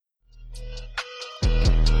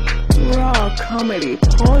Raw Comedy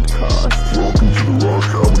Podcast. Welcome to the Raw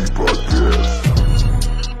Comedy Podcast.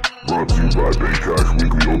 Brought to you by Baycash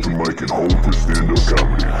Weekly Open Mic and Home for Stand-Up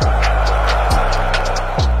Comedy.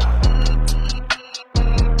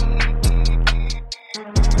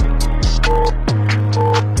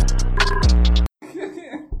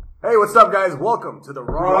 Hey, what's up, guys? Welcome to the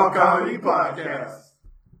Raw Comedy Podcast.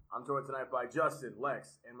 I'm joined tonight by Justin,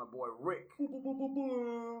 Lex, and my boy Rick.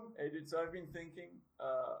 Hey, dude, so I've been thinking,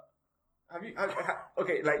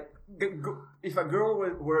 if a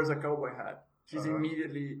girl wears a cowboy hat, she's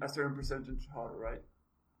immediately a certain percentage hotter, right?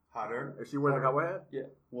 Hotter? If she wears a cowboy hat? Yeah.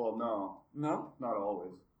 Well, no. No? Not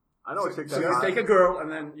always. I know a chick So that's you hot. take a girl,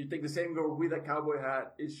 and then you take the same girl with a cowboy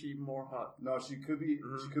hat. Is she more hot? No, she could be.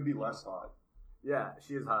 She could be less hot. Yeah,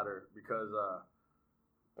 she is hotter because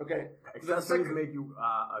Okay. accessories make you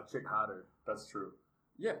a chick hotter. That's true.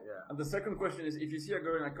 Yeah. Yeah. And the second question is, if you see a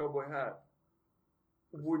girl in a cowboy hat,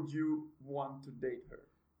 would you want to date her?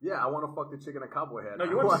 Yeah, I want to fuck the chick in a cowboy hat. No,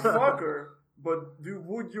 you want to fuck her, but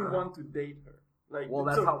would you want to date her? Like, Well,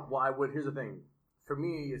 that's so- how. Well, I would. Here's the thing. For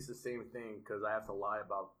me, it's the same thing because I have to lie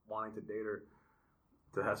about wanting to date her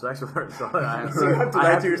to have sex with her. So I have So you have to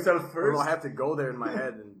lie to yourself Well, first. I have to go there in my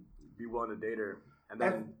head and be willing to date her, and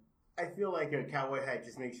then. I feel like a cowboy hat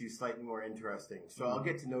just makes you slightly more interesting. So I'll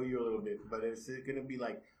get to know you a little bit, but is it going to be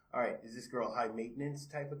like, all right, is this girl high maintenance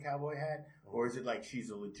type of cowboy hat? Or is it like she's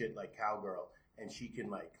a legit like cowgirl and she can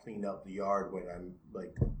like clean up the yard when I'm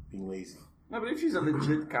like being lazy? No, but if she's a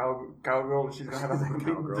legit cowgirl, she's gonna have a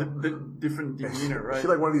complete different demeanor, right? Is she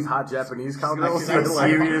like one of these hot Japanese She's cowgirls? like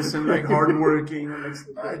serious and like hardworking and like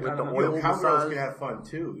With the I don't know. oil Cowgirls massage. can have fun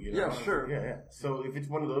too, you know? Yeah, sure. Yeah. So if it's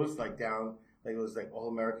one of those like down, like those like all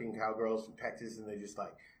American cowgirls from Texas and they just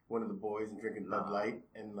like one of the boys and drinking Bud Light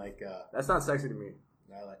and like That's not sexy to me.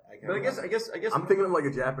 But I guess I'm thinking of like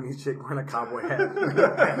a Japanese chick wearing a cowboy hat,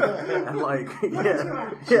 and like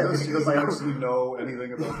yeah. She doesn't actually know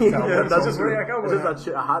anything about the cowboy. Yeah, that's just wearing a cowboy It's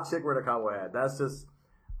just a hot chick wearing a cowboy hat. That's just.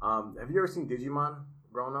 Have you ever seen Digimon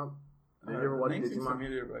growing up? Did you ever watch name seems Digimon?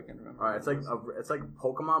 familiar, but I can't remember. All right, it's like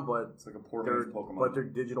Pokemon, but It's like a poor they're man's Pokemon. but they're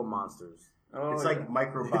digital monsters. Oh, it's yeah. like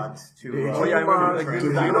microbots to Oh, yeah, I remember, like, Digimon, the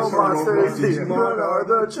Digital dinosaur monsters. robots. Digimon are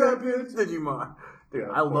the champions. Digimon. Dude, Yeah,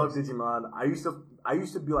 I of love course. Digimon. I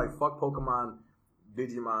used to be like fuck Pokemon,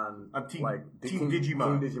 Digimon. I'm team- like team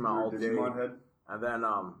Digimon. Team Digimon all day. Digimon head. And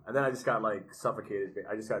then I just got like suffocated.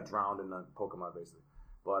 I just got drowned in the Pokemon basically.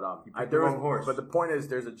 But picked the wrong horse. But the point is,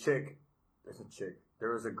 there's a chick.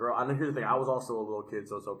 There was a girl. I know. Here's the thing. I was also a little kid,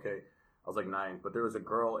 so it's okay. I was like 9, but there was a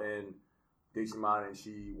girl in Digimon, and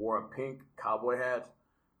she wore a pink cowboy hat,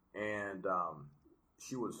 and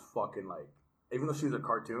she was fucking like. Even though she was a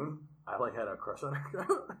cartoon, I like had a crush on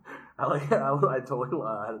her. I totally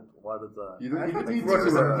wanted to. You didn't I've need watched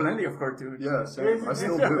to. plenty of cartoons. Yeah, same. I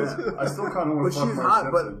still do. I still kind of want But to fuck she's Marge hot.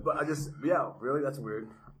 Simpson. But I just really that's weird.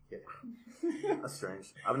 That's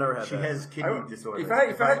strange. I've never had She that. has kidney disorder. if I-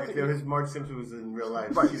 if there was Marge Simpson was in real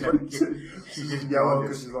life, Right, she'd have a kidney. She's just yellow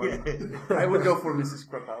jaundiced. 'cause she's on- I would go for Mrs.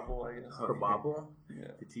 Krabapple, I guess. Kabobble? Yeah,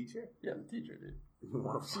 The teacher? yeah, the teacher did. You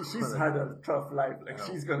want to She's had a tough life. Like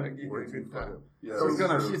she's gonna give you a good time. Yeah, So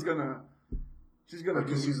that's she's true. gonna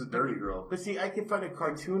Because she's a dirty girl. But see, I can find a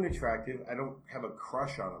cartoon attractive. I don't have a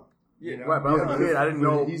crush on him. Yeah. You know? Right, but I was a kid. I didn't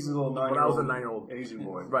know. He's a little When I was a 9-year-old 9-year-old Asian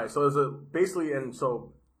boy. Right. So there's a basically, and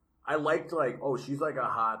so I liked like, oh, she's like a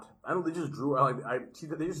hot. I don't. They just drew.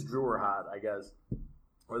 They just drew her hot, I guess,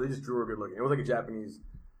 or they just drew her good looking. It was like a Japanese,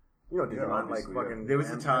 Digimon, like obviously, fucking. There was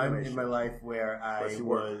a time animation. in my life where But I she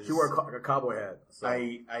wore a cowboy hat. So.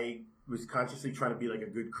 I was consciously trying to be like a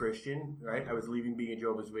good Christian, right? I was leaving being a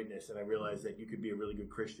Jehovah's Witness, and I realized that you could be a really good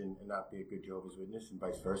Christian and not be a good Jehovah's Witness, and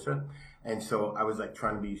vice versa. And so I was like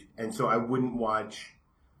trying to be, and so I wouldn't watch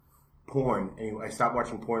porn. Anyway, I stopped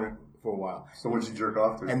watching porn for a while. So when she jerk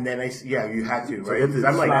off to? And then you had to, So right? you have to 'Cause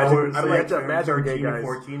I'm like, flowers, so I'm you like have to imagine gay 13 or guys.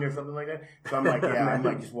 14 or something like that. So I'm like, I'm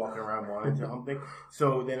like just walking around wanting to something.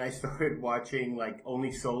 So then I started watching like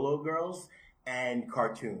only solo girls and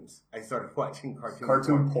cartoons. I started watching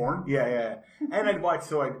Cartoon porn? Yeah. And I'd watch,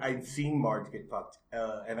 so I'd seen Marge get fucked.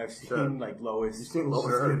 And I've seen Sure. like Lois. You seen Lois?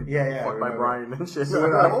 Sure. Get Yeah, fucked by remember. Brian and shit. So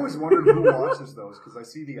I've always wondered who watches those because I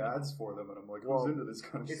see the ads for them and I'm like, Well, who's into this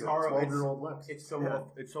kind of It's shit? horrible. 12-year-old Lex. It's so Yeah.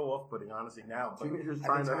 it's so off-putting, honestly, now. But Teenagers at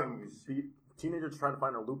trying the to time, it was- teenagers trying to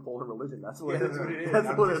find a loophole in religion. That's what Yeah, it that's is. what it is. That's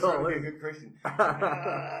I'm what just it all trying to be a is. good Christian.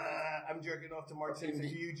 I'm jerking off to Marge Simpson. To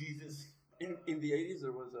you, Jesus. In the 80s,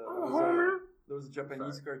 there was a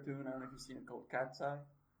Japanese cartoon. I don't know if you've seen it, called Cat's Eye.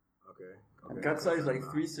 Okay. And Cat's Eye is like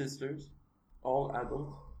 3 sisters, all adult,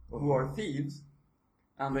 who are thieves,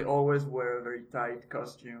 and they always wear a very tight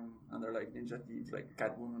costume, and they're like ninja thieves, like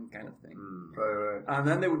Catwoman kind of thing. Right. And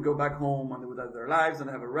then they would go back home and they would have their lives and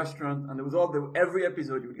have a restaurant, and there was every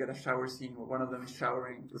episode you would get a shower scene where one of them is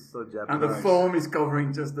showering, This is so and Japanese. the foam is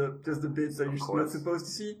covering just the bits that you're not course. supposed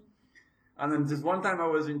to see. And then just one time I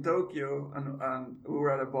was in Tokyo and we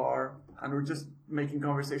were at a bar and we were just making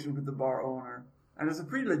conversation with the bar owner. And it's a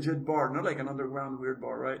pretty legit bar, not like an underground weird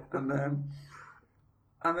bar, right?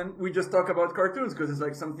 And then we just talk about cartoons because it's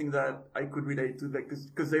like something that I could relate to, like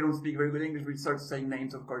because they don't speak very good English. We start saying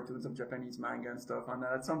names of cartoons of Japanese manga and stuff. And then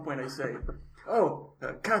at some point I say, "Oh,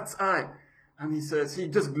 Cat's Eye," and he says he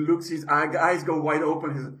just looks, his eyes go wide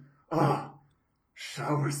open. He's oh,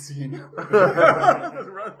 shower scene. That's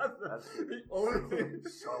the only thing.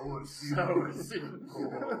 Shower scene.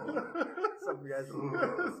 Some guys.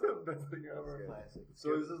 Best thing ever.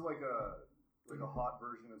 So is this like a hot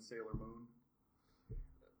version of Sailor Moon?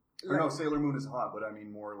 Or no, Sailor Moon is hot, but I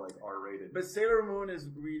mean more like R-rated. But Sailor Moon is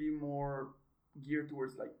really more geared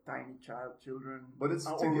towards like tiny children. But it's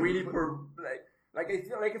or to get- really but- like I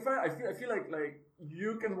feel like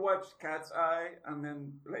you can watch Cat's Eye and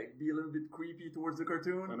then like be a little bit creepy towards the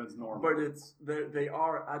cartoon, And it's normal. but they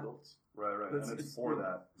are adults. Right. That's- And it's it's- for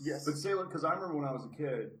that. Yes. But Sailor, because I remember when I was a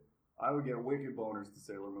kid, I would get wicked boners to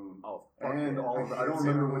Sailor Moon. Oh, fuck And yeah. all of the, I don't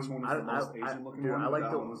Sailor remember Moon. which one was the most Asian looking dude, one, I but like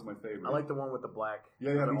that the one was my favorite. I like the one with the black.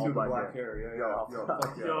 Yeah, the me all too, the black hair. Yeah, Yo,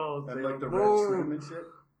 fuck yeah. yo, And like the Sailor red Moon. trim and shit.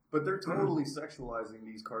 But they're totally sexualizing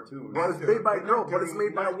these cartoons. But it's made by a girl, but it's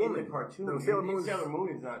made by a Not in woman. the cartoon. No, Sailor Moon. Sailor Moon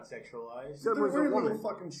is not sexualized. Sailor They're Moon's a wearing woman. little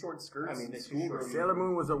fucking short skirts. I mean, in it's school. short. Sailor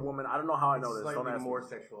Moon was a woman. I don't know how I know this. Don't Slightly ask more me.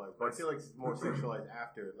 sexualized, but I feel like it's more sexualized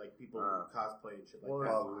after, like people cosplay and shit like well, that.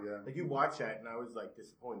 Probably, yeah. Like you watch that, and I was like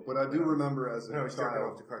disappointed. But I do remember as when I a was jerking off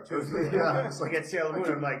child. to cartoons. Yeah, it's Like at Sailor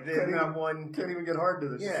Moon, I'm like, there's can't not even- one. Can't even get hard to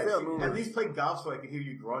this. Yeah, Sailor Moon at was- least play golf so I could hear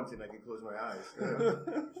you grunt and I could close my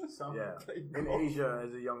eyes. Something. Yeah, in Asia,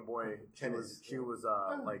 as a young boy, she was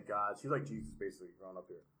like God. She was like Jesus, basically, growing up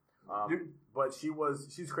here. But she was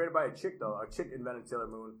created by a chick though. A chick invented Sailor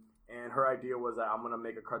Moon, and her idea was that I'm gonna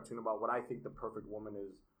make a cartoon about what I think the perfect woman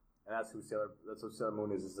is, and that's what Sailor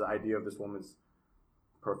Moon is. Is the idea of this woman's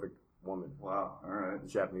perfect woman, Wow. All right. the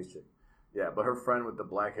Japanese chick. Yeah, but her friend with the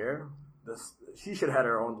black hair, she should have had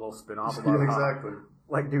her own little spin off about Yeah, how- exactly.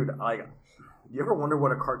 like, dude, like. You ever wonder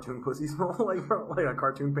what a cartoon pussy smells like, bro? Like a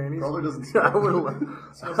cartoon panties? Probably doesn't I smell. would.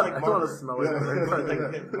 Smells like I just want marker. to smell it. Yeah.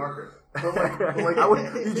 Like marker. But like, I would,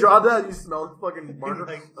 you draw that, you smell fucking marker.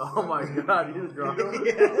 Like- Oh my god, you just draw.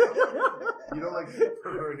 you know, like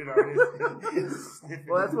Perverted artist.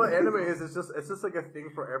 Well, that's what anime is. It's just like a thing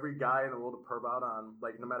for every guy in the world to perv out on.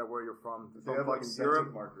 Like no matter where you're from. they have like fucking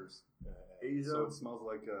scented markers, Asia. so it smells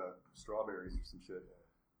like strawberries or some shit.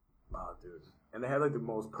 Oh, dude. And they have like the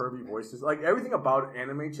most pervy voices. Like everything about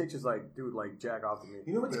anime chicks is like, dude, like jack off to me.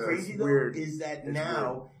 You know what's Yeah, crazy it's though weird. is that It's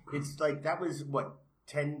now it's like that was what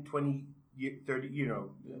 10, 20, 30. You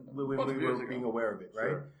know, when we Lots of years were ago. being aware of it,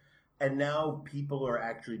 right? Sure. And now people are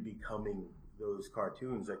actually becoming those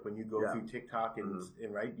cartoons. Like when you go Yeah. through TikTok and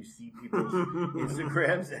right, you see people's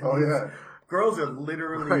Instagrams. And Oh yeah. girls are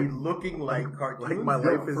literally Right. looking like cartoons. Like my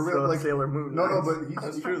Yeah, life is for real, like- Sailor Moon. No, guys. but he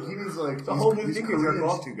means like It's a whole new thing to jerk Korean-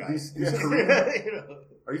 off to, guys. These Korean, You know?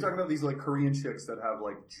 are you talking about these like Korean chicks that have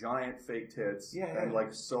like giant fake tits Yeah, and yeah.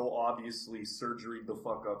 like so obviously surgery the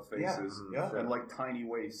fuck up faces Yeah. and like tiny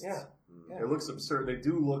waists? Yeah. It looks absurd. They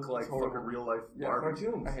do look like fucking real life Barbie.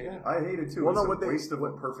 Cartoons. I hate it. I hate it too. Well, it's no, a what they- waste of a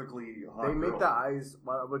what- perfectly hot They make girl. the eyes.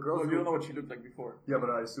 But girls, Well, you don't know what she looked like before. Yeah, but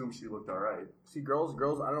I assume she looked alright. see, girls. I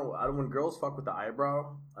don't know. When girls fuck with the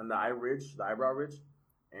eyebrow and the eyebrow ridge,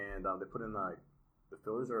 and they put in like the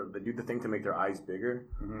fillers or they do the thing to make their eyes bigger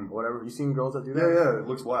or whatever. You seen girls that do that? Yeah, it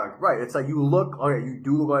looks whack. Right. It's like you look. Okay, you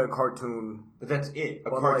do look like a cartoon. But that's it. A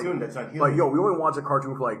But cartoon like, that's not human. Like, yo, we only watch a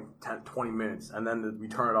cartoon for like 10, 20 minutes, and then we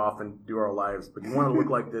turn it off and do our lives. But you want to look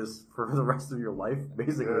like this for the rest of your life,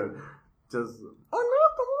 basically. Yeah. Just, I'm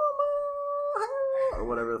not the woman, or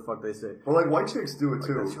whatever the fuck they say. Well, like white chicks do it Like,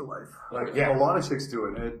 too. that's your life. Like Yeah. a lot of chicks do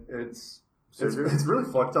it. And it's really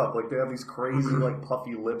fucked up. Like they have these crazy like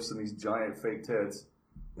puffy lips and these giant fake tits.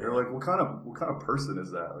 You're like, what kind of person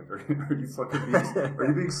is that? Like, are you fucking are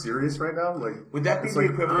you being serious right now? Like, Would that be it's the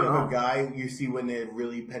like- equivalent I don't of a guy you see when they're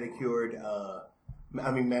really manicured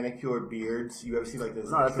beards? You ever see like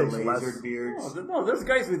those No, that extra takes lasered less. beards? No, there's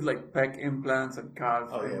guys with like pec implants and calf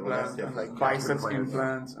Oh, yeah, well, implants that's and different. like biceps Implants.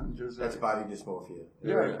 implants and just That's body dysmorphia.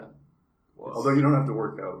 yeah. although you don't have to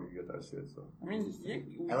work out when you get that shit. So I mean,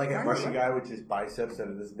 I like a mushy guy with just biceps that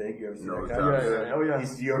are this big. You ever see No, that yeah, guy? yeah. Oh yeah.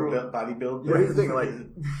 He's your body build. But here's the thing, like,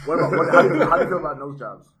 what about, how do you feel about nose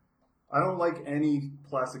jobs? I don't like any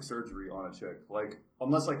plastic surgery on a chick. Like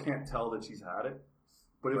unless I can't tell that she's had it.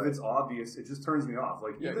 But if Right. it's obvious, it just turns me off.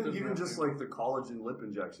 Like Yeah, it doesn't even have just to. like the collagen lip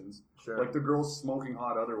injections. Sure. Like the girl's smoking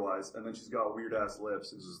hot otherwise, and then she's got weird ass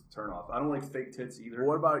lips. It's just a turn off. I don't like fake tits either.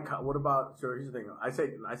 Well, what about? So here's the thing. I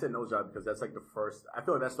said nose job because that's like the first. I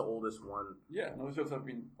feel like that's the oldest one. Yeah, nose jobs have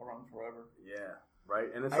been around forever. Yeah. Right.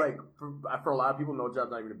 And it's like for a lot of people, nose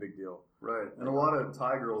job's not even a big deal. Right, and a lot of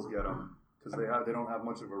Thai girls get them because they don't have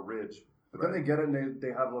much of a ridge. But then Right. they get it and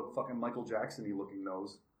they have a fucking Michael Jackson-y looking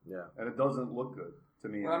nose, Yeah. and it doesn't look good to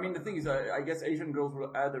me. Well, I mean, the thing is, I guess Asian girls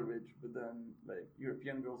will add a ridge, but then like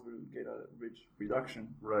European girls will get a ridge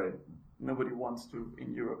reduction. Right, Nobody wants to,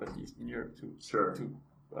 in Europe at least, in Europe Sure.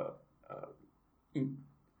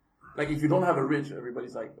 like if you don't have a ridge,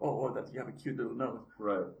 everybody's like, oh, that you have a cute little nose.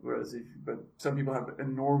 right. Whereas but some people have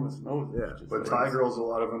enormous noses. Yeah, which is But like- Thai girls, a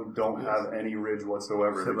lot of them don't have any ridge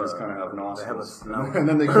whatsoever. They just kind of have They have a nostrils, snout. and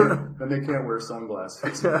then they can't wear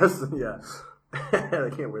sunglasses. Yes, yeah. They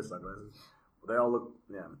can't wear sunglasses. They all look,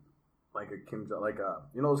 like a Kim, like a,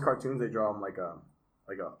 you know those cartoons they draw them like a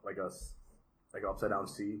upside down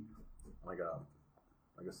C, like a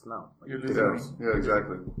snout. Like You're a- losing me. Yeah,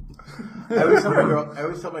 exactly. I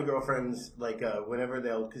always tell my girlfriends like whenever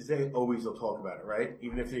they'll they'll talk about it, right?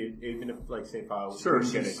 Even if like say if I Sure,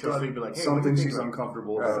 wouldn't get she's it, she'll got be like, hey, something what do you she's think about it?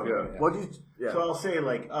 uncomfortable Right. about. Yeah. What do you? Yeah. So I'll say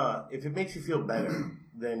like, if it makes you feel better,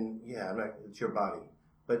 then yeah, I'm not. It's your body.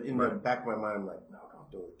 But in the back of my mind, I'm like, no,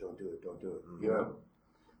 don't do it. You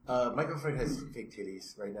know. My girlfriend has fake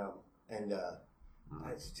titties right now, and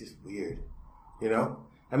it's just weird. You know.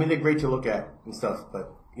 I mean, they're great to look at and stuff, but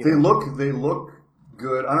you They know. look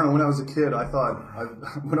good. I don't know. When I was a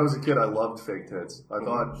kid, I loved fake tits. I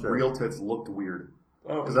thought real tits looked weird.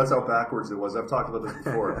 Oh, Because that's how backwards it was. I've talked about this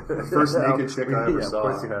before. The first naked chick I ever Yeah, of saw,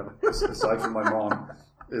 course you have. aside from my mom,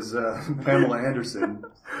 is Pamela Anderson,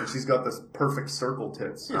 and she's got this perfect circle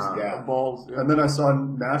tits. Yeah. balls. Yeah. And then I saw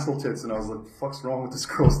natural tits, and I was like, "The fuck's wrong with this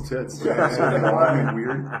girl's tits? Like, it's really long and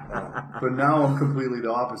weird." But now I'm completely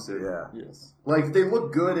the opposite. Yeah. Yes. Like they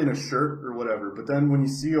look good in a shirt or whatever, but then when you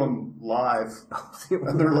see them live,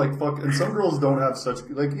 and they're like fuck. And some girls don't have such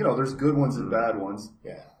like there's good ones and bad ones.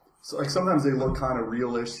 Yeah. So like sometimes they look kind of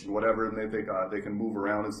realish and whatever, and they can move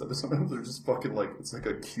around and stuff. But sometimes they're just fucking like it's like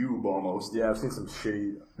a cube almost. Yeah, I've seen some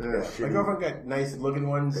shitty. Yeah. My girlfriend got nice looking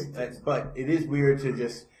ones, but it is weird to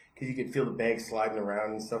just because you can feel the bag sliding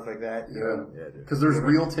around and stuff like that. Yeah, Yeah, dude. because there's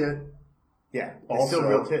real tit. Yeah. It's Also, still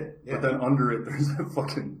real tit. Yeah. but then under it there's a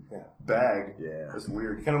fucking bag. Yeah. That's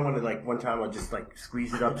weird. kind of wanted like one time I'll just like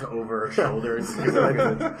squeeze it up to over her shoulder and just give her like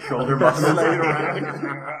a shoulder muscle lay it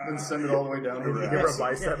around. And send it all the way down to her Give her a ass.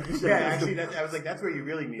 bicep. Yeah, actually, I was like, that's where you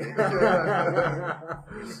really need it.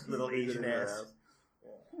 Little Asian ass.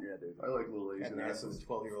 Yeah, dude. I like little That Asian ass of asses. a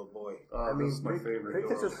 12-year-old boy. I mean, This is my fake, favorite. Fake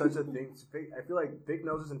tits are such a thing. I feel like fake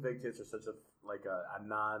noses and fake tits are such a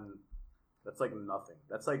non. That's like nothing.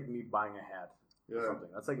 That's like me buying a hat or Yeah. something.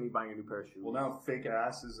 That's like me buying a new pair of shoes. Well, now fake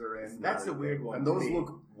asses are in. That's a weird one. And to those me.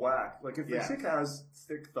 look whack. Like if Yeah. the chick has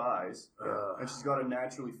thick thighs Uh. and she's got a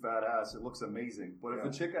naturally fat ass, it looks amazing. But if Yeah.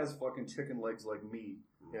 the chick has fucking chicken legs like me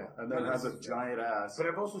Yeah. and then has a giant ass, But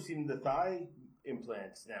I've also seen the thigh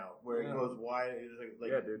implants now, where it goes wide. It's like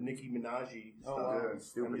Yeah, dude. Nicki Minaj stuff. wow. yeah. And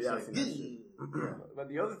Stupid. it's Yeah, like, I've seen that shit. But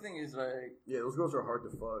the other thing is like, Yeah, those girls are hard to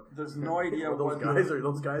fuck. there's no idea Well, what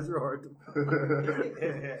those guys are hard to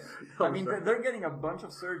fuck. I mean, they're getting a bunch of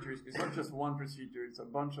surgeries. It's not just one procedure; it's a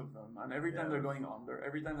bunch of them. And every time they're going under,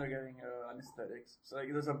 every time they're getting anesthetics. So like,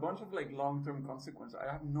 there's a bunch of like long-term consequences.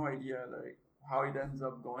 I have no idea like how it ends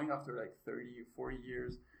up going after like 30, 40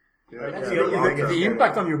 years. Yeah. That's Yeah, the only yeah, thing yeah. that's The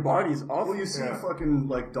impact on your body is awful. Well, you see fucking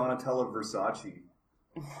like Donatella Versace,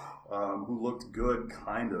 who looked good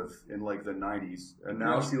kind of in like the 90s, and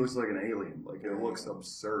now Yeah. she looks like an alien. Like it looks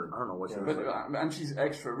absurd. I don't know what Yeah. she But and she's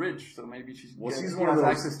extra rich, so maybe she's Well, she's she one of has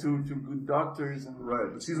those- access to good doctors and Right,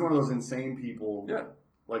 but she's one of those insane people. yeah.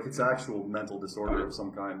 Like it's actual mental disorder of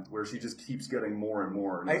some kind, where she just keeps getting more and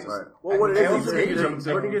more. And it's just, Right. Well, what it I is, also think age, there's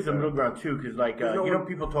I'm I think there's a saying. middle ground too, because like know you know what-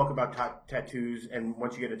 people talk about tattoos, and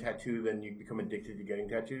once you get a tattoo, then you become addicted to getting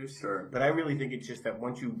tattoos. Sure. But I really think it's just that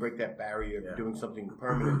once you break that barrier of doing something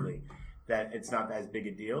permanently, that it's not as big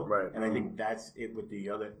a deal. Right. And I think that's it with the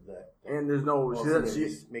other. and there's no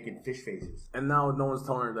She's making fish faces. and now no one's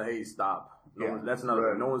telling her that hey stop. No Yeah. one, that's another.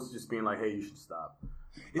 Right. thing. No one's just being like hey you should stop.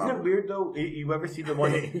 Isn't it weird though? You ever see the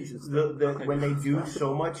one when they do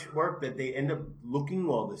so much work that they end up looking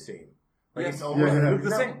all the same? Like Yes. it's almost Yeah. They look the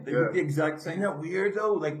No. same. They Yeah. look the exact Isn't same. that weird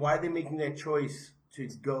though? Like why are they making that choice to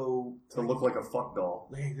go to look like a fuck doll.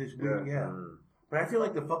 like this weird? Yeah. Yeah. But I feel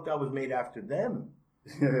like the fuck doll was made after them.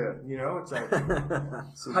 Yeah. You know, it's like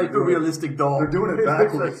So Hyper realistic doll. They're doing it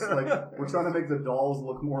backwards. Like we're trying to make the dolls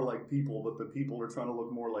look more like people, but the people are trying to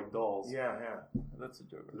look more like dolls. yeah. That's a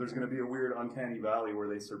joke. There's going to be a weird uncanny valley where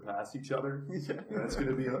they surpass each other. Yeah. And it's going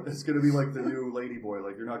to be like the new Ladyboy.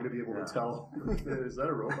 Like you're not going to be able to tell. Is that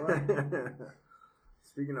a robot?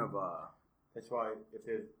 Speaking of That's why if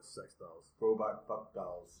there's sex dolls, robot fuck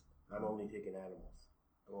dolls, I'm only taking animals.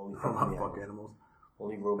 I'm only robot fucking fuck animals. animals.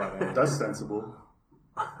 Only robot animals. That's sensible.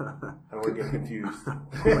 I don't want to get confused.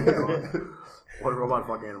 Oh my god. What robot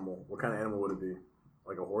fuck animal? What kind of animal would it be?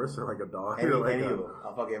 Like a horse or like a dog? Any, or like any a, of them.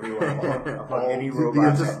 I'll fuck everyone. I'll fuck any The,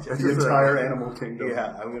 robot. the entire animal kingdom.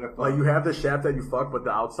 Yeah, I'm gonna fuck. like you have the shaft that you fuck, but the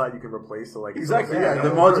outside you can replace. So like Exactly. so- Yeah, the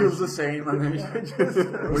module's the same, and then you just Wait,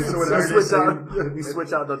 so it you has the switch out. same. You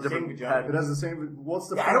switch out the Same different. vagina. It has the same. What's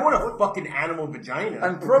the? Yeah, I don't want a fucking animal vagina.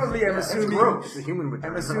 and probably I'm That's assuming gross. It's a human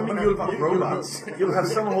vagina. I'm assuming I you'll, wanna fuck you'll, robots. you'll have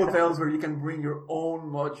some hotels where you can bring your own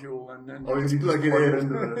module and then Oh, you just just plug it plug it in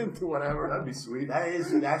into the- into whatever. That'd be sweet.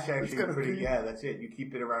 That's actually gonna pretty. be- Yeah, that's it. You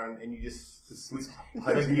keep it around and you just. It's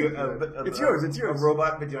Like It's yours, it's yours. A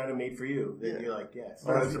robot vagina made for you. Then Yeah. you're like, yes.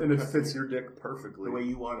 and it fits your dick perfectly. the way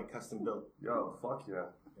you want it, custom built. Yo, fuck yeah.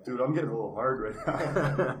 Dude, I'm getting a little hard right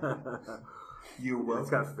now. You will. It's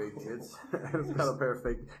got fake tits. It's got a pair of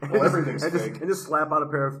fake. Well, everything's and fake. Just, and just slap out a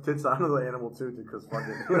pair of tits onto the animal too, because fuck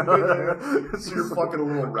it. You know? So you're fucking a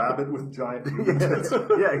little rabbit with giant human yeah, tits.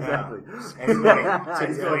 yeah, exactly. And it's like,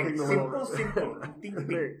 Tits it's like fucking the simple, little- simple. Think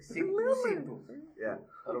big. Simple, simple. Yeah,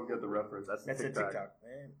 I don't get the reference. that's That's a TikTok. TikTok,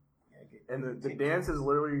 man. Yeah, And the TikTok. dance is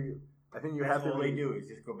literally. I think you That's have to. all they do is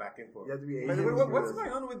just go back and forth. You have to be By Asian. the way, to do what's this.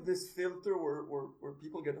 going on with this filter where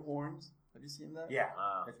people get horns? Have you seen that? Yeah.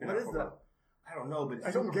 Ah. That's been What out is for a that? while. I don't know, but it's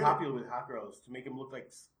I don't super get it. popular with hot girls to make them look like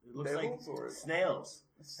it looks Devils like or- snails.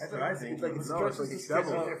 That's what I think. It's like it No, it's stretches like the it's skin devils.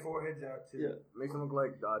 Stretch out. their foreheads out too. Yeah. Makes them look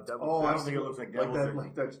like devils. Oh, I don't think it looks like devils or-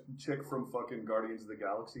 like that chick from fucking Guardians of the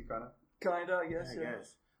Galaxy, kind of. Kinda, I guess. I Yeah.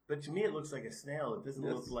 guess. But to me, it looks like a snail. It doesn't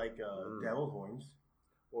Yes. look like devil horns.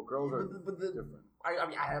 Well, girls are But the, different. I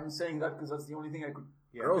mean, I am saying that because that's the only thing I could.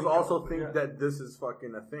 Yeah, Girls but also no, think yeah. that this is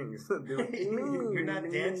fucking a thing. You're not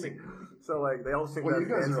dancing. So like they all think Well, that's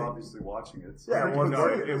you guys dancing. are obviously watching it. So Yeah, well, No,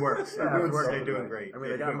 it's it works. Yeah, It it's works. working. They're doing great. I mean, they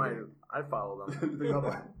They're got doing my. great. I follow them. they got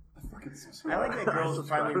my fucking I like that girls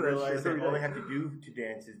Subscribe finally to that realize shit that every all day. they have to do to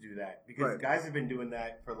dance is do that. Because Right. guys have been doing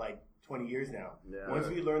that for like 20 years now. Yeah. Once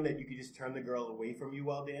we learned that you could just turn the girl away from you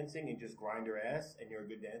while dancing and just grind her ass and you're a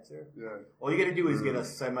good dancer, Yeah. all you gotta do is get a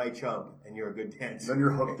semi-chub and you're a good dancer. Then you're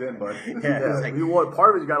hooked in, bud. Yeah, Yeah, it's like, you want part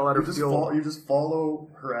of it. You gotta let her You just, feel. you just follow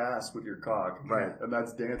her ass with your cock. Right. And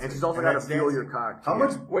that's dancing. And she's also And gotta that's feel dancing. your cock. How too.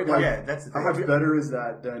 much? Wait, like, yeah, that's the How thing. much better is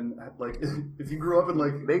that than like if you grew up in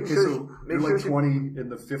like Make okay, sure- so make you're sure like she- 20 in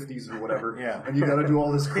the 50s or whatever, Yeah. and you got to do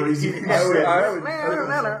all this crazy I shit. would-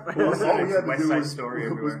 Well, all we had to West do Side was, Story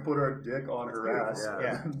was everywhere. put our dick on her beautiful. ass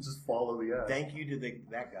Yeah. and just follow the ass. Thank you to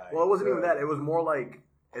that guy. Well, it wasn't even that. It was more like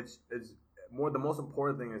it's more. The most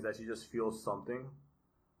important thing is that she just feels something.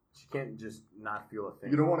 She can't just not feel a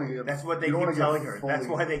thing. You don't want to get. That's what they you don't keep wanna get telling her. That's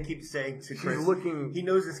fully- why they keep saying to She's Chris. looking. He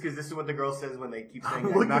knows this because this is what the girl says when they keep saying,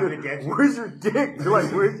 Look I'm not at going to it. get you. Where's your dick? You're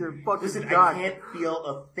like, where's your fucking Listen, cock? I can't feel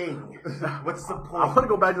a thing. What's the I point? want to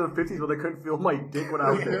go back to the 50s where they couldn't feel my dick when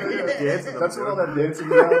I was dancing. That's what all that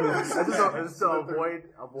dancing around was. I just to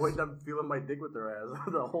avoid them feeling my dick with their ass.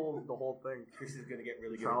 the whole thing. Chris is going to get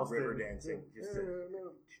really good at Charleston. river dancing. Just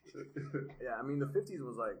to, Yeah, I mean the 50s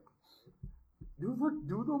was like do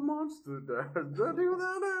the monster dance, do that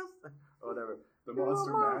dance, or whatever. The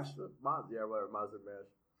Monster Mash. Yeah, whatever, Monster Mash.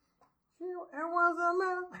 It was a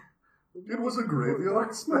mash. It was a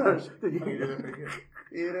graveyard smash.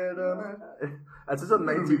 It That's just a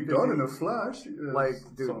It'll be done in 1950s. a flash. Like,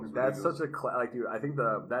 Song's dude, that's ridiculous. such a like, dude. I think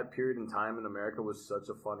that period in time in America was such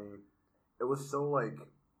a funny. It was so like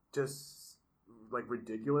just like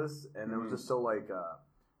ridiculous, and it was just so like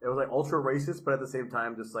it was like ultra racist, but at the same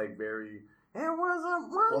time just like very. It was a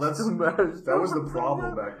Well, that was the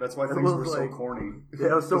problem back. That's why It things was were so like- corny. Yeah,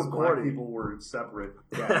 it was so Because black corny. people were separate.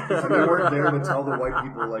 Yeah. And they weren't there to tell the white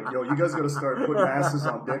people, like, yo, you guys got to start putting asses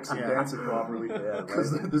on dicks and Yeah. dancing properly. Yeah,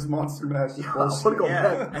 Because this Monster Mash is I want to bullshit. go Yeah,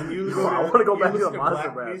 back. and you I want to go back to listen the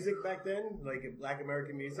Monster black Mash. music back then, like Black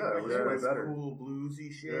American music. Yeah, it back was then way was better. cool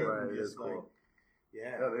bluesy shit. Yeah, right, and it just is cool. like,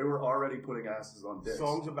 yeah. Yeah, they were already putting asses on dicks.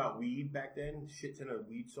 Songs about weed back then, shit ton of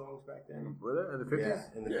weed songs back then. Were there in the 50s?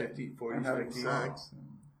 Yeah, in the 50s, 40s, And having 50s. sex.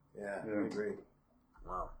 Yeah, Yeah. I agree.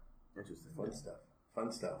 Wow, interesting. Fun stuff. Fun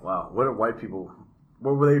stuff. Wow, what are white people?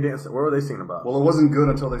 What were they dancing? What were they singing about? Well, it wasn't good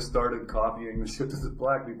until they started copying the shit that the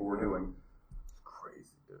black people were doing.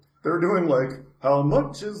 Crazy, dude. They're doing like, how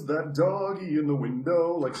much is that doggy in the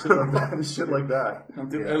window? Like shit like that and shit like that.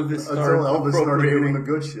 Until Yeah. Elvis Until started Elvis started doing the appropriating.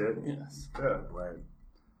 good shit. Yes. Yeah. Right.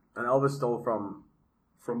 And Elvis stole from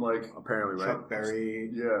From like, apparently, right? Chuck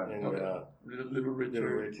Berry. yeah. And Little Richard. Little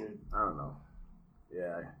Richard. I don't know.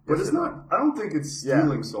 Yeah. But it's not, I don't think it's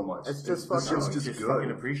stealing so much. It's just it's fucking- just Just good.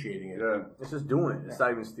 fucking appreciating it. Yeah. It's just doing it. It's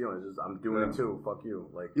not even stealing. It's just I'm doing it Yeah. too. Fuck you.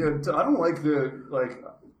 Like Yeah, I don't like the, like,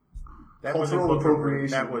 That wasn't cultural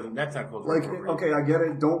appropriation. That's not cultural like, appropriation. okay, I get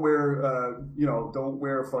it. Don't wear, don't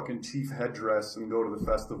wear a fucking chief headdress and go to the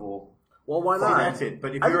festival. well, why See, not? that's it.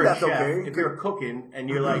 But if I you're think a that's chef, okay. if you're cooking and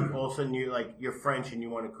you're like all of a sudden you're French and you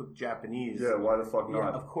want to cook Japanese, Yeah, why the fuck yeah,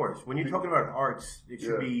 not? of course. When you're talking about arts, it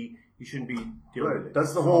should Yeah. be you shouldn't be dealing with Right. it.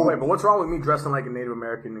 That's the Oh, whole. wait, but what's wrong with me dressing like a Native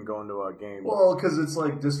American and going to a game? Well, because it's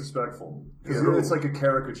like disrespectful. Because Yeah. it's like a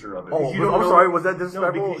caricature of it. Oh, you don't I'm know- sorry. Was that No,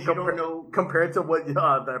 disrespectful because you don't know- compared to what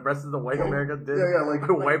the rest of the white America did? yeah, like-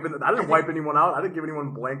 wiping. I didn't wipe anyone out. I didn't give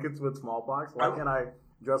anyone blankets with smallpox. Why I- can't I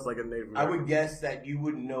dress like a Native I American? would guess that you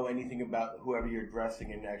wouldn't know anything about whoever you're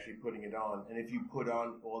dressing and actually putting it on. And if you put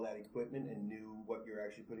on all that equipment and knew what you're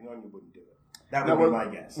actually putting on, you wouldn't do it. That would Now, be well, my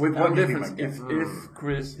guess. With That one would be difference, my guess. if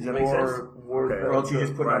Chris Does that make sense? wore Okay. Or else you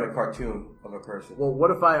just put on Right. a cartoon of a person. Well, what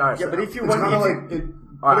if I? All right, Yeah, so but if you It's want, kind of if you- like it.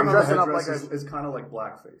 All right, I'm putting on a dressing up headdress like is kind of like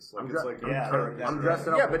blackface. Like I'm it's dre- like Yeah, character. I'm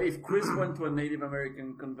dressing up. yeah, but if Chris went to a Native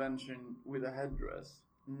American convention with a headdress,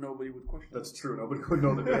 nobody would question it. That's true. Nobody would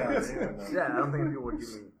know the difference. Yeah, I don't think people would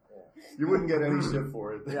give me. You wouldn't get any shit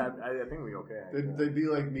for it. Yeah, I think we'd be okay. They'd be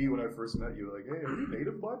like me when I first met you. Like, hey, are you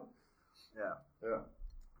native, bud? Yeah. Yeah.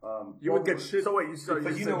 You would get shit. So wait, you But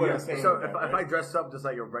you said know what I'm yes. saying So about if that, if I dress up just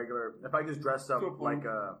like a regular, if I just dress up To a point. like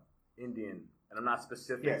a Indian and I'm not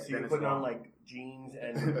specific, Yeah, so then you're it's putting wrong. on like jeans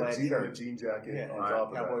and a plaid jean, a shirt. jean jacket Yeah, on alright, top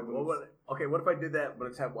of cowboy that. boots. Well, okay, what if I did that, but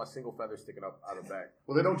it's had a single feather sticking up out of the back?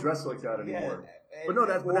 Well, they don't dress like that Yeah, anymore. But no,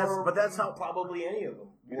 that's how- probably any of them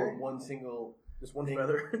wore one single. Just one Thing.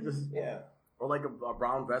 feather, just Yeah, or like a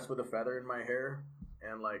brown vest with a feather in my hair,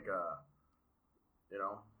 and like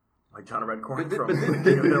like John Redcorn But did, from but King of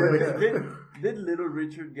did, Hill. did, did, did Little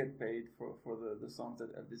Richard get paid for the songs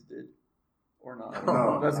that Elvis did? Or not?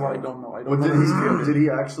 No. That's what I don't know. I Well, don't know. did he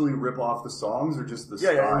actually rip off the songs or just the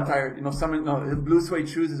Yeah, style? entire. Blue Suede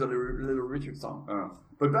Shoes is a Little Richard song.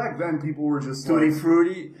 But back then, people were just Tutti like,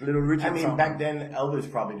 Frutti, Little Richard I mean song. back then Elvis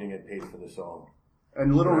probably didn't get paid for the song.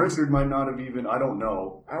 and Little Richard might not have even, I don't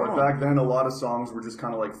know. I don't But know. back then, a lot of songs were just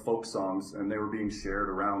kind of like folk songs, and they were being shared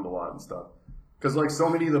around a lot and stuff. Because like so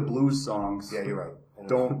many of the blues songs, Yeah, you're right.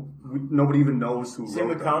 nobody even knows who Same wrote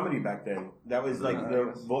with them. comedy back then. That was like Yeah, I the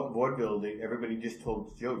guess. vaudeville. Everybody just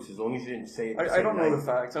told jokes as long as you didn't say it. the I same don't know night. the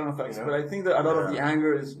facts. I don't know the facts, You know? but I think that a lot of the Yeah.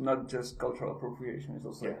 anger is not just cultural appropriation; it's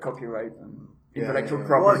also Yeah. like copyright and Yeah, intellectual yeah, yeah.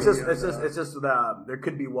 property. Well, it's just and, it's just that there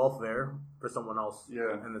could be wealth there for someone else,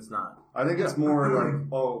 Yeah. and it's not. I think it's more like,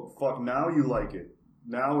 oh, fuck, now you like it.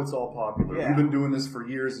 Now it's all popular. Yeah. You've been doing this for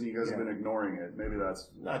years and you guys have Yeah. been ignoring it. Maybe that's...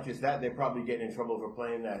 Not just that, they're probably getting in trouble for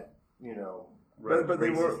playing that, But they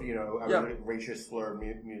racist, were- yeah. racist slur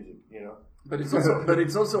music, But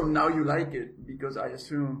it's also now you like it because I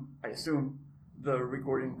assume the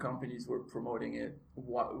recording companies were promoting it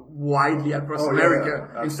widely across Oh, yeah, America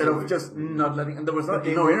yeah, instead of absolutely. just not letting. And there was But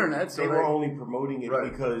they no were- internet, so they were like, only promoting it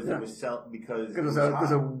Right. because Yeah. it was because it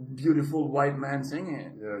was a beautiful white man singing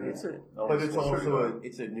it. Yeah, yeah. That's it. But it's Elvis was also pretty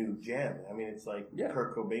it's a new jam. I mean, it's like Yeah.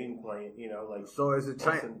 Kurt Cobain playing, like So is it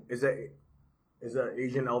China? Awesome. Is that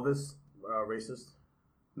Asian Elvis racist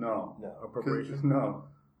No. no. appropriation? No.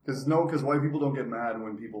 Because white people don't get mad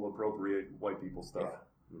when people appropriate white people's stuff.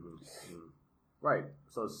 Yeah. Right.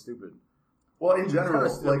 So it's stupid. Well, in general,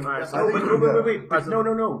 It's like... kinda stupid. I No, think but wait. But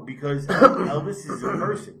no. Because Elvis is a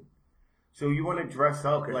person. So you want to dress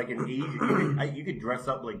up like an Asian? You could dress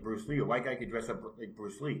up like Bruce Lee. A white guy could dress up like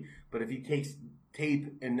Bruce Lee. But if he takes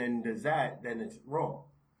tape and then does that, then it's wrong.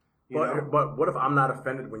 You know? But what if I'm not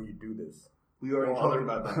offended when you do this? We already Well, talked other-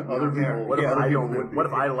 about that. other people- What if Yeah, I other people don't? would be. What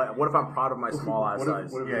if what if I'm proud of my small eye What size?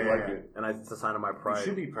 if, what if Yeah, you yeah, like yeah. it? And it's a sign of my pride. You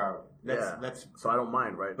should be proud. That's So I don't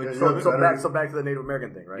mind, right? But Yeah, so, yeah, so better- back so back to the Native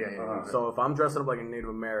American thing, right? Yeah, yeah, yeah. So if I'm dressing up like a Native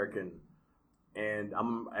American, and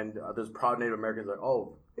there's proud Native Americans like,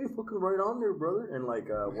 oh, hey, fucking right on there, brother, and like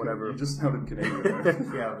whatever. You just sounded Canadian.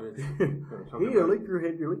 There. yeah. But we're talking Hey, I about like your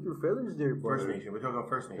head. You like your feathers there, First brother. Nation. We're talking about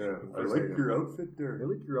First Nation. Yeah. I First like Nation. your outfit I there.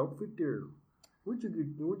 like your outfit there. Where'd you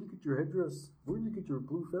get your headdress? Where'd you get your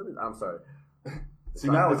blue feathers? I'm sorry. See,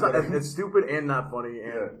 now it's, it's better. it's stupid and not funny,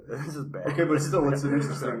 and Yeah. this is bad. Okay, but still, it's an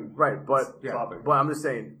interesting right, but topic. but I'm just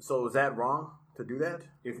saying. So is that wrong to do that?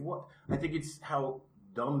 If what I think it's how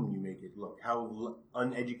dumb you make it look, how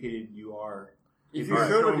uneducated you are If If you you're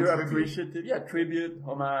show that showing you're tribute. appreciative, tribute,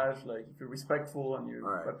 homage, like if you're respectful and you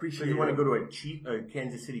All right. So appreciate. you want to go to a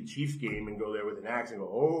Kansas City Chiefs game and go there with an axe and go,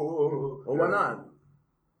 oh. Well, why not?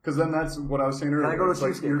 Because then that's what I was saying earlier. Can I go to a It's like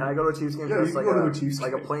Chiefs game? you're- Can I go to a Chiefs game? Yeah, Just you can like go to a Chiefs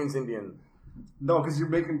like a game. Plains Indian. No, because you're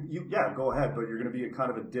making yeah, go ahead, but you're going to be a kind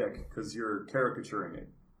of a dick because you're caricaturing it.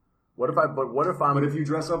 What if I'm? But if you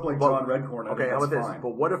dress up like John Redcorn, I okay, think how that's about this? fine.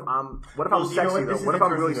 But what if I'm Well, you know sexy what? though? This is What if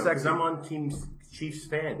I'm really interesting, though, 'cause sexy? I'm on Team Chiefs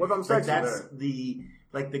fan. What if I'm Like, sexy?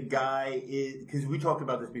 that's the guy is because we talked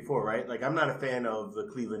about this before, right? Like I'm not a fan of the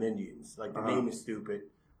Cleveland Indians. Like the name is stupid,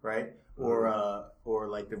 right? Or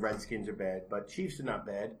like the Redskins are bad, but Chiefs are not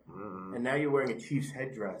bad. And now you're wearing a Chiefs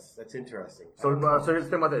headdress. That's interesting. So here's the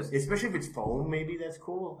thing about this. Especially if it's foam, maybe that's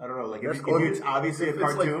cool. I don't know. Like That's if, cool. if it's obviously a If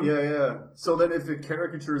it's like, cartoon. yeah. So then if it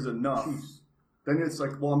caricatures enough, then it's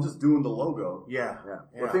like, well, I'm just doing the logo. Yeah. Yeah.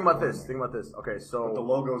 Well, think about this. Think about this. Okay, But the so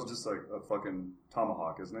logo is just like a fucking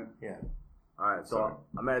tomahawk, isn't it? Yeah. all right, so Sorry.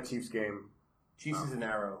 I'm at a Chiefs game. Chiefs is an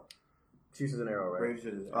arrow. Chiefs is an arrow, right? Braves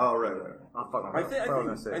is. Oh, right. Oh, fuck, I think. what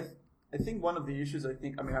was I gonna say? I think one of the issues. I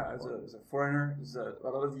mean, as a foreigner, is that a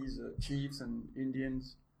lot of these chiefs and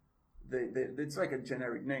Indians, it's like a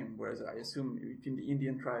generic name. Whereas I assume in the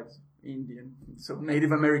Indian tribes, so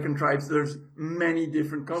Native American tribes, there's many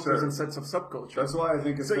different cultures Sure. and sets of subcultures. That's why I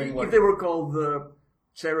think it's So thing if like they were called the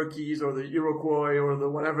Cherokees or the Iroquois or the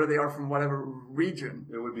whatever they are from whatever region,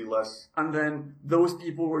 it would be less. and then those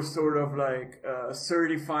people were sort of like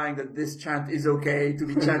certifying that this chant is okay to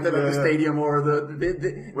be chanted at the stadium, or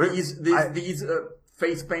these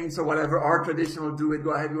face paints or whatever are traditional. Do it.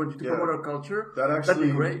 Go ahead. We want you to promote our culture. That'd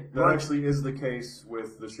be great. That actually is the case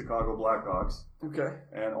with the Chicago Blackhawks Okay.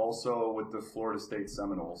 and also with the Florida State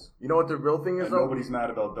Seminoles. You know what the real thing is And though? nobody's mad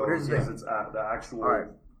about Here's those the because thing. it's the actual All right.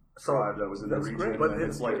 So tribe that was in the that's region, great, but and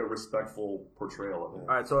it's- it's like a respectful portrayal of it.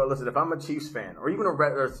 all right, so listen, if I'm a Chiefs fan or even a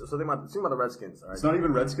Red, so think about the Redskins. All right. It's not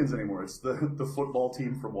even Redskins anymore. It's the football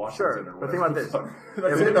team from Washington. Sure, or but think about whatever.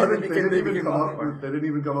 this. They If didn't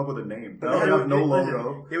even come up with a name. They have no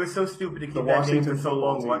logo. It was so stupid to keep The that name Washington for so football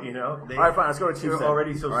long. team. What you know? They, All right, fine. Let's go to They Chiefs. were then.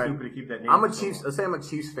 already so All right? stupid to keep that name. I'm a for so Chiefs. long. Let's say I'm a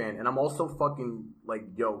Chiefs fan, and I'm also fucking like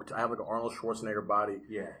yoked. I have like an Arnold Schwarzenegger body.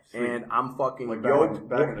 Yeah, sweet. And I'm fucking Like yoked.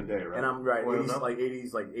 back in the day, right? And I'm right, Oiled 80s, up? like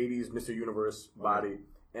 80s Mr. Universe body.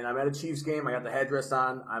 And I'm at a Chiefs game. I got the headdress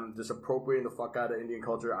on. I'm just appropriating the fuck out of Indian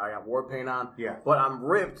culture. I got war paint on. Yeah. But I'm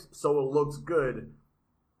ripped, so it looks good.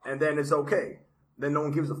 And then it's okay. Then no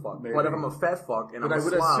one gives a fuck. Maybe. But if I'm a fat fuck and But I'm I a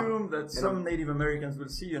would slob, assume that and some I'm- Native Americans will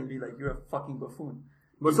see you and be like, "You're a fucking buffoon."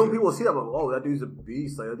 but some people see that, but oh, that dude's a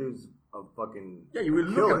beast. Like that dude's a fucking Yeah, you will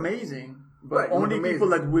look killer. amazing, but Right, you look only amazing. people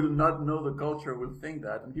that will not know the culture will think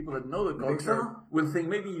that, and people that know the think culture so? will think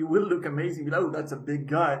maybe you will look amazing. Be like, oh, that's a big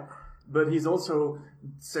guy, but he's also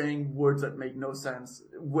saying words that make no sense,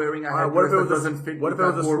 wearing a All right, what if headdress it that was doesn't fit. what if it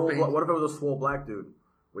with was a that war swole? paint. What if it was a swole black dude?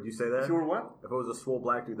 Would you say that? Sure, what? If it was a swole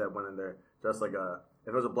black dude that went in there, just like a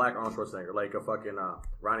if it was a black Arnold Schwarzenegger, like a fucking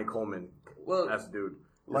Ronnie Coleman, Well, ass dude.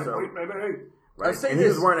 Like, So- wait, maybe. right? I say and he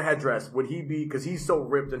was this- wearing a headdress. Would he be? Because he's so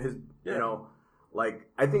ripped and his, Yeah. you know, like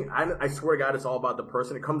I swear to God, it's all about the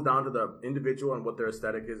person. It comes down to the individual and what their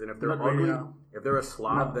aesthetic is. And if they're Not really, ugly, no. if they're a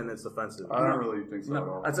slob, No. then it's offensive. I don't really think so at No,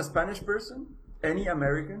 all. as a Spanish person, any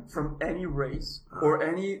American from any race or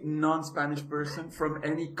any non-Spanish person from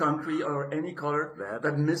any country or any color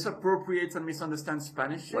that misappropriates and misunderstands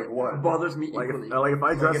Spanish shit Like what? bothers me like equally. if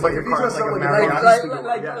I dress if like you a dress car, up like like a a mariachi mariachi speaker,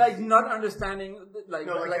 like, yeah. like not understanding, like,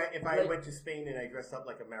 No, like, like if I like- went to Spain and I dressed up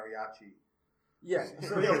like a mariachi. yeah,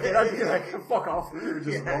 so, okay, that'd be like fuck off. You're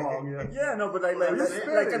just wrong. Yeah, no, but like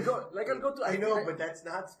I'll go to. I know, but that's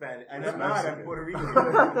not Spanish. And I'm not. Mexican. I'm Puerto Rican.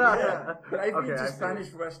 Yeah, but I've been Okay, I to see. Spanish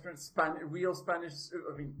restaurants, real Spanish,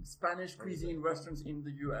 Spanish cuisine restaurants in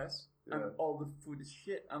the U.S. and all the food is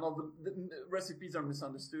shit, and all the recipes are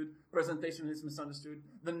misunderstood, presentation is misunderstood,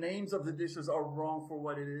 the names of the dishes are wrong for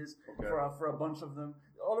what it is, for a bunch of them.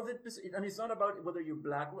 All of it, and it's not about whether you're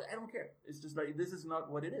black. I don't care. It's just like this is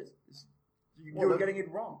not what it is. You're getting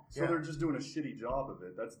it wrong. So they're just doing a shitty job of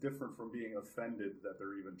it. That's different from being offended that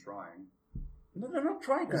they're even trying. No, they're not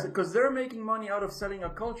trying because they're making money out of selling a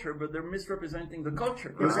culture, but they're misrepresenting the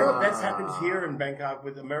culture. That's happens here in Bangkok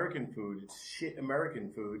with American food. It's shit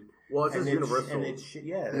American food. Well, it's and just universal. And it's shit.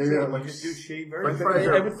 Yeah, that's Yeah, it. like You just do shitty French versions. fries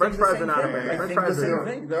I are would French think the fries are same not thing. American. I French think the fries same are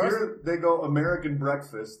thing. There are Here they go American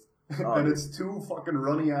breakfast, and it's 2 fucking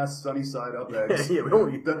runny ass sunny side up eggs Yeah, we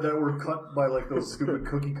don't eat that were cut by like those stupid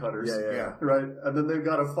cookie cutters. Yeah. Right, and then they've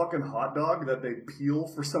got a fucking hot dog that they peel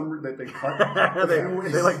for some reason that they cut.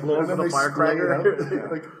 they like blow and up then with a they spray it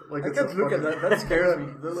firecracker. out. like I it's a can't look at fucking- that. That scares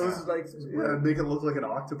me. Those like Yeah, make it look like an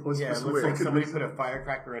octopus. Yeah, for it some looks like fucking somebody reason. put a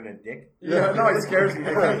firecracker in a dick. yeah, no, it scares me.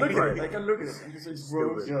 I can't look at it. I can look at it. It's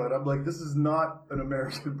gross. You know, and I'm like, this is not an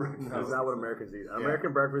American breakfast. That's not what Americans eat.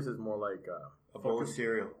 American breakfast is more like A bowl of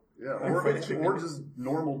cereal. Yeah, or just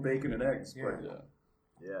normal bacon and eggs. Yeah. But yeah.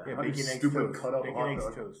 Yeah, Not bacon, these eggs, stupid toast. cut up Bacon, hot eggs,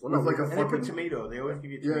 dog. toast. Well, no, with like a And they put fucking tomato. They always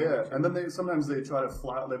give you yeah, tomato. yeah, and then sometimes they try to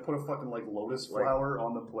they put a fucking like lotus flower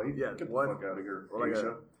on the plate. Yeah, Get what? the fuck out of here, Or like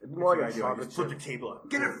Asia. it's more like a Just chocolate put the chip. table up.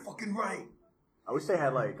 Get it fucking right. I wish they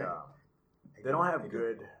had like they don't have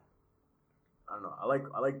good. I don't know.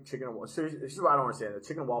 I like chicken and waffles. This is what I don't understand. The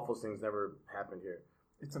chicken and waffles things never happened here.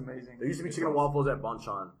 It's amazing. There used to be chicken and waffles at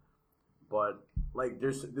Bunchon, but like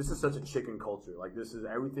this is such a chicken culture. Like this is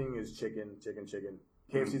everything is chicken.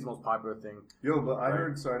 KFC is the most popular thing. Yo, but I Right.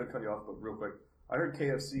 heard. Sorry to cut you off, but real quick, I heard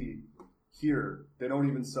KFC here. They don't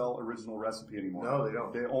even sell original recipe anymore. No, they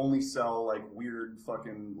don't. They only sell like weird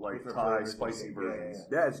fucking like Different Thai flavors and spicy shit. versions.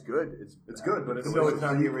 Yeah, it's good. It's good, but it's No, it's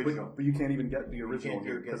not the but- original. But you can't even get the original can't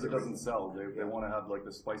here get because the it doesn't original. sell. They want to have like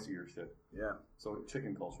the spicier shit. Yeah, So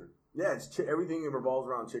chicken culture. yeah. It's everything revolves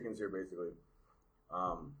around chickens here, basically.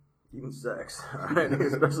 Even sex, right?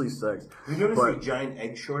 Especially sex. You notice But- a giant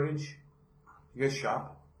egg shortage? You guys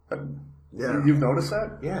shop? Yeah. You've noticed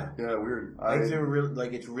that? Yeah. Yeah, weird. Eggs are really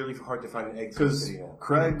like it's really hard to find an egg in the Because city now.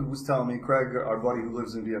 Craig was telling me, Craig, our buddy who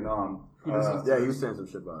lives in Vietnam, Yeah, he was saying some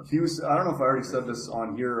shit about it. he was, I don't know if I already said this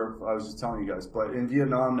on here or if I was just telling you guys, but in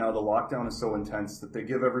Vietnam now the lockdown is so intense that they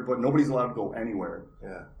give everybody, nobody's allowed to go anywhere.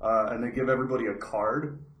 Yeah. And they give everybody a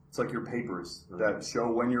card. It's like your papers that show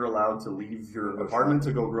when you're allowed to leave your apartment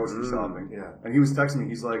to go grocery shopping. Yeah. And he was texting me,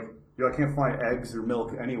 he's like, yo, I can't find eggs or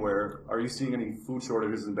milk anywhere. Are you seeing any food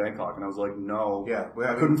shortages in Bangkok? And I was like, no. Yeah, we I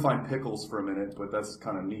haven't- couldn't find pickles for a minute, but that's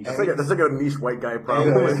kind of niche. That's like a niche white guy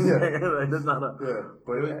problem. Yeah. That's not a. Yeah, There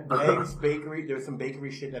but was eggs, bakery. There was some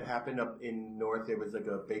bakery shit that happened up in North. There was like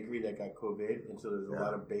a bakery that got COVID, and so there was a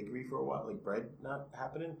lot of bakery for a while, like bread not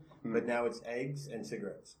happening. But now it's eggs and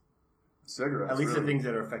cigarettes. cigarettes. At least the really. things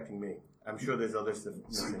that are affecting me. I'm sure there's other stuff.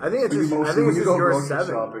 I think it's So you just. I mostly- think when it's you just go your grocery 7.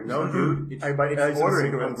 shopping, No, dude, it's, I buy eggs it's and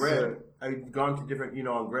ordering on cigarettes, Grab. I've gone to different,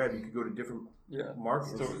 on Grab, you could go to different Yeah.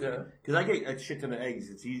 markets. So, yeah. Because I get a shit ton of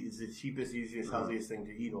eggs. It's the cheapest, easiest, healthiest thing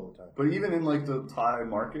to eat all the time. But even in like the Thai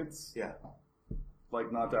markets, Yeah.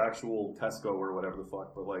 like not the actual Tesco or whatever the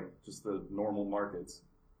fuck, but like just the normal markets.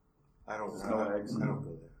 I don't. There's no eggs. I don't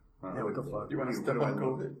go there. Yeah, what the fuck? You want to Do step I on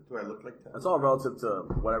look- COVID? Do I look like that? That's all relative to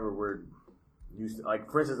whatever we're used to. Like,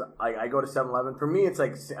 for instance, I go to 7-Eleven. For me, it's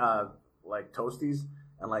like Toasties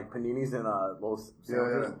and like paninis and little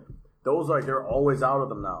sandwiches. Yeah. Those they're always out of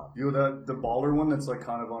them now. You know the baller one that's like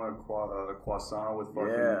kind of on a croissant with fucking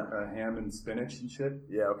Yeah. ham and spinach and shit.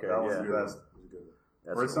 Yeah, okay, That one's yeah. the best.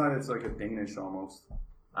 That's Or it's cool. not. It's like a Danish almost.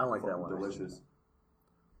 I don't like that Fucking one. delicious.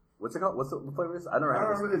 What's it called? What's the flavor is? I never I had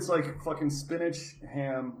don't this. remember. It's like fucking spinach,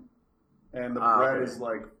 ham, and the Ah, bread okay. is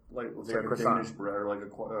like it's like like a a croissant. Danish bread or like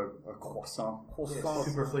a croissant. Yeah,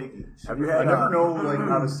 super flaky. Have you I had? never know like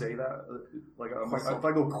how to say that. Like Croissant. if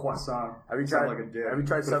I go croissant, Have you I sound tried- like a dick. have you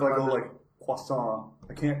tried But if I go 7-Eleven? like croissant,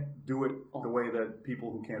 I can't do it the way that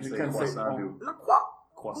people who can't You say can't say croissant oh. do.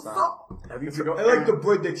 Croissant. Have you If you go, I like the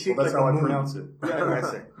bread that shaped Well, that's like how a I moon. pronounce it. yeah,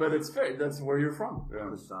 That's it. but it's fair. That's where you're from. Yeah.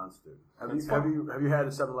 croissants, dude? That's Have you had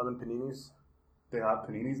 7-Eleven paninis? They have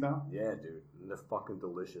paninis now. Yeah, dude, and they're fucking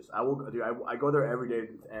delicious. I go there every day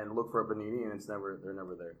and look for a panini, and they're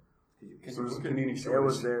never there. So there's a panini It shortage.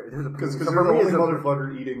 was there. There's a Because panini. you're For the me, only it's a-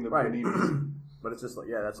 motherfucker eating the Right. paninis. But it's just like,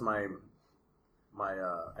 yeah, that's my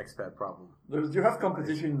expat problem. You have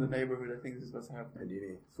competition in the neighborhood. I think this is what's happening.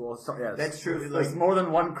 Panini. So yeah, That's true. There's Like, more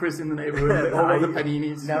than one Chris in the neighborhood. All of the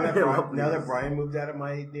paninis. now that Yeah, Brian, now please. that Brian moved out of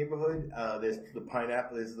my neighborhood, there's the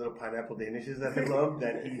pineapple. There's little pineapple danishes that I love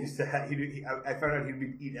that he used to have. I found out he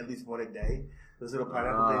would eat at least one a day. Those little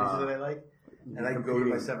pineapple danishes that I like, and I go to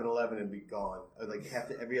my 7-Eleven and be gone. Like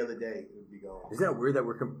every other day, it would be gone. Isn't that weird that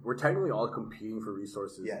we're technically all competing for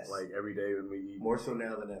resources? Yes. Like every day when we eat. More so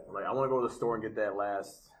now than ever. Like I want to go to the store and get that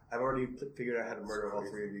last. I've already figured out how to murder all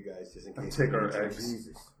three of you guys just in case. Take our It's eggs.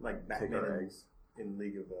 Jesus. like Take Batman our in- eggs. in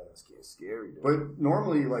League of. It's getting scary, dude. But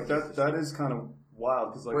normally, like that is kind of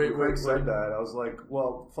wild because like Wait, when Greg wait, said wait. that, I was like,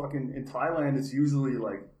 well, fucking in Thailand, it's usually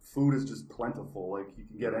like food is just plentiful. Like you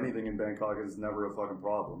can get anything in Bangkok, and it's never a fucking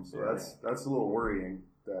problem. So Yeah. that's a little worrying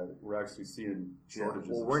that we're actually seeing shortages.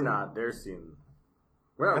 Well, of we're shit. not. They're seeing.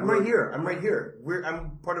 I'm right here.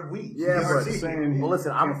 I'm part of we. Yeah, but saying. well,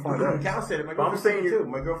 listen, Cal said it. My But I'm girlfriend saying said it too.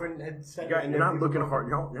 My girlfriend had said it. you're not looking hard.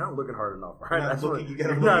 You're not looking hard enough, right? You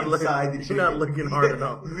gotta look inside the chicken. You're not looking hard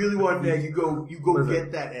enough. You really want an egg? You go Listen,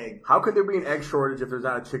 get that egg. How could there be an egg shortage if there's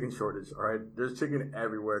not a chicken shortage? All right, there's chicken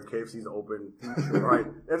everywhere. KFC's open. All right,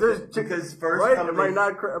 if there's chicken, Because first, right? I'm Am I like-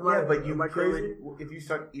 not? Am I crazy? If you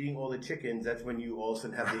start eating all the chickens, that's when you all of a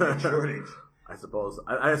sudden have the egg shortage. I suppose.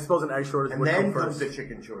 I suppose an egg shortage And would then come comes first. the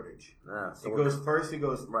chicken shortage. Yeah, so It goes first. It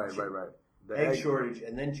goes right. The egg shortage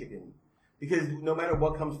and then chicken. Because no matter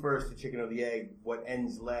what comes first, the chicken or the egg, what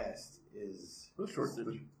ends last is The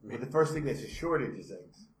shortage. the first thing that's a shortage is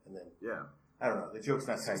eggs, and then Yeah. I don't know. The joke's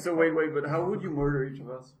not tight. So wait, but how would you murder each of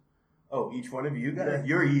us? Oh, each one of you guys,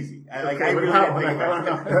 you're easy. I Okay, really how? didn't think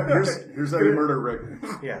about it. Here's how you murder Rick.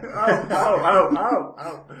 Yeah. Ow.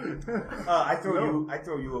 I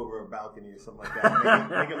throw you over a balcony or something like that.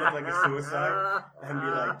 Make it look like a suicide, and be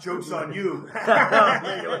like, "Joke's on you."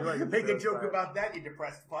 Make a joke about that, you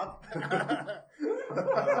depressed fuck.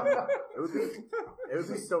 It would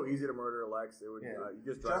be so easy to murder Lex. It would. Yeah. You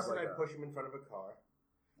just drive Justin, like I'd push him in front of a car.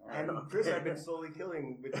 And Chris, I've been slowly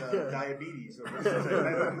killing with diabetes.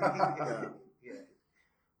 Yeah.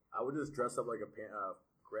 I would just dress up like a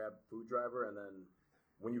grab food driver, and then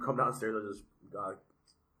when you come downstairs, I just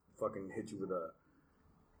fucking hit you with a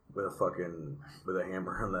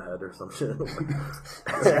hammer on the head or some shit. It was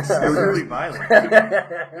really violent.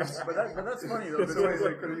 But that's funny though. It's always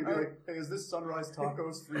like, could you be like, hey, is this Sunrise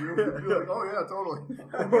Tacos for you? You'd be like, oh yeah, totally.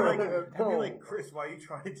 I'd be like, Chris, why are you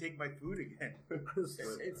trying to take my food again?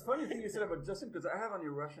 It's funny thing you said about Justin because I have an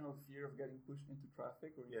irrational fear of getting pushed into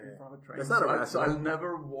traffic or in front of a train. That's not so irrational. I'll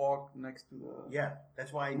never walk next to the Yeah,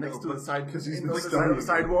 that's why I know. next to the side because he's in been the studying.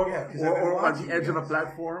 sidewalk Yeah, 'cause I've been or at watching the edge you of a guys.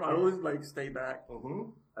 platform. I always like stay back.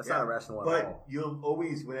 That's not irrational at all. But you'll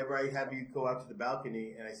always, whenever I have you go out to the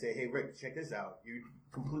balcony and I say, "Hey, Rick, check this out," you're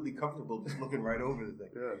completely comfortable just looking right over the thing.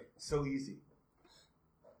 Yeah. So easy.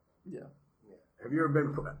 Yeah. Have you ever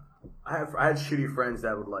been? I had shitty friends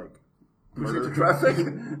that would like Push into traffic.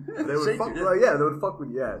 They would Shake fuck. you. Like, yeah, they would fuck with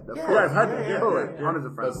you. Yeah, I've had that. Yeah, like, hundreds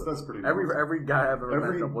of friends. That's pretty Every normal. guy I've ever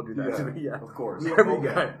Every- met up will do that. yeah, to me, yeah, of course. Every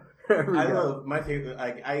guy. Every I guy. love my favorite.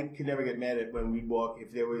 Like I could never get mad at when we walk.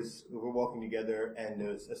 If we're walking together and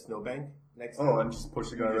there's a snowbank next to Oh, us, and just push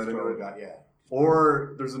the you guy right just throw into a it. guy. Yeah.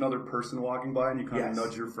 Or there's another person walking by and you kind Yes. of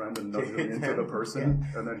nudge your friend and nudge him into the person,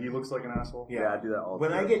 and then he looks like an asshole. Yeah, I do that all the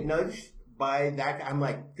When time. I get nudged by that guy, I'm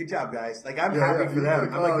like, "Good job, guys!" Like I'm Yeah, happy yeah, for you them.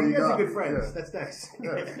 like, I'm like, oh, "You you guys got are good it." friends. Yeah. That's nice."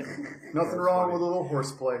 Nothing wrong with a little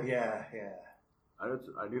horseplay. Yeah. I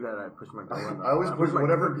do that. And I push my girl. In the, I always push my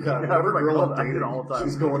whatever I whatever push my girl I'm I do it dating. all the time.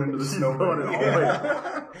 She's going into the She's snowbank. going in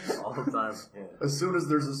all the time. As soon as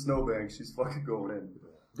there's a snowbank, she's fucking going in.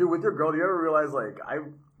 Dude, with your girl, do you ever realize like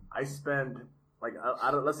I spend like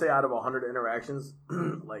let's say out of 100 interactions,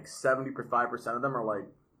 like 75% of them are like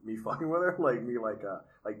me fucking with her, like me like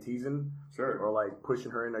teasing, Sure. or like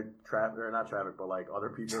pushing her into traffic, or not traffic, but like other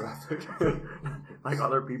people, like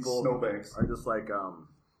other people Snowbanks. are just like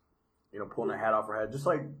pulling a hat off her head, just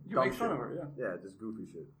like You dumb make fun shit. of her, Yeah, just goofy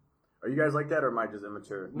shit. Are you guys like that, or am I just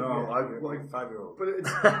immature? No, Yeah, I you're like 5-year-old. But it's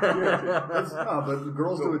but the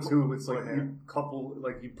girls do it too. It's Go like ahead.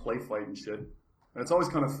 you play fight and shit, and it's always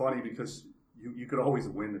kind of funny because you could always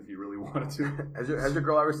win if you really wanted to. Has your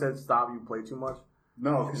girl ever said stop? You play too much.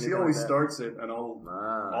 No, because she Anything always like that? starts it, and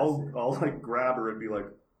I'll like grab her and be like,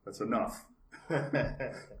 "That's enough.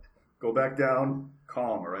 Go back down,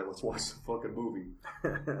 calm. All right, let's watch the fucking movie."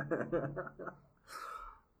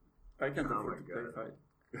 I can't Oh afford to my play fight.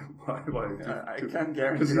 Why? I can't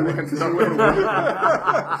guarantee Because that I can stop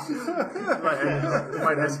It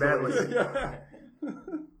might end badly. Yeah.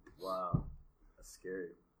 Wow, that's scary.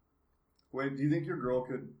 Wait, do you think your girl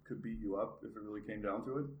could beat you up if it really came down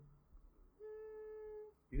to it?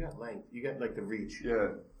 You got length. You got like the reach. Yeah.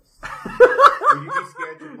 Would you be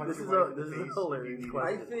scared to punch This your is wife a- in the this is a face? hilarious if you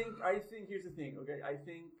question. I think here's the thing, okay? I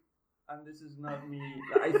think, and this is not me.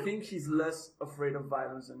 I think she's less afraid of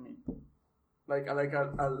violence than me. It'd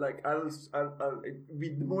be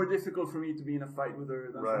more difficult for me to be in a fight with her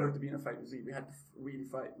than for her Right. to be in a fight with me. We had to really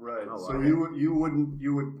fight. Right. Oh, So wow.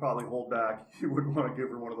 you would probably hold back. You wouldn't want to give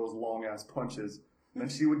her one of those long ass punches. Then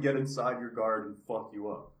she would get inside your guard and fuck you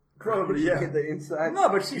up. Probably, yeah. Get the inside. No,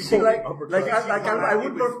 but she pull like uppercut. I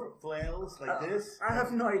would with go. flails like this. I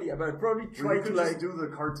have no idea, but I'd probably Or try you to could like. just do the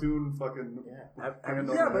cartoon fucking hand on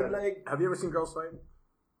Yeah, the but head. like. Have you ever seen girls fight?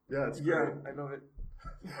 Yeah, it's Yeah, great. I love it.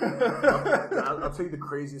 I'll tell you the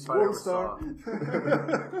craziest fight I ever saw. I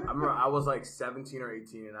remember I was like 17 or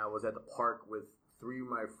 18, and I was at the park with 3 of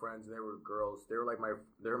my friends, and they were girls. They were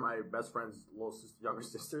my best friend's younger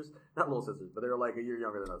sisters. Not little sisters, but they were like a year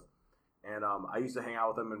younger than us. And I used to hang out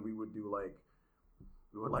with them, and we would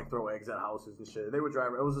throw eggs at houses and shit. They would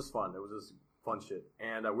drive. It was just fun. It was just fun shit.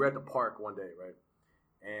 And we were at the park one day, right?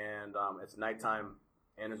 And it's nighttime,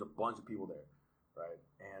 and there's a bunch of people there, right?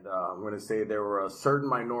 And I'm going to say there were a certain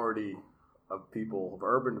minority of people of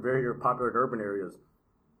very popular urban areas.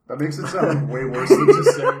 That makes it sound way worse than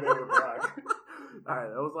just saying they were black. All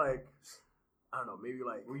right, it was like, I don't know, maybe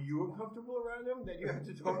like... Were you uncomfortable around them that you had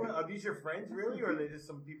to talk about? Are these your friends, really, or are they just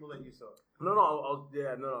some people that you saw? No,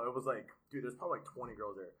 it was like, dude, there's probably like 20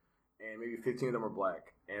 girls there, and maybe 15 of them were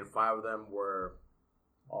black, and 5 of them were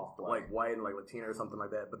Off black. like white and like Latina or something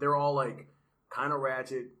like that, but they were all like kind of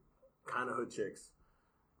ratchet, kind of hood chicks,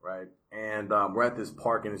 right? And we're at this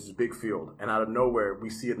park, and it's this big field, and out of nowhere, we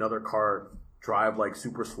see another car drive like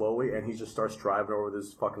super slowly, and he just starts driving over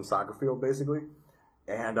this fucking soccer field, basically.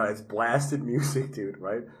 And it's blasted music, dude,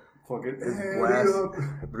 right? Fucking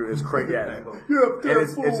It's crazy, yeah. And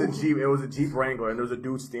it's a Jeep. It was a Jeep Wrangler, and there was a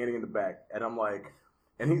dude standing in the back. And I'm like,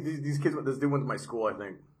 and these kids, this dude went to my school, I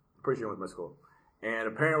think. Pretty sure he went to my school. And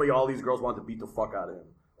apparently, all these girls wanted to beat the fuck out of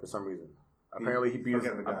him for some reason. Apparently, he beat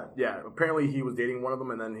the guy. Yeah, apparently he was dating one of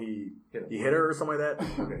them, and then he hit her or something like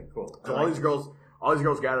that. Okay, cool. So all these girls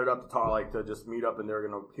gathered up to talk, like to just meet up, and they were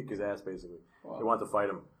gonna kick his ass. Basically, They wanted to fight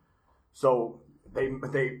him. So they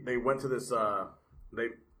went to this.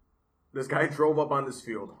 This guy drove up on this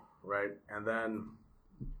field, right, and then.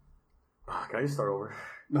 Can I just start over?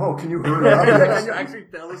 No, can you hurry up? Can you actually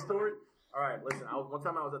tell the story? All right, listen. One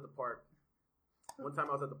time I was at the park. One time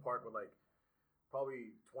I was at the park with like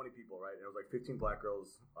probably 20 people, right, and it was like 15 black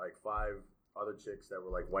girls, like 5 other chicks that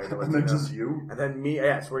were like white and And then just you? And then me,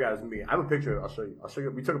 yeah, I swear to God, it was me. I have a picture. I'll show you.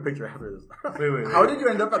 We took a picture after this. Wait. How did you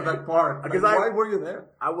end up at that park? Because why were you there?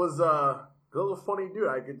 I was a funny dude.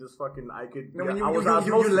 I could. No, when I was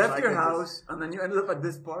you left your house and then you ended up at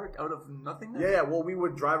this park out of nothing. Yeah. Well, we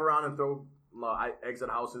would drive around and throw eggs at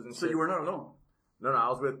houses and so shit. you were not alone. No, I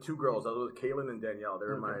was with 2 girls. I was with Kaylin and Danielle. They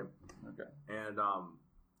were Okay.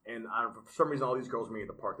 And for some reason, all these girls meet at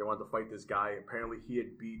the park. They wanted to fight this guy. Apparently, he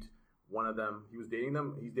had beat one of them. He was dating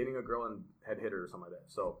them. He's dating a girl and had hit her or something like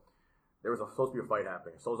that. So there was supposed to be a fight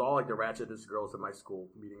happening. So it was all like the ratchetest girls at my school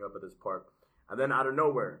meeting up at this park. And then out of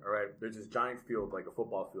nowhere, all right, there's this giant field, like a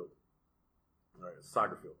football field. All right, it's a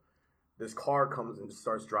soccer field. This car comes and just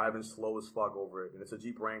starts driving slow as fuck over it. And it's a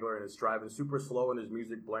Jeep Wrangler, and it's driving super slow, and there's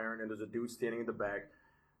music blaring, and there's a dude standing in the back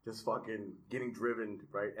just fucking getting driven,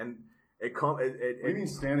 right? And What do you mean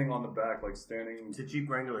standing on the back? Like standing... It's a Jeep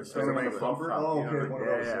Wrangler. Standing on the bumper? Oh, okay. One of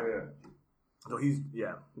those, yeah. So he's,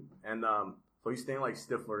 and so he's staying like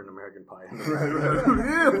Stifler in American Pie.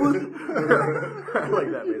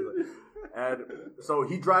 Like that, basically. And so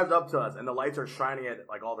he drives up to us, and the lights are shining at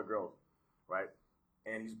like all the girls, right?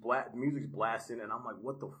 And the music's blasting, and I'm like,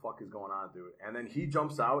 what the fuck is going on, dude? And then he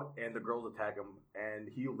jumps out, and the girls attack him, and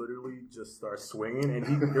he literally just starts swinging, and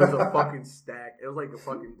there's a fucking stack. It was like the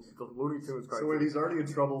Looney Tunes cartoon. So wait, he's already in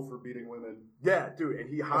trouble for beating women. Yeah, dude, and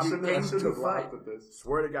he hops in I should have laughed at this.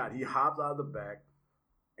 Swear to God, he hopped out of the back,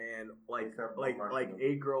 and like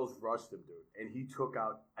 8 girls rushed him, dude, and he took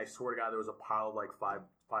out. I swear to God, there was a pile of like five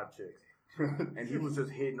chicks. And he was just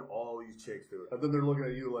hitting all these chicks, dude. And then they're looking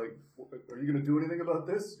at you like, "Are you gonna do anything about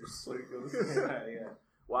this?" You're just like, yeah.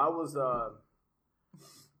 Well, I was, oh,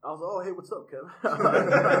 hey, what's up, Kevin? Hey,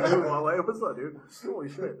 what's up, dude? Holy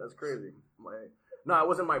shit, that's crazy. No, I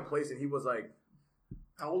wasn't in my place, and he was like,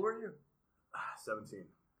 how old were you? 17.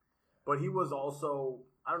 But he was also,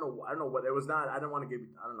 I don't know what it was. Not. I didn't want to give.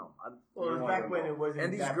 I don't know. Well, it was back when it wasn't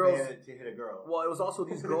and these that girls, bad to hit a girl. Well, it was also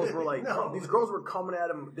these girls were like these girls were coming at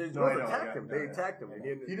him. These girls attacked him. They attacked him. He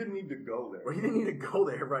didn't need to go there. Well, he didn't need to go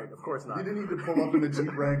there, right? Of course not. He didn't need to pull up in a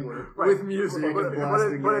Jeep Wrangler with music. But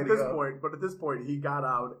at this point, he got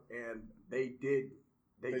out and they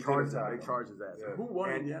charged him. They charged his ass. Yeah. Who won?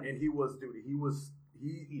 And he was, dude.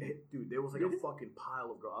 Dude, there was like a fucking pile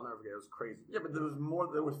of girls. I'll never forget. It was crazy. Yeah, but there was more.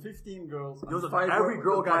 There was 15 girls. There was every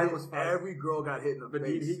girl got hit in the face. But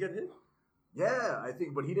did he get hit? Yeah, I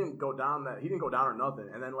think. But he didn't go down that. He didn't go down or nothing.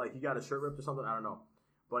 And then like he got his shirt ripped or something. I don't know.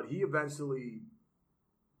 But he eventually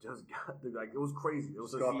just got like it was crazy. It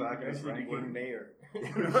was got back in his became mayor. He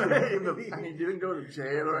didn't go to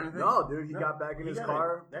jail or anything. No, dude. He got back in his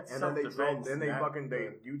car, that's and then they drove. Then they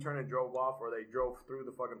self-defense, U-turned and drove off, or they drove through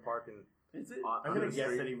the fucking park and. Is it? I'm gonna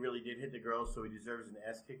guess that he really did hit the girls, so he deserves an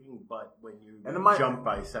ass kicking. But when you jump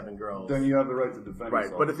by 7 girls, then you have the right to defend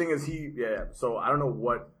yourself. But the thing is, so I don't know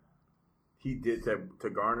what he did to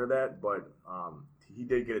garner that, but he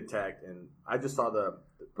did get attacked, and I just saw the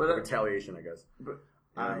retaliation, I guess.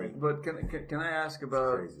 You know what I mean? But can I ask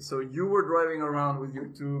about? Crazy. So you were driving around with your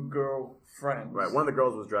two girlfriends, Right. One of the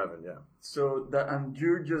girls was driving. Yeah. So and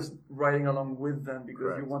you're just riding along with them because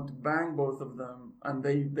Correct. you want to bang both of them, and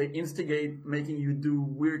they instigate making you do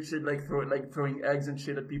weird shit like throwing eggs and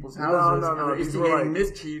shit at people's houses. no, And they're these were instigating like-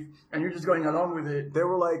 mischief, and you're just going along with it They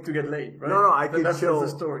were like to get laid, right? No, I could that's chill. the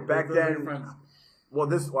story. Back Those are your then- friends. Well,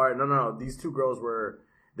 all right, no. These two girls were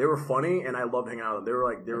funny, and I loved hanging out with them.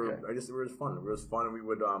 They were Okay. it was fun. It was fun, and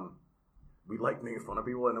we liked making fun of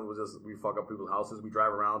people, and it was just we fuck up people's houses. We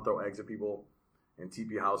drive around, throw eggs at people, and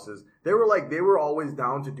TP houses. They were always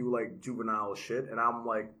down to do like juvenile shit, and I'm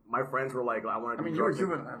like, my friends were like, I want to. I mean, you were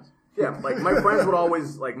juveniles. Yeah, like my friends would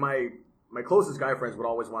always like my closest guy friends would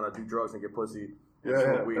always want to do drugs and get pussy. And Yeah,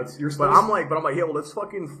 smoke weed. you're But supposed I'm like, yeah, well, let's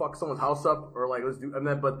fucking fuck someone's house up, or like let's do, and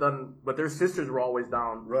then but their sisters were always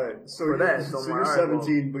down. Right. So For you're, that, so so you're I'm like, all right,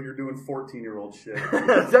 17, but you're doing 14-year-old shit.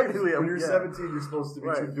 Technically, When you're yeah. 17, you're supposed to be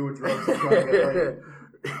Right. doing drugs and trying to get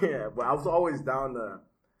laid. Yeah, but I was always down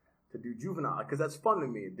to do juvenile because that's fun to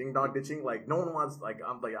me. Ding dong ditching, like no one wants. Like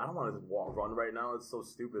I'm like I don't want to run right now. It's so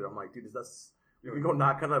stupid. I'm like, dude, you can go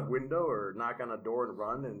knock on a window or knock on a door and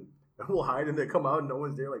run and. We'll hide and they come out and no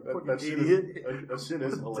one's there. Like, fucking That shit idiot. that shit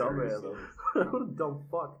is hilarious. Dumbass. though. What a dumb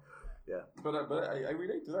fuck. Yeah. But I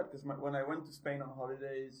relate to that because when I went to Spain on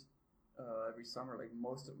holidays every summer, like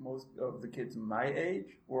most of the kids my age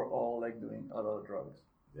were all like doing a lot of drugs,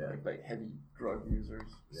 Yeah. like heavy drug users.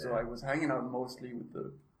 So Yeah. I was hanging out mostly with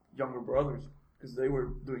the younger brothers because they were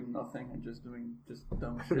doing nothing and just doing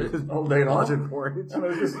dumb shit all day long. Watching porn. And I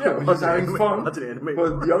was just having anime. fun. Watching anime.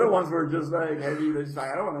 But the other ones were just like heavy. They're just like,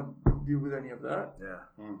 I don't want to deal with any of that.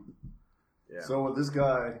 Yeah. Yeah. So with this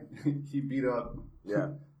guy, he beat up Yeah.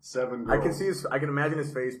 7 I girls. I can imagine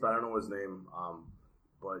his face, but I don't know his name.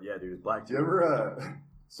 But yeah, dude, black Do you dude. ever?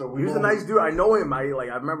 So He was a nice dude. I know him. I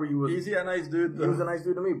remember he was. Is he a nice dude? He was a nice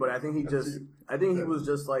dude to me, but I think he was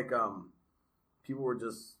just like people were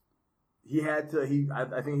just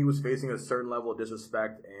I think he was facing a certain level of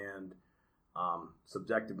disrespect and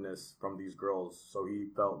subjectiveness from these girls, so he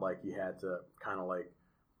felt like he had to kind of like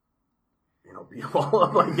beat them all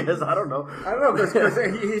up. I guess I don't know because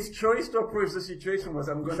his choice to approach the situation was,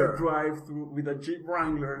 I'm going to Sure. drive through with a Jeep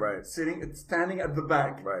Wrangler, Right. standing at the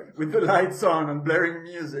back, Right. with the lights on and blaring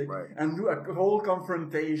music, Right. and do a whole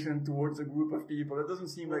confrontation towards a group of people. That doesn't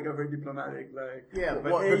seem like a very diplomatic, Yeah, but,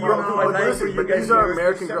 Well, hey, but you bro, know, but I like listen, what you but guys these are do.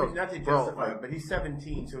 American girls. Not to Bro, justify like- it, but he's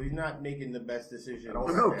 17, so he's not making the best decision. No,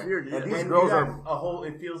 clearly, and yeah. these And girls you got are a whole.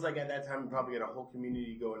 It feels like at that time you probably got a whole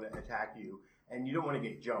community going to attack you, and you don't want to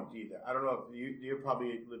get jumped either. I don't know if you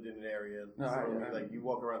probably lived in an area like you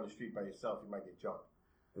walk around the street by yourself, you might get jumped,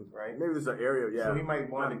 right? maybe there's an area. Yeah, So he might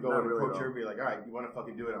want to Not- go not and really, approach though. her, be like, "All right, you want to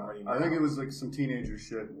fucking do it? I'm ready." I now." think it was like some teenager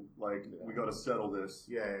shit. Like we got to settle this.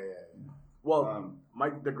 Yeah. Well,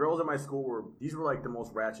 the girls at my school were like the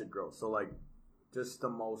most ratchet girls. So like, just the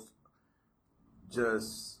most,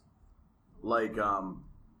 just like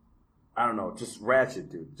I don't know, just ratchet,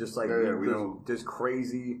 dude. Just like Yeah, we know. just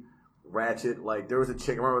crazy ratchet. Like there was a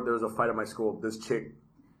chick. I remember there was a fight at my school. This chick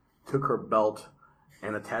took her belt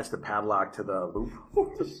and attached the padlock to the loop,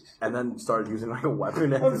 and then started using like a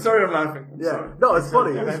weapon. I'm sorry, I'm laughing. I'm Yeah, sorry. no, it's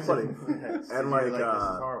funny. Yeah, It's funny. Yes. And You're like, this is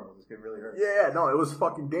horrible. This could really hurt. Yeah, no, it was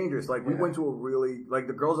fucking dangerous. Like we Yeah. went to a really like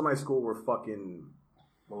the girls at my school were fucking.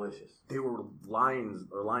 Malicious. They were lions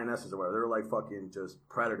or lionesses or whatever. They were like fucking just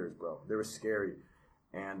predators, bro. They were scary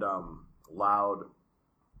and loud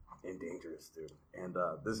and dangerous, dude. And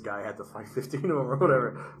this guy had to fight 15 of them or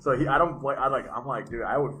whatever. So I'm like, dude,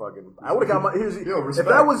 I would have got my. If respect.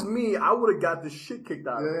 that was me, I would have got the shit kicked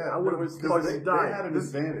out of me. Yeah, I would have because they died. had an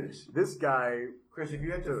advantage. This guy, Chris, if you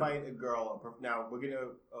had to Dude. fight a girl, now we're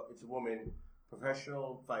gonna. It's a woman,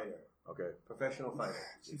 professional fighter, okay, professional fighter.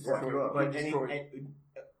 Fuck you up. But Destroyed.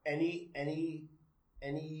 any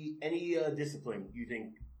discipline you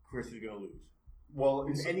think Chris is gonna lose? Well,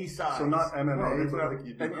 it's, Any size. so not MMA, No, that's but not- like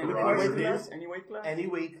you do Any Any weight weight karate. class? Any weight class? Any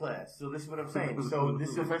weight class. So this is what I'm saying. So this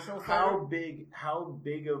is Professional how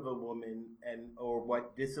big of a woman or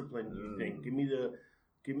what discipline do you think? Give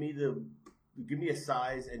me a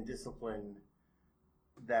size and discipline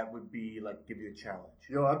that would be like give you a challenge.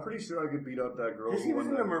 Yo, I'm pretty sure I could beat up that girl. Because he who was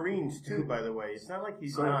won in the that. Marines too, by the way. It's not like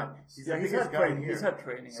he's So- not. He's the biggest had guy training. here. He's had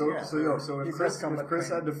training. So, Yeah. so if He's Chris, had combat if Chris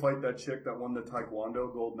training. had to fight that chick that won the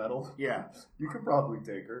Taekwondo gold medal, Yeah. you could probably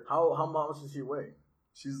take her. how much does she weigh?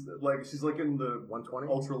 She's like in the 120.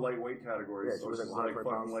 ultra lightweight category. Yeah, she so was like she's 120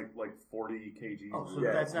 fucking pounds. like 40 kgs. Oh, so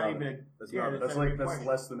Yeah, that's it's not not even a- a. that's yeah, not- That's not a like that's question.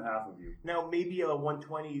 less than half of you. Now maybe a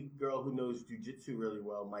 120 girl who knows jujitsu really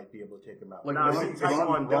well might be able to take him out. Like Nah, Ronda, she-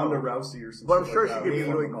 Ronda Taekwondo. Rousey or something. But I'm sure she like could that. be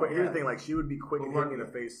Yeah. really quick. Here's Yeah. the thing: like she would be quick and Well, hit me in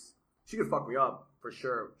the face she could fuck me up for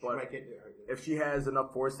sure. She But might get if she has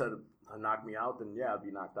enough force to knock me out, then yeah, I'd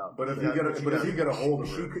be knocked out. But if you get a hold of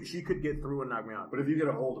her, she could get through and knock me out. but if you get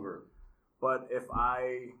a hold of her, But if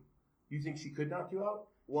I You think she could knock you out?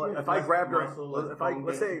 Well, She has if I less grabbed her, muscle, less if I bone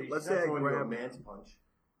let's say density. let's She's say not I throwing you a grab, man's punch.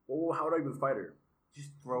 well, how would I even fight her? Just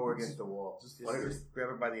throw her against the wall. Just fight her. grab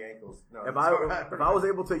her by the ankles. No, If that's all right. I was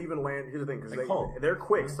able to even land, here's the thing, because Like Hulk. they're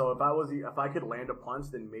quick. So if I could land a punch,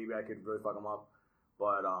 then maybe I could really fuck them up.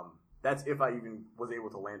 But that's if I even was able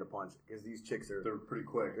to land a punch, because these chicks they're pretty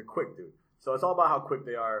quick. they're quick, dude. So it's all about how quick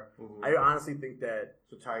they are. Mhm. I honestly think that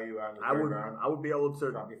So tie you out in the I third would round. I would be able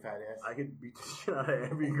to. Drop your fat ass. I could beat the shit out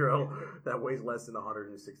of every girl that weighs less than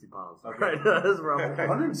 160 pounds. Okay. Right? That's wrong.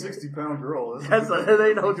 160-pound girl. That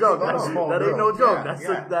ain't no joke. Not a small That ain't girl. no joke.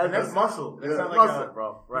 Yeah, and that's muscle. That's not like muscle, a,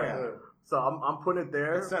 bro. Right. Yeah. So I'm putting it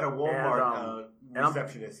there. It's not a Walmart and I'm-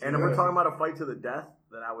 receptionist. And if we're talking about a fight to the death,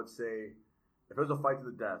 then I would say if it was a fight to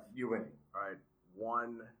the death, you win. all right,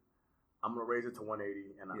 I'm gonna raise it to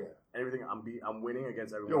 180, and everything I'm winning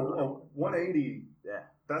against everyone. Yo, 180. Yeah,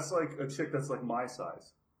 That's like a chick that's like my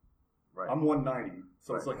size. right. I'm 190,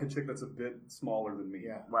 so it's Right. like a chick that's a bit smaller than me.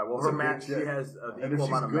 Yeah. Right. Well, It's her a big mass, she chick. has the And equal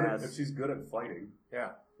amount of mass. if she's good at fighting,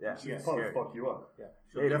 Yeah. yeah, she'll Yes, probably scary. fuck you up. Yeah.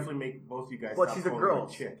 She'll Maybe. definitely make both you guys. But stop she's a calling her girl,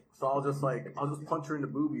 chick. so I'll just punch her in the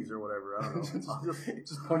boobies or whatever. I don't know. I'll just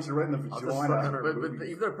Just punch her right in the I'll just vagina. suck on her But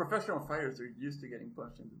boobies. if they're professional fighters, they're used to getting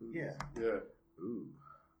punched in the boobies. Yeah. Yeah. Ooh,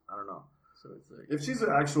 I don't know. So it's like If she's an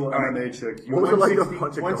actual MMA chick, What was it like to 160,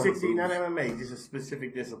 punch a girl in the 160, not boobs? MMA, just a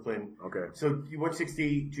specific discipline. Okay. So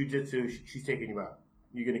 160 jiu-jitsu, she's taking you out.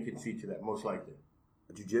 You're going to concede to that, most likely.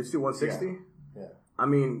 Jiu-jitsu 160? Yeah. I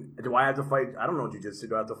mean, do I have to fight? I don't know jiu-jitsu.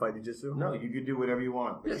 Do I have to fight jiu-jitsu? No, you could do whatever you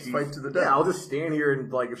want. But yes, she's- fight to the death. Yeah, I'll just stand here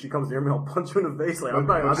and like if she comes near me, I'll punch her in the face. Like I'm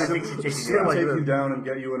not. I I'm think just she's taking she's you gonna like take this. you down and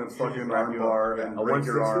get you in a fucking wrap arm you up. bar Yeah. and A break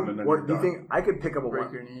your 160? arm, and then What you're do you done. think? I could pick up a break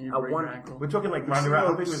one. your knee, a break one. your ankle. We're talking like Ronda Rousey. I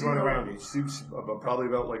think it was Ronda Rousey. She's probably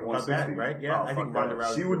about like About 160. that, right? Yeah, Oh, I think fuck Ronda that.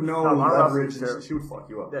 Rousey. She would know No, Ronda leverage. Rousey's And she would fuck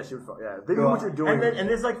you up. Yeah, she was. Yeah, they know what you're doing. And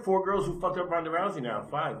there's like 4 girls who fucked up Ronda Rousey now,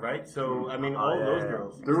 5, right? So I mean, all yeah, those yeah.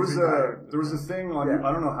 girls. There was a thing on, Yeah.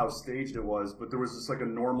 I don't know how staged it was, but there was just like a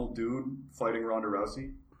normal dude fighting Ronda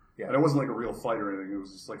Rousey. Yeah. And it wasn't like a real fight or anything, it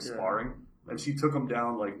was just like sparring. And she took him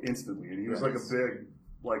down like instantly. And he was like a big,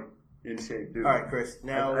 like in shape dude. All right, Chris.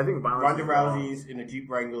 Now I think violence Ronda is Rousey's in a Jeep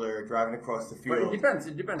Wrangler driving across the But field, it depends.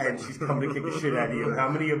 It depends. and she's coming to kick the shit out of you. How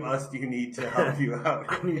many of us do you need to help you out?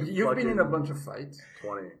 You've been in a bunch of fights.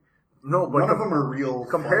 20. No, but None of them are real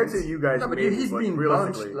compared fights. to you guys. No, but maybe, he's but been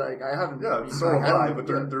realistically, punched. Like I haven't. Yeah, been, so like, have I, haven't-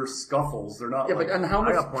 but they're scuffles. They're not Yeah, like... but and how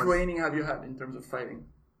I got much punched. training have you had in terms of fighting?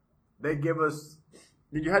 they give us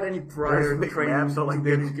Did you had any prior there's training maps, so like to they,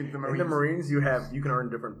 get in into the the Marines? Marines, you can earn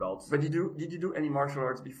different belts. But did you do any martial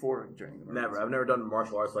arts before joining the Marines? Never. I've never done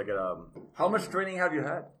martial arts like at How much training have you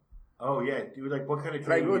had? Oh yeah, dude. Like, what kind of Like,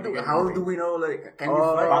 training? did you get how in? do we know? Like, can you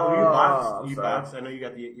Oh, fight? Oh, you box? I'm You sorry. box? I know you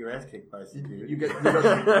got your ass kicked by some dude. You get. You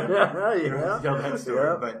don't have to tell that story,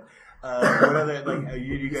 Yeah. but what other like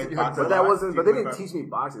you guys box? a But that lot? wasn't. Do But you they didn't whip teach me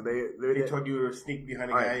boxing. They They told you to sneak behind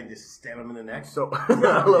a All guy right. and just stab him in the neck. So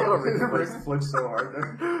I love Chris flinched so hard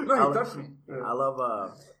there. No, he touched me. I love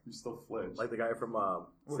You still flinch. like the guy from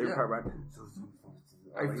Saving yeah. Private Ryan.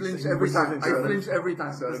 I flinch he every pushes time. into I it. flinch every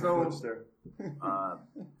time. Said There's it, no. flinched there.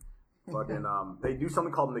 Fucking they do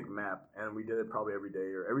something called McMap, and we did it probably every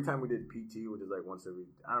day or every time we did PT, which is like once every.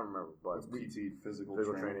 I don't remember, but PT, physical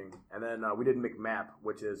training. And then we did McMap,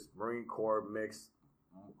 which is Marine Corps mixed,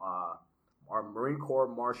 our Marine Corps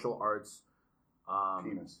martial arts,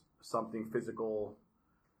 Penis. something physical,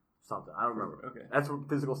 something. I don't remember. Okay. That's what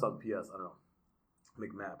physical stuff. PS. I don't know.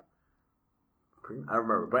 McMap. I don't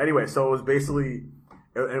remember. But anyway, so it was basically,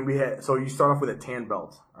 and we had. So you start off with a tan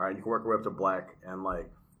belt. All right, you can work your way up to black, and like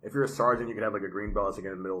if you're a sergeant, you can have like a green belt, it's like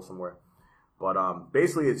in the middle somewhere. But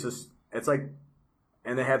basically, it's like,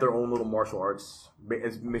 and they have their own little martial arts.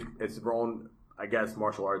 It's their own, I guess,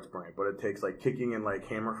 martial arts brand, but it takes like kicking and like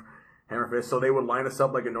hammer fist. So they would line us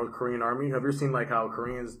up like a North Korean army. Have you ever seen like how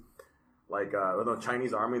Koreans, like the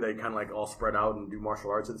Chinese army, they kind of like all spread out and do martial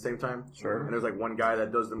arts at the same time? Sure. And there's like one guy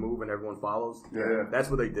that does the move and everyone follows. Yeah. That's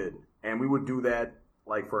what they did, and we would do that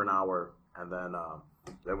like for an hour, and then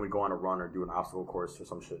we'd go on a run or do an obstacle course or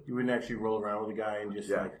some shit. You wouldn't actually roll around with a guy and just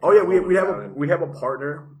Yeah. like. Oh yeah, hold we'd him have down and- we'd have a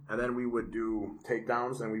partner, and then we would do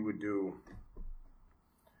takedowns, and we would do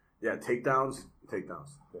takedowns.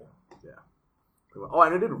 Yeah. Oh,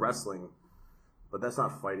 and I did wrestling, but that's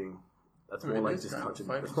not fighting. That's I mean, more like it's just kind of touching.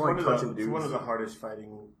 fight. It's It's more like touching It's dudes. one of the hardest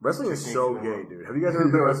fighting. Wrestling is techniques so in the gay, world. dude. Have you guys ever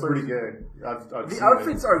been That's wrestling? pretty gay. I've The seen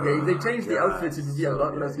outfits it. are gay. If they change the God, outfits, it would be a so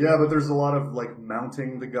lot gay. less. Yeah, but there's a lot of like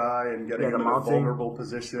mounting the guy and getting Yeah, the him in a mounting, vulnerable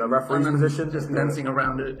position. The referee's And then position, just dancing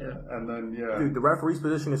around it. Yeah. And then dude. The referee's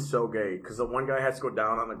position is so gay because the one guy has to go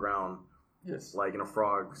down on the ground Yes. like in a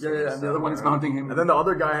frog. Yeah. And the other one is mounting him. And then the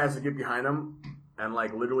other guy has to get behind him and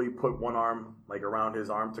like literally put one arm like around his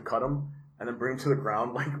arm to cut him, and then bring him to the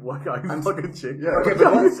ground. Like, what? How you fucking chick? Yeah. Okay,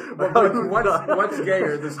 but what's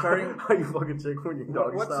gayer? The starting. How you fucking chick when you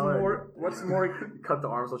doggy What's style? more? What's more? You cut the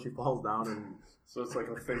arm so she falls down and so it's like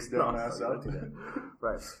a face down, ass sorry, up. don't do that.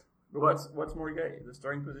 Right. What's more gay? The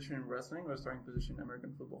starting position in wrestling or the starting position in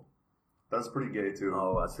American football? That's pretty gay too.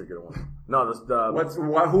 Oh, that's a good one. No,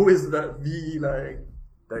 Who is the like?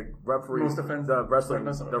 the referee, Most offensive. the wrestling,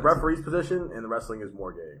 That's not the offensive. referee's position in the wrestling is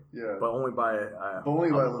more gay. Yeah. But only by Only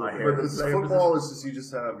by a little my bit. hair. Because football is just you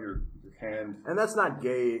just have your hand And that's not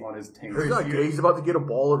gay. on his taint. He's not gay. He's about to get a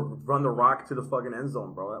ball and run the rock to the fucking end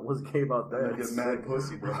zone, bro. That was gay about that. And then get mad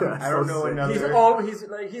pussy, bro. Yeah. I don't know sick. another. He's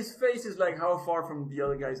like his face is like how far from the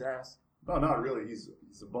other guy's ass. No, not really. He's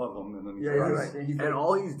above him, and then he's Yeah, right. right. He's And like,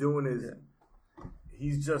 all he's doing is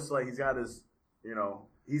he's just like he's got his, you know,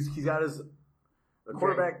 he's got his the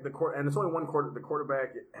quarterback and it's only one quarter. The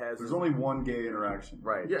quarterback has There's only one gay interaction.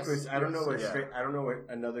 right. yes. Chris, I don't know Yes, yeah. I don't know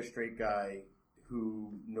another straight guy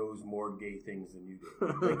who knows more gay things than you do.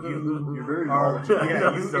 Like you, You're very are. knowledgeable. Yeah,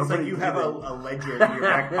 know it's so like many you have things. a ledger in your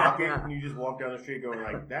back pocket, and you just walk down the street going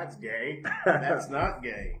like, "That's gay. That's not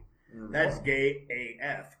gay. That's gay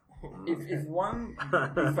AF." if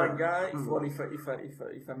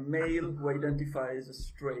a male who identifies as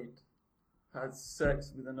straight has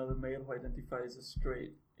sex with another male who identifies as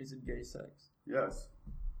straight, is it gay sex? Yes.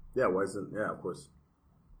 Yeah, why isn't? Yeah, of course.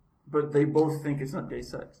 But they both think it's not gay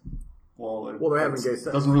sex. Well, Well, they're having gay sex.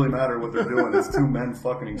 It doesn't really matter what they're doing. It's two men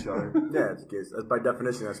fucking each other. Yeah, it's gay. That's by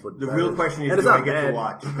definition. That's what The that real is. question And is, it's do I not get to bad.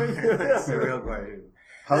 watch? That's the real question.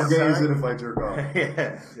 How gay is it if I jerk off? Yeah,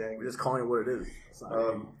 exactly. We're just calling it what it is. It's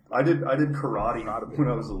not I did karate when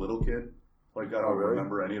I was a little kid. Like I don't really?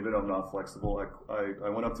 remember any of it. I'm not flexible. I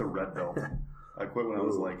went up to red belt. I quit when I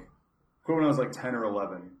was like 10 or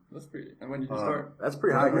 11. That's pretty. And when did you start? That's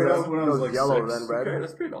pretty high. When I was- when I was Goes like yellow, 6. then red. Okay,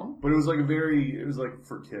 that's pretty long. But it was like it was like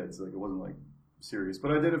for kids. Like it wasn't like serious.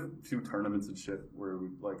 But I did a few tournaments and shit where we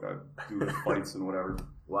like I do the fights and whatever.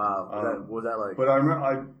 Wow. What was that like? But I remember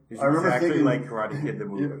I remember exactly thinking like Karate Kid the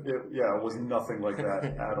movie. it was nothing like that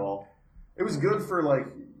at all. It was good for like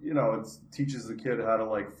it teaches the kid how to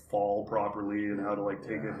like fall properly and how to like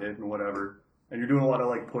take a hit and whatever. And you're doing a lot of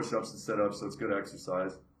like push-ups and sit-ups, so it's good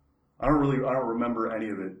exercise. I don't remember any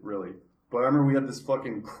of it really. But I remember we had this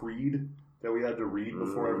fucking creed that we had to read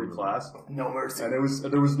before every class. No mercy. And there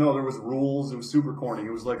was rules. It was super corny.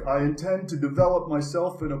 It was like, I intend to develop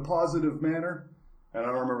myself in a positive manner. And I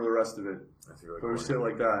don't remember the rest of it. That's really But it was shit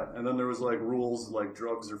like that. And then there was like rules like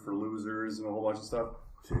drugs are for losers and a whole bunch of stuff.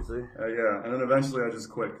 Seriously? Yeah. And then eventually I just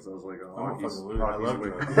quit because I was like, I'm a hockey's fucking loser. I love way.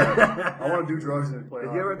 drugs. Yeah. I want to do drugs and play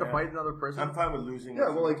Did you ever have hockey. to fight another person? I'm fine with losing. Yeah,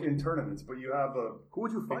 well, like in tournaments, but you have a Who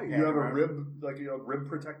would you fight? you have a right. rib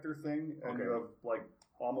protector thing, and Okay. you have like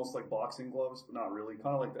almost like boxing gloves, but not really,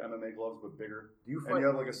 kind of like the MMA gloves but bigger. Do you And fight? you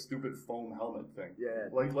have like a stupid foam helmet thing. Yeah.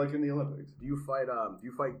 Like in the Olympics. Do you fight? Do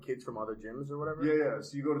you fight kids from other gyms or whatever? Yeah.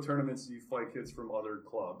 So you go to tournaments and you fight kids from other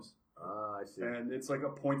clubs. I see. And it's like a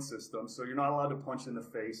point system, so you're not allowed to punch in the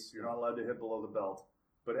face, you're not allowed to hit below the belt.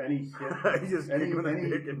 But any hit You just any- kick him in the any-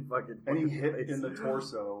 dick and fucking any punch hit face. in the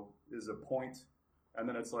torso is a point, and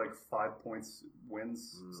then it's like 5 points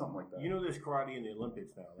wins, something like that. You know, there's karate in the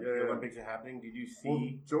Olympics now. Like Yeah, the yeah. Olympics are happening. Did you Well,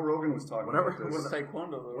 see? Joe Rogan was talking Whenever- about It was this.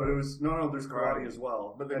 taekwondo, though, But it right? was there's karate as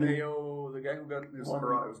well. But the And KO, the guy who got it was won-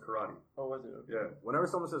 karate. It was karate. Oh, was it? Okay. Yeah. Whenever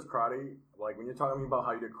someone says karate, like when you're talking about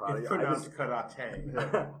how you did karate, It's pronounced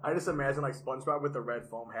karate. I just imagine like SpongeBob with the red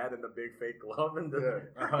foam hat and the big fake glove and the,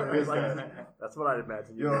 Yeah. it's like, that's what I'd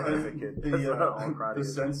imagine you Yo, did as a and kid. That's what all the karate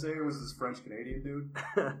is. sensei was this French Canadian dude,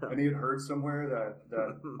 and he had heard somewhere that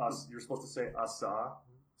you're supposed to say asa,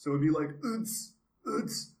 so it'd be like uts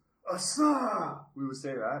asa. We would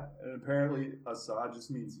say that, and apparently asa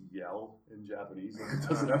just means yell in Japanese. Like it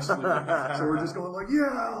doesn't actually. So we're just going like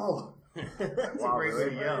yell. That's Wow, a great way to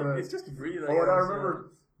really? yell. It's just breathe. Oh, and I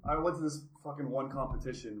remember I went to this fucking one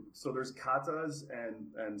competition. So there's katas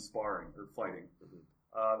and sparring or fighting,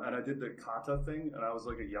 and I did the kata thing, and I was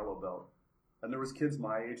like a yellow belt. And there was kids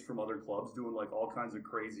my age from other clubs doing like all kinds of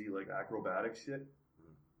crazy like acrobatic shit.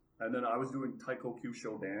 And then I was doing Taikokyu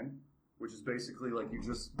Shodan, which is basically like you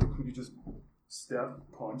just step,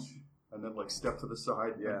 punch, and then like step to the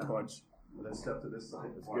side Yeah. and punch, and then step to this side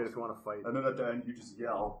and It's punch. good if you want to fight. And then at the end you just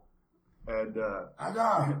yell. and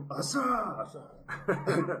Asa.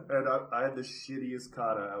 And I had the shittiest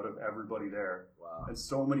kata out of everybody there. Wow. And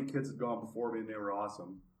so many kids had gone before me, and they were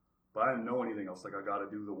awesome. But I didn't know anything else. Like, I got to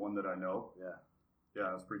do the one that I know. Yeah.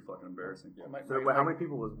 Yeah, it was pretty fucking embarrassing. Yeah, So wait, how many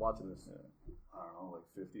people was watching this? I don't know, like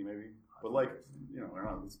 50 maybe. But like, you know, they're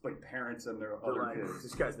not, it's like parents and their They're other like, kids.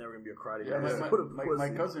 this guy's never gonna be a karate Yeah, guy. my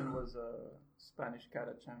cousin was a Spanish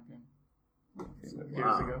kata champion years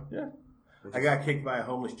Wow. ago. Yeah. I got kicked by a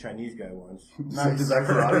homeless Chinese guy once. Is that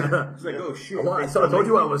karate? It's like, oh shit. I told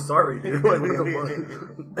you I was sorry, dude. Like, what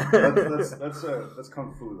the fuck? That's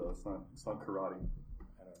kung fu though. It's not karate.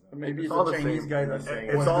 Maybe it's all a the Chinese same. guy that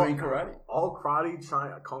It's was all- doing karate. All karate,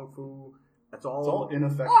 China, kung fu. It's all. It's all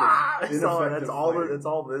ineffective. That's all. ineffective fighting. It's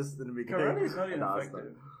all this in the beginning. Karate is not Nah, it's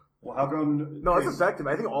ineffective. Well, how come? No, it's effective.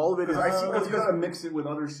 I think all of it is. Because you gotta mix it with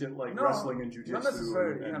other shit like wrestling and jujitsu. Not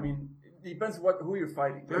necessarily. and- I mean, it depends who you're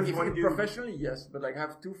fighting. There's Like, one if dude- professionally, yes, but like I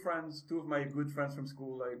have two of my good friends from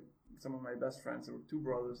school, like some of my best friends, they were two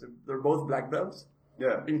brothers. They're both black belts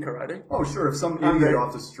yeah. in karate. Oh, sure. If some I'm idiot the-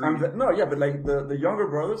 off the street. but like the younger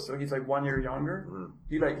brother, so he's like 1 year younger.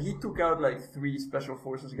 He took out like 3 special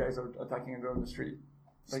forces guys that were attacking a girl in the street.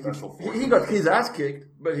 Like Special he forces. got his ass kicked,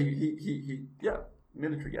 but he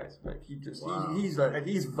military guys. Like he just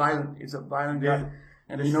he's violent. He's a violent guy,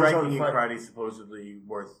 and The he knows how striking to in fight. karate is supposedly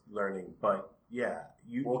worth learning, but yeah,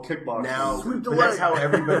 you Well, kickboxing. now. is- But that's how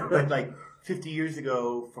everybody. But like 50 years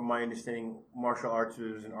ago, from my understanding, martial arts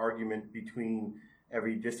was an argument between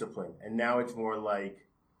every discipline, and now it's more like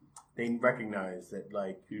they recognize that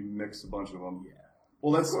like you mix a bunch of them. Yeah.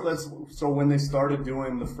 Well, that's so when they started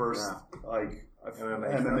doing the first like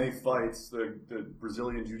MMA MMA fights, the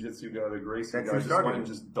Brazilian Jiu-Jitsu guy, the Gracie That's guy, who just started went and it.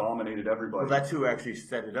 just dominated everybody. well, that's who actually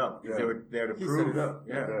set it up because Yeah. they were there to He prove. set it up.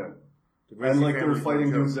 Yeah. Yeah. The Gracie And like they were family's fighting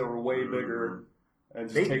no joke. dudes that were way bigger and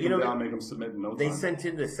just They- take you them know, down, make them submit in no They time. sent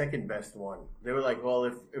in the second best one. They were like, well,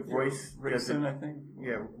 if Royce Grayson, doesn't, I think.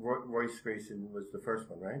 yeah, Royce Grayson was the first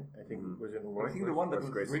one, right? I think was it Royce? I think the one that That's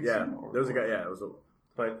was great. Grayson. Yeah, or- there was a guy. Yeah, it was a.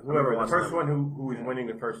 But remember whoever the watching first that one who was winning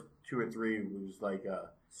the first 2 or 3 was like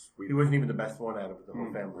he wasn't even the best one out of the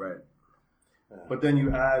whole family. Right. But then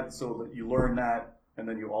you add so that you learn that, and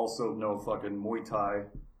then you also know fucking Muay Thai,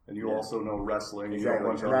 and you also know wrestling, and you know a Exactly.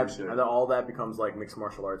 bunch of And, other that, shit. and then all that becomes like mixed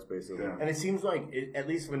martial arts, basically. Yeah. And it seems like, at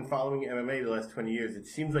least when following MMA the last 20 years, it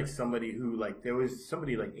seems like somebody who, like, there was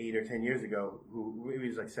somebody like 8 or 10 years ago, who maybe it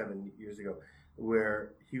was like 7 years ago,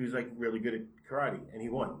 where he was like really good at karate, and he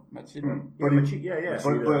won. Machida. But he- Yeah.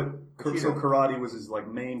 But so karate was his like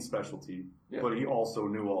main specialty, Yeah. but he also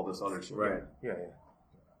knew all this other shit. Right. Yeah.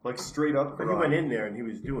 Like straight up But karate. he went in there and he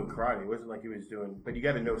was doing karate. It wasn't like he was doing, but you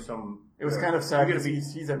got to know some. It was kind of sad You gotta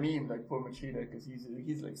because he's a meme, like poor Machida, because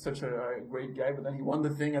he's like such a great guy, but then he won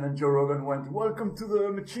the thing, and then Joe Rogan went, "Welcome to the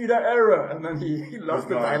Machida era," and then he lost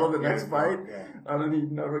the gone. title the Yeah, next he's fight, gone, yeah. and then he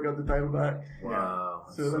never got the title back. Wow.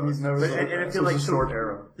 So then he's never. But, and I So feel like it's a some- short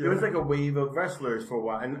era. There was like a wave of wrestlers for a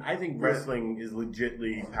while, and I think wrestling is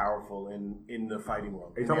legitly powerful in the fighting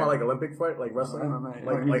world. Are you talking about like Olympic fight, like wrestling,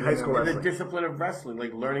 MMA. like high school in the wrestling? discipline of wrestling,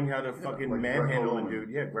 like learning how to fucking like manhandle a Greco-Roman. dude.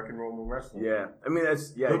 Yeah, Greco-Roman wrestling. Yeah, I mean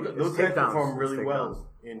that's Those guys takedowns. perform really It's well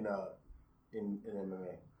in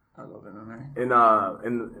MMA. I love MMA.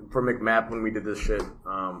 in for McMap when we did this shit,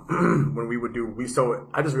 when we would do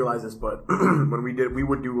I just realized this, but when we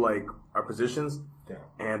would do like our positions, Yeah.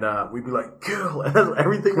 and we'd be like kill,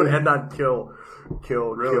 everything would end on kill,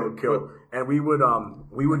 and we would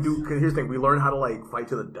do. Cause here's the thing, we learned how to like fight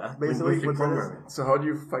to the death basically. Linguistic with this. programming. So how do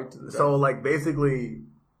you fight to the So like basically,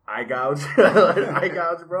 eye gouge, eye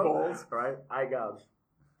gouge, bro, Balls. right? Eye gouge,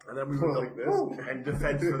 and then we would Like this? And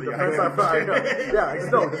defense for the Defense on fire. Yeah,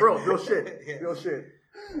 it's no, bro, real shit, real shit.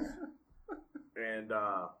 And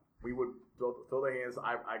we would throw the hands,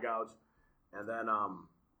 eye gouge, and then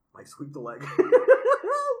like sweep the leg,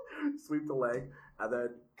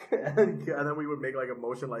 and then we would make like a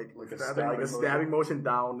motion, like Like a a stabbing motion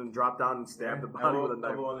down and drop down and stab the body with a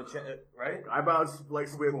knife. elbow on the chest, right? Eyebrows like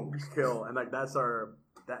sweep, kill, and like that's our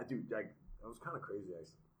dude. Like it was kind of crazy,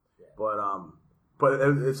 actually. But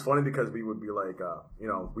it's funny because we would be like,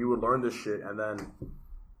 we would learn this shit, and then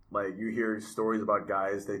like you hear stories about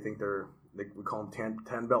guys. They think we call them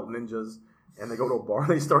tan belt ninjas, and they go to a bar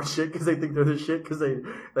and they start shit because they think they're the shit because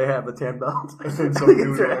they have the tan belt. And some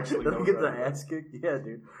dude who actually They knows get that. their ass kicked. Yeah,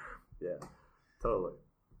 dude. Yeah, totally.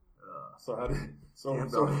 So how do Tan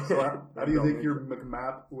so belt. how do you Tan think belt your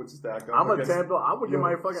McMap would stack up? I'm a against, tan belt. I would you get know,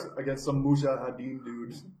 my fucking. against some Mujahideen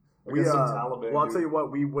dudes. We Against some Taliban. well, I'll dude. tell you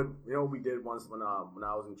what, we would, what we did once when I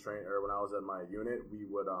was in train or when I was at my unit, we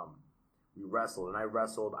wrestled, and I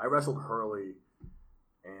wrestled Hurley,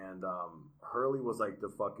 and Hurley was like the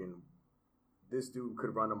fucking this dude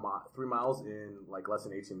could run 3 miles in like less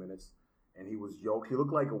than 18 minutes, and he was yoked. He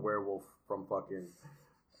looked like a werewolf from fucking.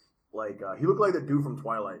 Like he looked like the dude from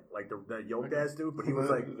Twilight, like that yoked ass dude, but he was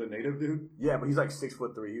like the native dude. Yeah, but he's like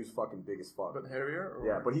 6'3". He was fucking big as fuck. But hairier? Or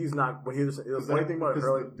Yeah, but he's not. But here's the funny thing about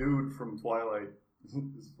early. The dude from Twilight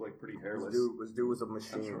is like pretty hairless. This dude was a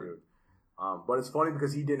machine, dude. But it's funny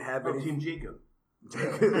because he didn't have any. Team Jacob.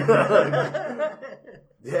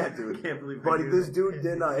 Yeah, dude. Can't believe. But this dude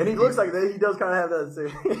did not, and he looks like that. He does kind of have that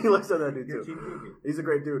same. He looks like that dude too. He's a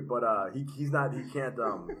great dude, but he's not. He can't.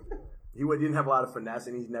 He didn't have a lot of finesse,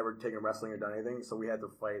 and he's never taken wrestling or done anything. So we had to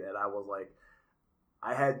fight, and I was like,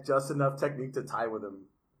 I had just enough technique to tie with him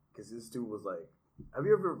because this dude was like. Have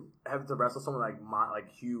you ever had to wrestle someone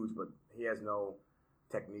like huge, but he has no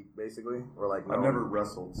technique basically, or like no? I've never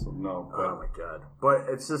wrestled, so no. But. Oh my god! But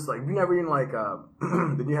it's just like you never even like.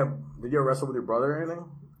 Did you ever wrestle with your brother or anything?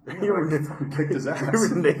 You ever kicked his ass? You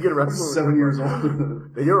ever naked wrestle? 7 years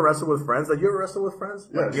old. Did you ever wrestle with friends? Like you ever wrestle with friends?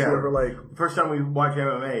 Like, Yeah. You ever like First time we watched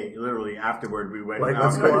MMA, literally afterward we went like out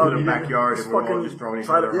let's go out to the backyard and we're all just throwing each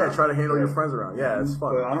other around. try to handle your friends around. Yeah, it's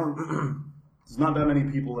fun. But I don't. There's not that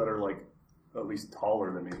many people that are like at least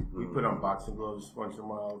taller than me. We put on boxing gloves once in a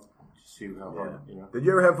while to see how hard, Did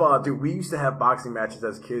you ever have dude? We used to have boxing matches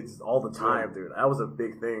as kids all the time, dude. That was a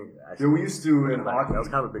big thing. Actually. Yeah, we used to in hockey. That was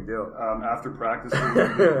kind of a big deal. After practice,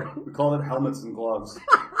 we called it helmets and gloves.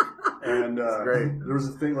 And great. there was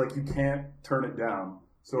a thing like you can't turn it down.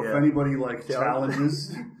 So if Yeah. anybody like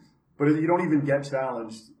challenges, but you don't even get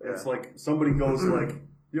challenged. It's like somebody goes like,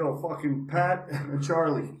 "Yo, fucking Pat and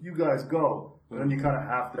Charlie, you guys go." And then you kind of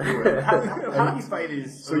have to do it. Hockey fight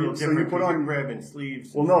is So you put on rib and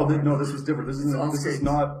sleeves. Well, no, this was different. This is skates.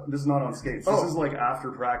 not on skates. Oh. This is like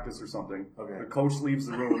after practice or something. Okay. The coach leaves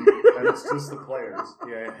the room and it's just the players.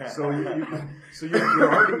 Yeah. So you're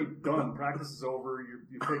already done. Practice is over.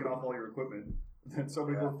 You've taken off all your equipment. Then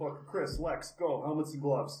somebody goes, "Fuck, Chris, Lex, go helmets and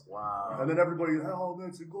gloves." Wow. And then everybody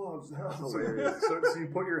helmets and gloves. So you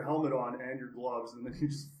put your helmet on and your gloves, and then you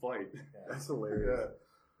just fight. That's hilarious. Yeah.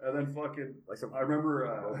 And then fucking, Like some I remember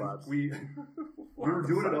robots. we were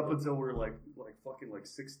doing it up until we were like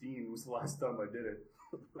 16 was the last time I did it.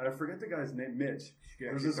 And I forget the guy's name, Mitch.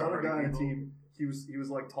 There was this other guy on the team. He was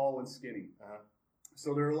like tall and skinny.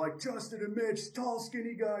 So they were like, Justin and Mitch, tall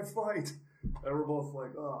skinny guy fight. And we're both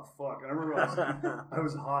like, oh fuck. And I remember I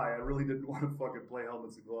was high. I really didn't want to fucking play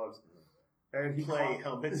helmets and gloves. And he Play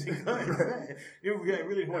helmets and gloves. You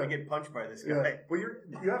really want to get punched by this guy. Yeah, well,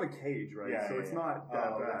 you have a cage, right? Yeah, so it's not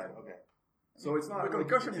that bad. Okay. So it's not. The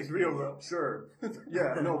concussion is real, though. Sure.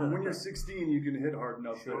 Yeah. No, but when you're 16, you can hit hard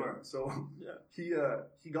enough. Sure. So he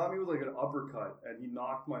got me with like an uppercut, and he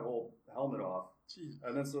knocked my whole helmet off. Jeez.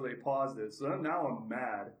 And then so they paused it. So then now I'm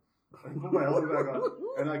mad. I put my helmet back on,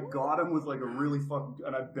 and I got him with like a really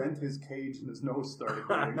and I bent his cage, and his nose started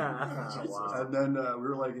bleeding. Wow. And then we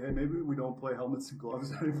were like, hey, maybe we don't play helmets and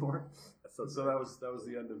gloves anymore. So that was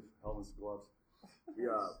the end of helmets and gloves.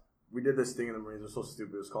 We did this thing in the Marines. It was so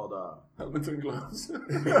stupid. It was called Helmets and gloves. it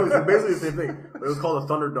was basically the same thing. But it was called a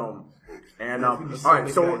Thunderdome. And all right,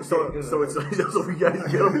 so it's so we guys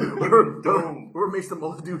get them. We're makes the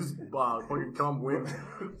most dudes fucking come win,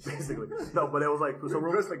 basically. No, but it was like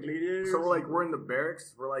we're in the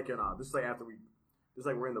barracks. We're like in this is like after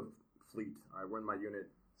we're in the fleet. All right, we're in my unit.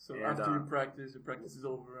 So and, after your practice is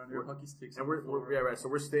over and your hockey sticks. And we're right. So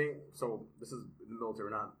we're staying. So this is the military.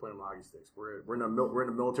 We're not playing with hockey sticks. We're in the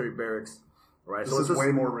military barracks. Right. This so is it's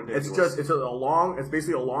way more ridiculous. It's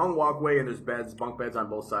basically a long walkway, and there's bunk beds on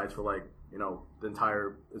both sides for like the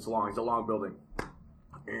entire. It's a long building,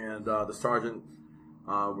 and the sergeant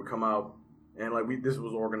would come out, and like this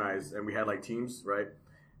was organized, and we had like teams, right?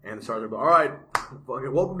 And the sergeant would go, all right,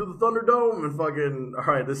 fucking welcome to the Thunderdome, and fucking all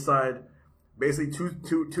right, this side. Basically,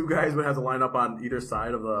 two guys would have to line up on either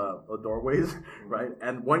side of the doorways, right?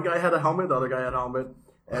 And one guy had a helmet, the other guy had a helmet,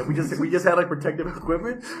 and we just had like protective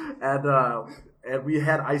equipment, and we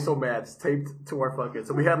had ISO mats taped to our fucking.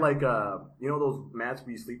 So we had like those mats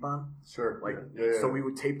we sleep on, Sure. like Yeah. so we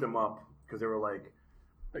would tape them up because they were like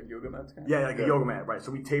yoga mats. a yoga mat, right?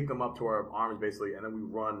 So we taped them up to our arms basically, and then we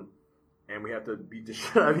run. And we have to beat the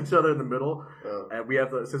shit out of each other in the middle. And we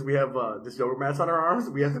have to, since we have just yoga mats on our arms,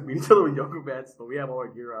 we have to beat each other with yoga mats. So we have all our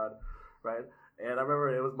gear on, right? And I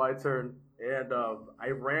remember it was my turn. And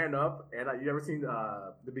I ran up. And you ever seen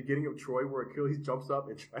the beginning of Troy where Achilles jumps up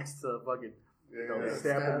and tries to fucking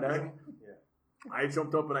stab the neck? Yeah. I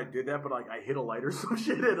jumped up and I did that, but like I hit a light or some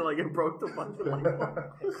shit and like it broke the fucking light bulb.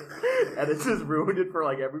 And it just ruined it for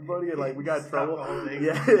like everybody. And like we got in trouble.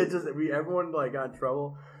 Yeah, everyone like got in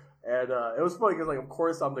trouble. And it was funny because, like, of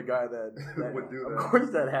course, I'm the guy that would do of that.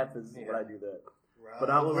 course, that happens when I do that. But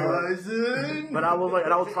I was like,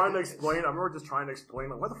 and I was trying to explain. I remember just trying to explain,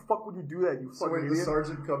 like, why the fuck would you do that? You So fucking wait, the idiot.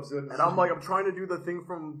 sergeant comes in. And I'm like, I'm trying to do the thing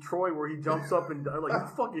from Troy where he jumps up and I'm like, you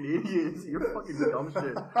fucking idiots, you're fucking dumb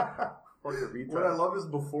shit. Fucking retard. What I love is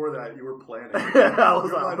before that you were planning. I was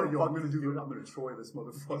You're like, I'm gonna do it. I'm gonna Troy this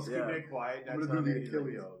motherfucker. Yeah. Keep it quiet. I'm That's gonna how do the they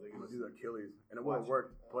Achilles. They're do gonna the Achilles, and it Watch wouldn't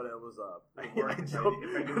work. But it was I work if I jumped,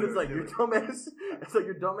 do and it's like your Achilles. dumbass. It's like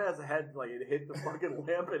your dumbass head, like it hit the fucking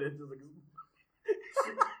lamp, and it just like.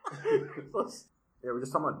 Yeah, we're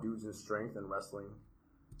just talking about dudes in strength and wrestling.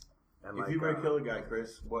 And If you were to kill a guy,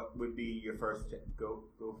 Chris, what would be your first go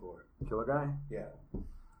for? kill a guy. Yeah.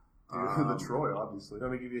 The Troy, obviously.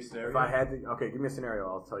 Let me give you a scenario. If I had to, okay, give me a scenario.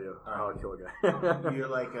 I'll tell you how I'd kill a guy. You're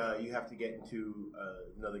like you have to get into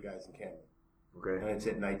another guy's encampment, and Okay, it's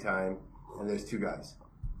at nighttime, and there's two guys.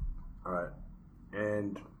 all right,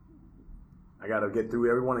 and I gotta get through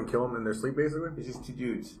everyone and kill them in their sleep, basically. It's just two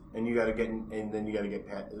dudes, and you got to get, and then you got to get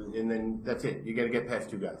past, and then that's it. You got to get past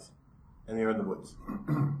two guys, and they're in the woods.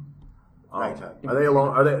 Nighttime. Are they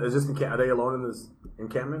alone? Are they alone in this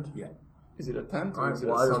encampment? Yeah. Is it a tent All or right, is it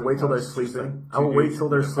well, a I just southern wait till they're house? sleeping. like I will two wait dudes till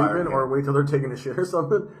they're in a fire sleeping, or camp. wait till they're taking a shit or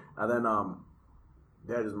something, and then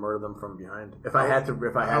yeah, just murder them from behind. If I had to,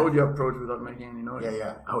 How would you approach without making any noise?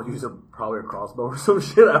 Yeah. I would use probably a crossbow or some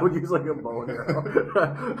shit. I would use like a bow and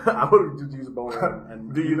arrow. I would just use a bow and arrow.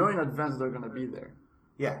 And Do you know in advance they're gonna be there?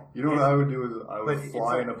 Yeah. You know what I would do is I But would it's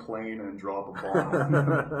fly like- in a plane and drop a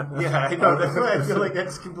bomb. Yeah, I know. That's why I feel like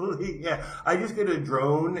that's completely. Yeah, I just get a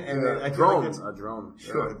drone, and then I feel drone, like that's a drone.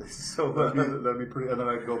 sure. This is so. That'd be pretty. And then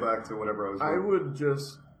I'd go back to whatever I was I doing. would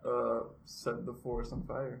just set the forest on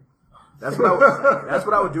fire. That's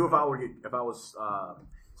what I would do if I was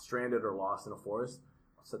stranded or lost in a forest.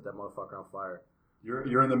 I'll set that motherfucker on fire.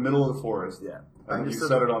 You're in the middle of the forest. Yeah, And you just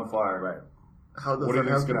set it on fire. right. How does What do you that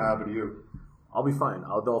think's happen? gonna happen to you? I'll be fine.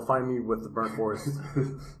 They'll find me with the burnt forest.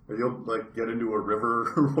 You'll like get into a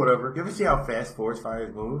river or whatever. You ever see how fast forest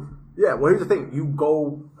fires move? Yeah, well, here's the thing. You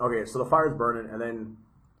go, okay, so the fire's burning, and then,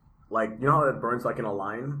 like, you know how it burns, like, in a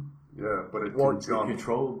line? Yeah, but it Well, can jump.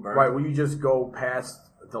 Controlled burn. Right, well, you just go past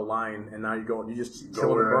the line, and now you just chill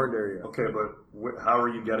in the burned area. Okay, but how are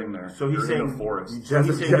you getting there? So he's You're in saying- a forest. You have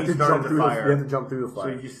to, he's you saying have he to started jump the through the fire. You have to jump through the So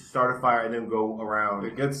fire. you just start a fire and then go around.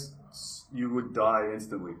 It gets. You would die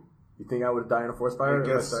instantly. You think I would die in a forest fire? It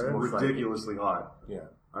if I gets started? ridiculously hot. Yeah.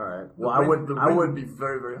 All right. The Well, wind I would be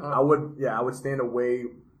very, very hot. I would stand away.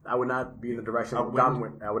 I would not be in the direction of Upwind?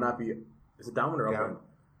 downwind. I would not be. Is it downwind or Down. upwind?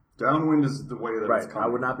 Downwind is the way that Right. it's coming.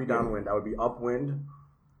 I would not be downwind. I would be upwind,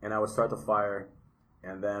 and I would start the fire,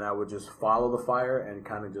 and then I would just follow the fire and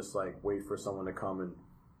kind of just like wait for someone to come and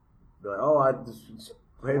be like, "Oh, hey, this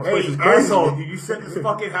place Hey, is crazy." asshole! Did you set this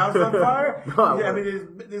fucking house on fire? No, I Yeah, I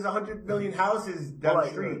wouldn't. mean, there's 100 million houses down the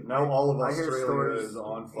street. Now all of I hear Australia stories- is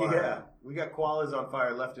on fire. Yeah, we got koalas on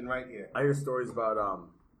fire left and right here. I hear stories about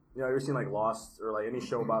you ever seen like Lost or like any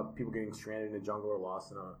show about people getting stranded in the jungle or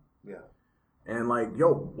lost in a Yeah. and like,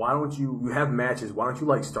 yo, why don't you have matches? Why don't you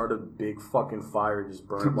like start a big fucking fire and just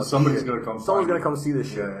burn a bunch of Somebody's shit? gonna come Someone's find gonna you. come see this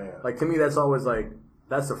shit. Yeah. Like to me, that's always like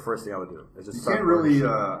that's the first thing I would do. It's just You start can't burning really.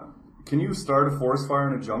 shit. Can you start a forest fire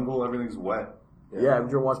in a jungle? Everything's wet. Yeah, have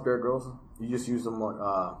you ever watched Bear Grylls? You just use them like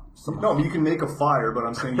some. No, you can make a fire, but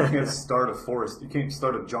I'm saying you can't start a forest. You can't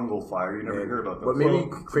start a jungle fire. You never hear about those. But maybe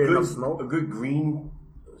Well, create good- enough smoke. A good green.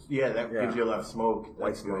 Yeah, that Yeah. gives you a lot of smoke. White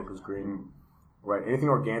That's smoke good. is green. Right. Anything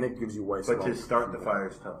organic gives you white But smoke. to start the fire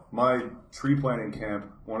is tough. My tree planting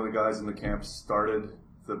camp, one of the guys in the camp started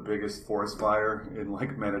the biggest forest fire in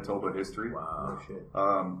like Manitoba history. Wow. Oh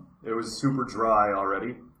shit. It was super dry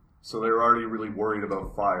already, so they were already really worried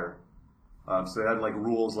about fire. So they had like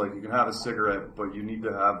rules like you can have a cigarette, but you need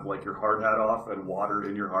to have like your hard hat off and water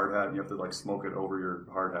in your hard hat, and you have to like smoke it over your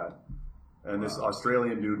hard hat. And this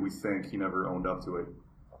Australian dude, we think he never owned up to it.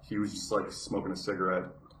 He was just like smoking a cigarette.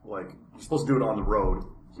 Like you're supposed to do it on the road.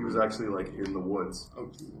 He was actually like in the woods.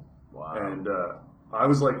 Wow. And I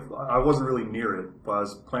was like, I wasn't really near it, but I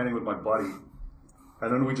was planning with my buddy.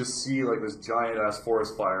 And then we just see like this giant ass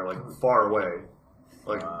forest fire, like far away,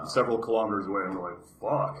 like several kilometers away. And we're like,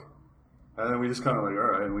 fuck. And then we just kind of like, all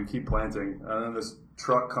right, and we keep planting. And then this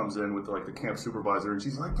truck comes in with like the camp supervisor, and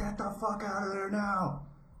she's like, get the fuck out of there now.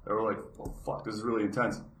 And we're like, oh fuck, this is really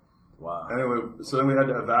intense. Wow. Anyway, so then we had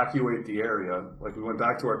to evacuate the area. Like we went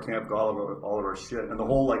back to our camp, got all of our shit, and the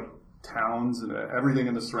whole like towns and everything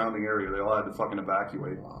in the surrounding area, they all had to fucking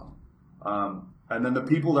evacuate. And then the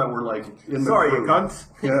people that were like in the Sorry, you crew, cunts.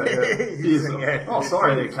 Yeah. Oh,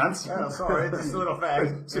 sorry, they can't. Oh, sorry, just a little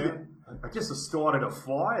fact. I just started a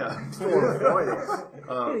fire.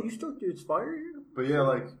 Yeah, you stoked it's fire here? But yeah,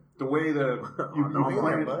 like the way that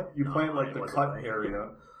you plant like the What's cut it? area,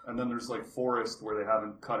 and then there's like forest where they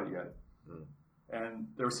haven't cut it yet. And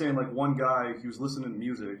they were saying like one guy, he was listening to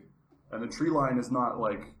music, and the tree line is not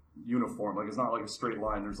like uniform, like it's not like a straight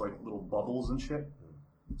line. There's like little bubbles and shit.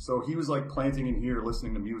 So he was like planting in here,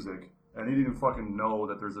 listening to music, and he didn't even fucking know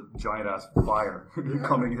that there's a giant ass fire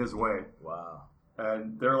coming his way. Wow.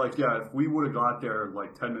 And they're like, yeah, if we would have got there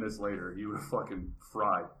like 10 minutes later, he would have fucking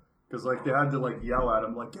fried. Because like they had to like yell at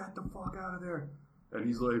him, like, get the fuck out of there. And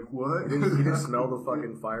he's like, what? You didn't smell the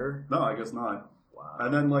fucking fire? No, I guess not. Wow.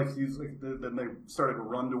 And then like he's like, then they started to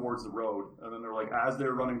run towards the road, and then they're like, as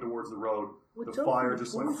they're running towards the road, the fire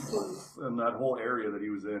just like, and that whole area that he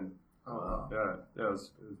was in. Oh, wow. Yeah, it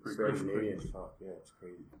was pretty Very crazy. Canadian. Fuck, yeah, it's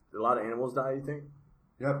crazy. Did a lot of animals die, you think?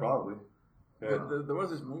 Yeah, probably. Yeah. There was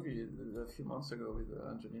this movie a few months ago with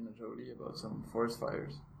Angelina Jolie about some forest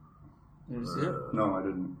fires. Did you see it? No, I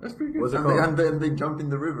didn't. That's pretty good. What's it And called? then they jump in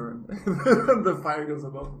the river and the fire goes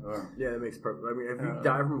above them. Yeah, that makes perfect. I mean, if you Yeah.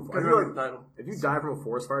 die from, I Can't feel remember the like title. if you die from a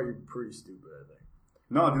forest fire, you're pretty stupid. I think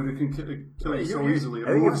No, dude, it can kill you so easily. It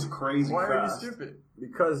I think moves it's- crazy Why are you fast. stupid?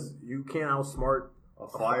 because you can't outsmart A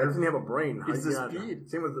It fire? doesn't have a brain. How It's you the not- speed.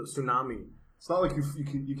 Same with the tsunami. It's not like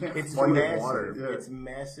you can't It's fight massive. water. Yeah. It's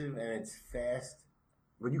massive and it's fast.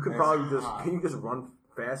 But you could That's probably just hot. can you just run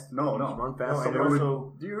fast? No. Just run fast. No, and somewhere?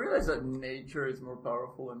 also, Do you realize that nature is more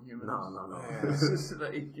powerful than humans? No. It's just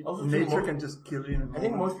like Also, nature too, can just kill you. In a I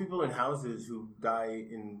think moment. most people in houses who die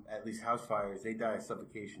in at least house fires, they die of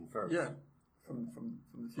suffocation first. Yeah, from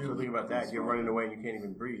the So fumes. think about that. You're running away and you can't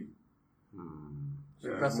even breathe. So Yeah.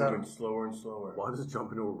 you're Pass moving out. slower and slower. Why just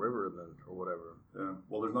jump into a river then, or whatever? Yeah.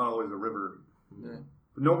 Well, there's not always a river. Yeah.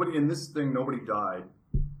 But nobody in this thing, nobody died.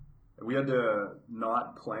 And we had to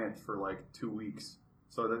not plant for like 2 weeks.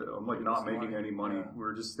 So that I'm like not making any money. Yeah. We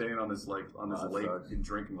were just staying on this lake that sucks. and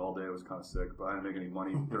drinking all day. It was kind of sick, but I didn't make any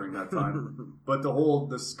money during that time. But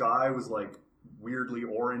the sky was like weirdly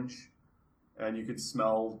orange, and you could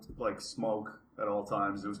smell like smoke at all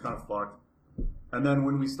times. It was kind of fucked. And then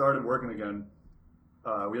when we started working again,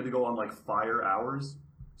 we had to go on like fire hours.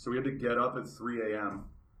 So we had to get up at 3 a.m.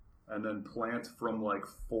 and then plant from like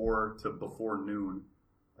 4 to before noon.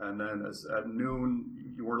 And then at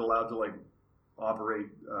noon, you weren't allowed to like operate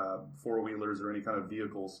four-wheelers or any kind of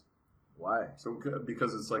vehicles. Why? So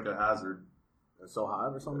because it's like a hazard. It's so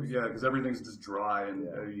hot or something? Yeah, because everything's just dry and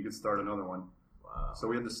Yeah. you could start another one. Wow. So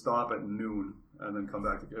we had to stop at noon and then come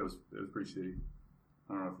back. It was pretty shitty.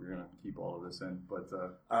 I don't know if you're gonna keep all of this in, but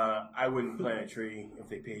I wouldn't plant a tree if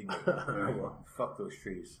they paid me. Fuck those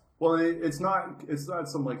trees. well, it's not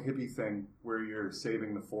some like hippie thing where you're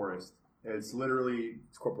saving the forest. It's literally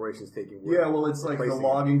It's corporations taking. yeah. Well, it's like the replacing-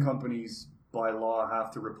 logging companies by law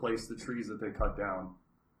have to replace the trees that they cut down.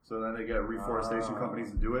 So then they get reforestation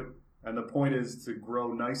companies to do it. And the point is to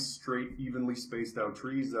grow nice, straight, evenly spaced out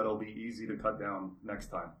trees that'll be easy to cut down next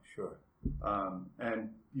time. Sure. And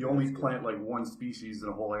you only plant like one species in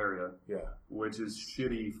a whole area, Yeah. which is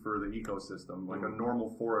shitty for the ecosystem. Like a normal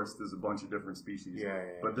forest is a bunch of different species. Yeah.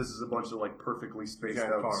 But this is a bunch of like perfectly spaced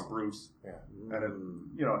Giant out farm. spruce. Yeah. And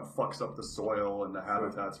it, it fucks up the soil and the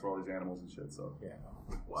habitats for all these animals and shit. So, Yeah.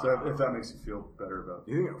 so if that makes you feel better about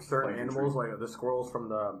Do you think certain Planting animals, like the squirrels from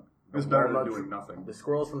the it's better than walnut doing tree- nothing. the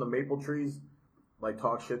squirrels from the maple trees, like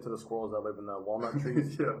talk shit to the squirrels that live in the walnut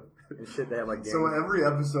trees Yeah. and shit? They have like So gangs. every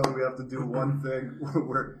episode we have to do one thing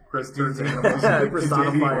where Chris turns animals into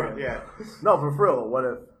Personify it. Yeah. No, for real. What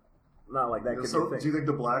if not like that? Could So be a do you thing. think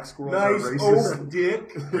the black squirrels Nice are racist? oak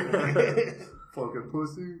dick. Fucking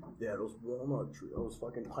pussy. Yeah, those walnut tree, those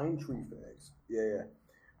fucking pine tree fags. Yeah.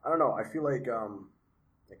 I don't know. I feel like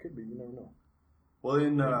it could be. You never know. Well,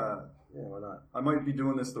 Yeah, why not? I might be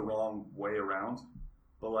doing this the wrong way around,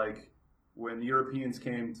 but like when Europeans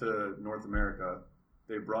came to North America,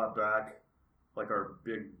 they brought back like our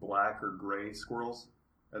big black or gray squirrels,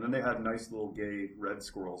 and then they had nice little gay red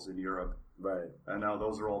squirrels in Europe, Right. and now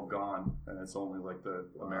those are all gone, and it's only like the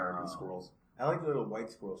American squirrels. I like the little white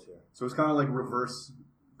squirrels here. So it's kind of like reverse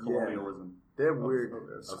colonialism. They have of- weird of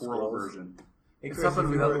a squirrel squirrels. version. Hey, It's Chris, happened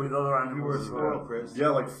if with you other were- with other if you were a animals. squirrel, Chris. Yeah,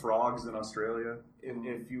 like frogs in Australia.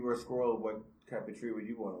 If you were a squirrel, what type of tree would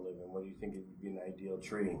you want to live in? What do you think would be an ideal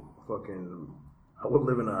tree? Fucking, I would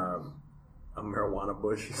live in a marijuana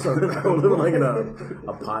bush. I would live like in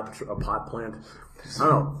a pot plant. I don't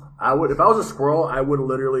know. I would if I was a squirrel. I would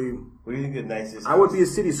literally. What do you think the nicest? I would be a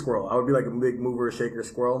city squirrel. I would be like a big mover, shaker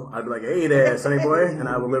squirrel. I'd be like, "Hey there, Sonny boy," and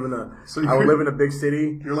I would live in a. So I would you're- live in a big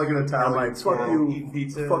city. You're like an I'm Italian like, fuck squirrel. you, Eating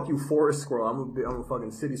pizza. fuck you, forest squirrel. I'm a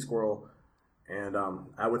fucking city squirrel, and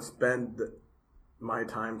I would spend my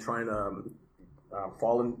time trying to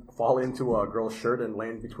fall into a girl's shirt and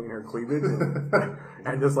land between her cleavage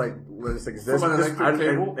and just exist From an electric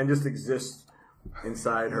cable? and just exist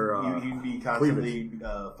inside her. You'd be constantly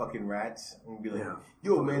fucking rats and be like, Yeah.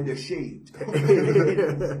 "Yo, man, they're shaved." I'd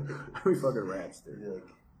be fucking rats, dude. You're like,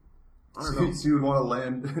 I don't know. So you would want to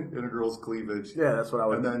land in a girl's cleavage. Yeah, that's what I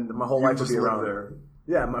would. And then my whole you life would just be live around there.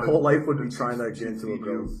 Yeah, my whole life would be And trying to she'd get into a feed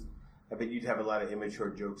girl's. I bet you'd have a lot of immature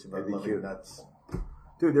jokes about That'd be loving cute. nuts.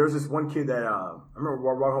 Dude, there was this one kid that I remember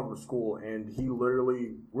walking home from school, and he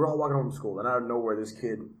literally we're all walking home from school, and out of nowhere, this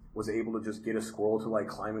kid was able to just get a squirrel to like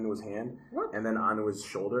climb into his hand and then onto his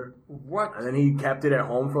shoulder, What? and then he kept it at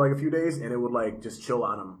home for like a few days, and it would like just chill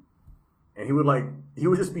on him, and he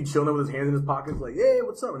would just be chilling with his hands in his pockets, like, "Hey,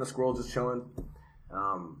 what's up?" And the squirrel just chilling.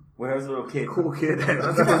 When I was a little kid, Cool kid.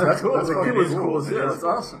 That's cool. The kid was cool as Yeah, hell. that's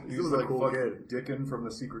awesome. He He was was a like cool fucking kid. Dickon from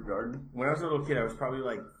The Secret Garden. when I was a little kid, I was probably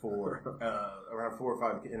like 4, around 4 or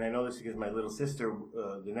 5, and I know this because my little sister,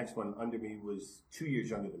 the next one under me, was 2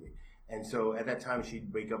 years younger than me, and so at that time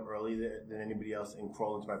she'd wake up earlier than anybody else and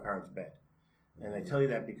crawl into my parents' bed. And I tell you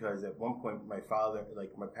that because at one point my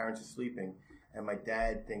parents are sleeping, and my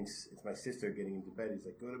dad thinks it's my sister getting into bed. He's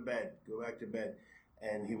like, "Go to bed, go back to bed."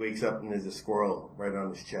 And he wakes up and there's a squirrel right on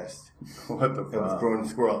his chest. What the It was a fuck? grown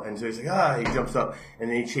squirrel. And so he's like, he jumps up. And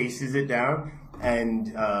then he chases it down and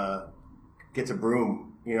gets a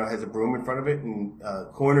broom, has a broom in front of it and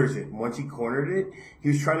corners it. And once he cornered it, he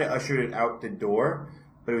was trying to usher it out the door,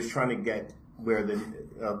 but it was trying to get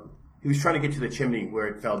he was trying to get to the chimney where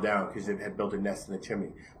it fell down because it had built a nest in the chimney.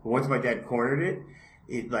 But once my dad cornered it,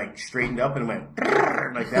 it like straightened up and went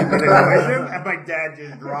like that. And my dad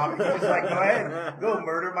just dropped. He was like, "Go ahead, go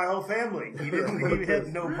murder my whole family." He had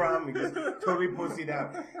no problem. He just totally pussied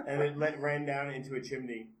out, and it ran down into a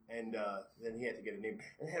chimney. And then he had to get a name.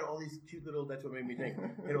 And it had all these cute little. That's what made me think.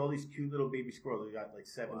 It had all these cute little baby squirrels. We got like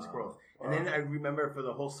 7 squirrels. And then I remember for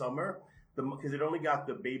the whole summer, because it only got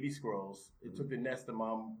the baby squirrels. It took the nest. The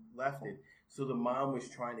mom left it. So the mom was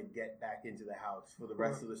trying to get back into the house for the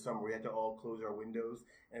rest of the summer. We had to all close our windows,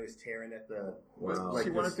 and it was tearing at the. Wow. She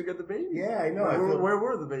wanted to get the baby. Yeah, I know. Where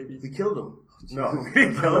were the babies? We killed them. No, we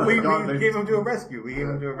didn't kill them. We gave them to a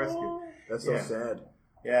rescue. That's so sad.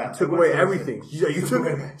 Yeah, Took away everything. She's like,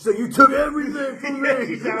 you took everything from me.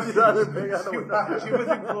 She's out there banging out the window. She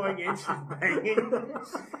wasn't going in. She was banging.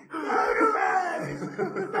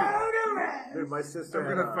 Dude, my sister.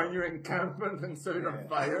 I'm gonna find your encampment and set it on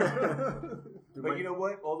fire. But you know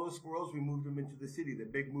what? All those squirrels, we moved them into the city. The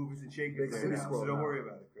big movers and shakers Big there city now, squirrel so don't now. worry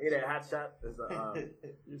about it. Hey, that hat shot is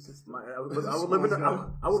Your sister. I would live in.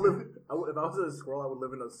 If I was a squirrel, I would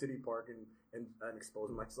live in a city park and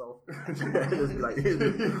expose myself. Just be like,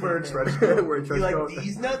 Wearing trench coat. wearing You trench like coat.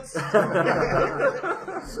 these nuts?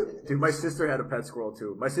 Dude, my sister had a pet squirrel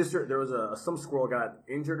too. My sister, there was some squirrel got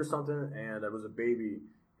injured or something, and it was a baby,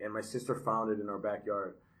 and my sister found it in our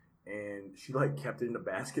backyard, and she like kept it in a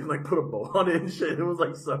basket and like put a bow on it and shit. It was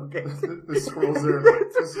like so gay. The squirrels are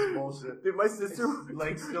just bullshit. Dude, my sister,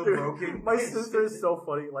 Like still dude, broken. My sister is so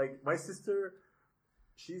funny. Like my sister,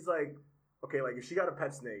 she's like, okay, like if she got a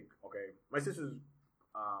pet snake, okay. My sister's,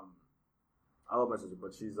 I love my sister,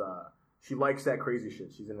 but she likes that crazy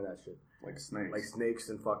shit. She's into that shit. Like snakes. Like snakes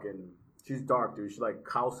and fucking. She's dark, dude. She like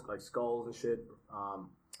cows, like skulls and shit.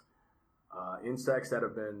 Insects that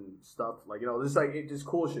have been stuffed, like just like just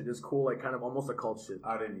cool shit, just cool, like kind of almost occult shit.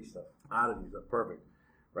 Oddity stuff. Oddities, perfect,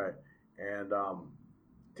 right? And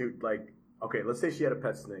dude, like, okay, let's say she had a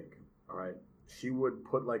pet snake, all right. She would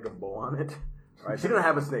put like a bow on it, right? She didn't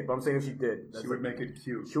have a snake, but I'm saying if she did, She would make it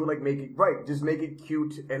cute. She would like make it right, just make it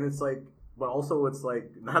cute, and it's like, but also it's like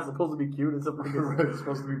not supposed to be cute. It's something It's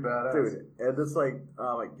supposed to be badass. dude, and it's like,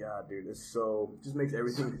 oh my god, dude, it's so just makes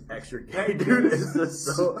everything extra gay, dude. It's just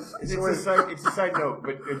so. It's a side note,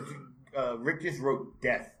 but Rick just wrote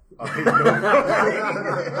death on his note.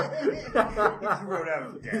 He just wrote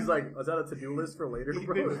out death. He's like, is that a to-do list for later, He's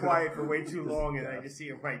bro? been quiet for way too long, and I just see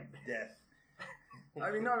him write death. Since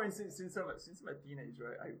I'm a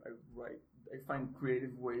teenager, I find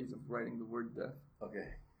creative ways of writing the word death. Okay.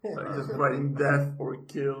 So I'm just writing death or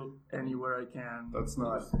kill anywhere I can. That's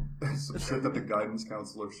not some shit that the guidance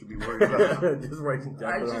counselor should be worried about. Just writing death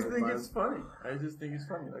I on just the think file. it's funny.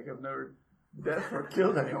 Like I've never death or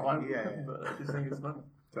killed anyone. Yeah. But I just think it's funny.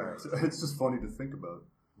 It's just funny to think about.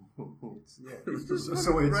 It's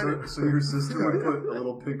So your sister might put a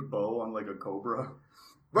little pink bow on like a cobra.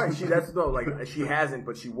 Right, she hasn't,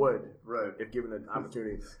 but she would, Right. if given an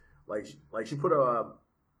opportunity. She put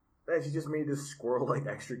she just made this squirrel like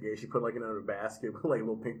extra gay. She put like it in a basket with like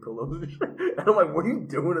little pink pillows and shit. And I'm like, what are you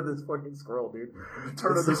doing to this fucking squirrel, dude?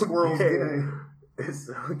 Turn It's the so squirrel's gay. It's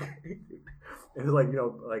so gay, dude. And it's like, you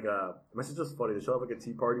know, like, my sister's funny. They show up like a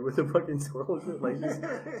tea party with a fucking swirl and shit. Like, just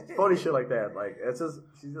funny shit like that. Like,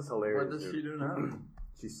 she's just hilarious. What does dude. she do now?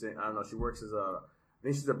 I don't know. She works as I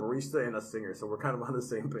think she's a barista and a singer, so we're kind of on the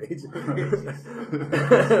same page.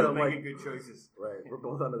 I'm like, Making good choices. right, we're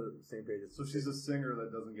both on the same page. So she's a singer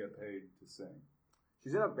that doesn't get paid to sing.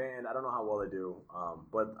 She's in a band. I don't know how well they do,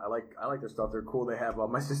 but I like their stuff. They're cool. They have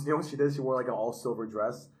my sister. You know what she did? She wore like an all silver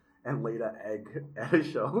dress and laid an egg at a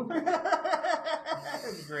show.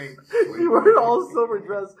 That's great. She wore an all silver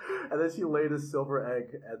dress and then she laid a silver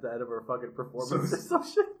egg at the end of her fucking performance or some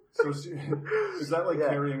shit. So she, is that like Yeah.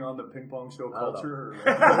 carrying on the ping pong show I don't culture? Or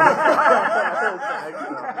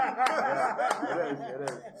It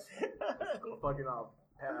is. Fucking off.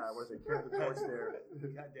 What is it? Carry the torch there.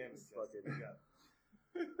 God damn it. Fucking.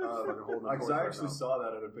 I actually saw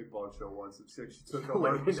that at a ping pong show once. She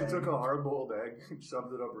took a hard-boiled egg,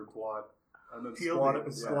 shoved it up her twat, and then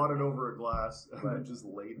squatted over a glass, and then just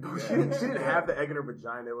laid the She egg. didn't have the egg in her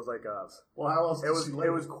vagina. It was like Well, how else? it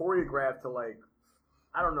was choreographed to like,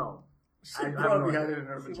 I don't know. She I probably don't know. had it in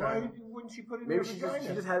her Why vagina. wouldn't she put it in Maybe her she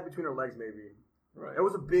vagina? just had it between her legs. Maybe Right. it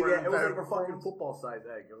was a big. For an It was like entire a fucking performance? football sized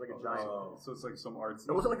egg. It was like a giant. Oh, so it's like some artsy.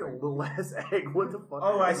 It wasn't like a little ass egg. What the fuck?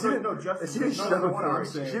 Oh, I She didn't didn't- know. Justice. she didn't No, shove no, it what through I'm her.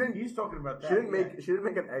 saying. She didn't- He's talking about that. She didn't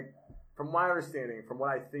make an egg. From my understanding, from what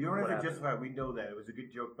I think. You don't what have to happened. justify it. We know that. It was a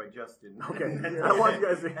good joke by Justin. Okay. I want you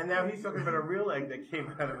guys to- And now he's talking about a real egg that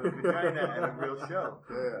came out of a vagina at a real show.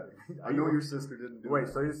 Yeah, I know your sister didn't do Wait,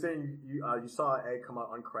 that. so you're saying you saw an egg come out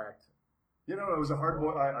uncracked? You know, it was a hard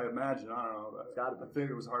boiled. I imagine. I don't know. It's gotta be. I think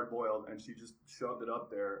it was hard boiled, and she just shoved it up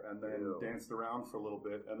there and then Ew. danced around for a little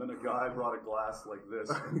bit. And then a guy brought a glass like this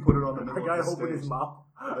and put it on the A middle guy of the opened stage. his mouth.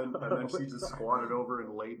 And then she just squatted over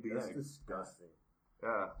and laid the That's egg. disgusting.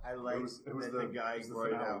 Yeah, I like it was that the the guy it was the brought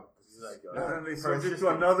it finale. out. He's like, Yeah. And then they for served it to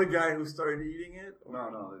assistant. another guy who started eating it.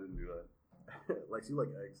 No, they didn't do that. Like you like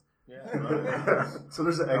eggs. Yeah. So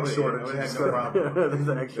there's an egg shortage. I would have no problem. There's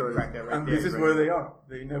an egg shortage. Crack that right And there, this is right? where they are.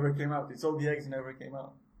 They never came out. They sold the eggs, never came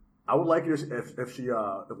out. I would like it if she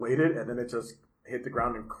laid it and then it just hit the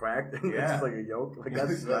ground and cracked. And Yeah. It's just like a yolk. Like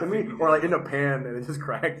that's Yeah. to me. Or like in a pan and it just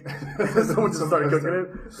cracked. Someone just started cooking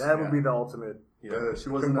it. That would be the ultimate. Yeah, she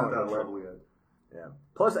wasn't at that level yet. Yeah.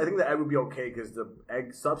 Plus, I think the egg would be okay because the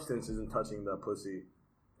egg substance isn't touching the pussy.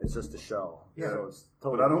 It's just the shell. Yeah. So it's But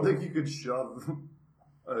totally I don't cool. think you could shove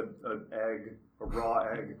an egg, a raw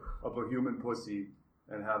egg, up a human pussy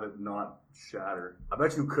and have it not shatter. I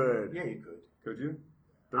bet you could. Yeah, you could. Could you?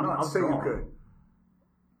 They're I'm not saying you strong. could.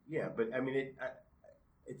 Yeah, but I mean,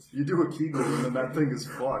 it's You do a Kegel and then that thing is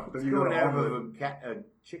fucked. Then you go going to out omelet. of a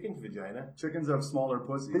chicken's vagina. Chickens have smaller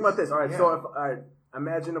pussies. Think about this. All right. Yeah. So if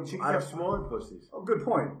imagine a Chickens have smaller pussies. Oh, good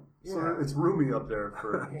point. So Yeah. it's roomy up there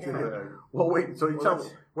for Yeah. chicken egg. well, wait. So you Well, tell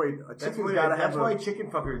that's- wait. A That's chicken's why, got to have that's why a.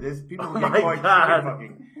 chicken fucker. There's people Oh who get my caught God. chicken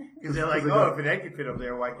fucking because they're like, Because oh, they if an egg can fit up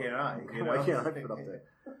there, why can't I? You know? Why can't I fit up there?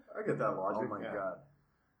 I get that Oh logic. my Yeah. god.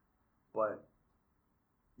 But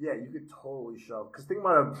yeah, you could totally shove. Because think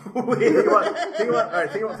about all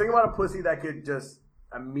right. Think about a pussy that could just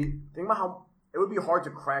think about how it would be hard to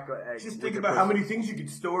crack an egg. Just with think your about how pussy. many things you could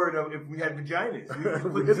store if we had vaginas. We could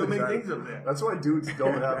We put had so many vaginas. things up there. That's why dudes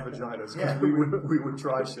don't have vaginas. 'Cause Yeah. we would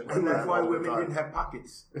try shit. Like And that's that why all the women time. didn't have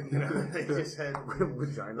pockets. You know, they just had. A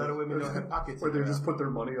Vaginas. lot of women don't have pockets. Where in they their just put their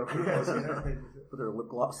money up their pussy. Put their lip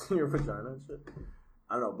gloss in your vagina and shit.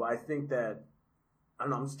 I don't know, but I think that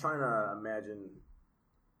I'm just trying to imagine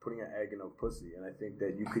putting an egg in a pussy, and I think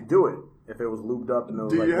that you could do it if it was lubed up and it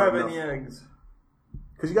was Do like you have wet any enough. eggs?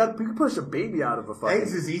 Because you can push a baby out of a fucking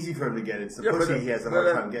Eggs is easy for him to get. It's the pussy he has a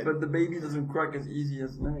hard time getting. but the baby doesn't crack as easy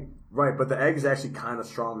as an egg. right, but the egg is actually kind of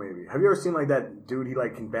strong. Maybe have you ever seen like that dude? He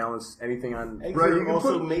like can balance anything on. Eggs Right, you are can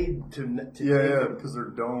also put- made to Yeah, because they're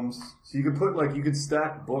domes. So you could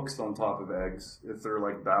stack books on top of eggs if they're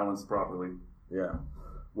like balanced properly. Yeah.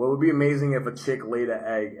 Well, it would be amazing if a chick laid an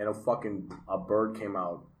egg and a bird came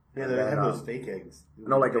out. Yeah, And they then, have those fake eggs.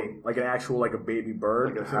 No, like an actual like a baby bird.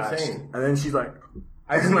 Like a That's what I'm hatched. saying. And then she's like,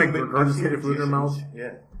 I've and seen like ma- the I've girl just seen hit it food in her mouth. magicians.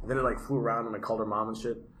 Yeah. And then it like flew around and I called her mom and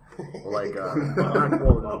shit. Or like Called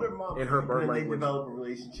her mom. in her bird and then language. they develop a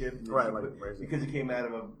relationship. And then Right, she like, put- where is it? because it came out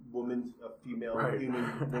of a female Right.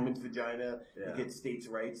 woman's vagina. Yeah. It gets states'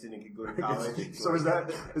 rights and it could go to college. So is that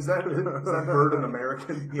bird an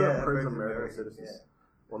American? Yeah, bird's bird's American American, citizens. yeah.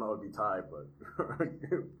 Well, no, it would be Thai, but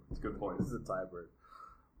That's a good point. this is a Thai bird.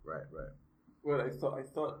 Right. Well, I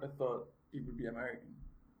thought it would be American.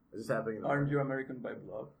 Is this happening? Aren't you American by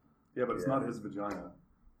blood? Yeah, but it's Yeah. not his vagina.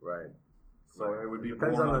 Right. So it would be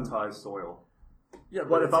Depends born on on the- Thai soil. Yeah,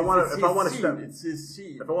 But if I wanna step- it's his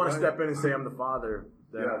seed. If I want right? to step in and say I'm the father,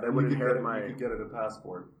 then Yeah, I then would you could inherit get my. you could get it a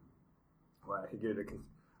passport. Right, I could get it.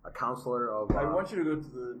 a counselor of. I want you to go to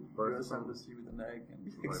the birth US or embassy with an egg and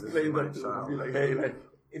this explain is my that to them. child. Be like, hey, like,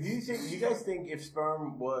 If you guys think if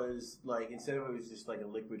sperm was like instead of it was just like a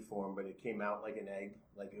liquid form, but it came out like an egg,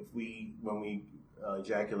 like if when we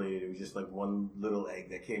ejaculated, it was just like one little egg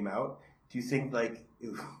that came out. Do you think like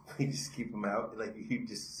if we just keep them out, like you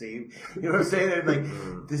just save? You know what I'm saying? And,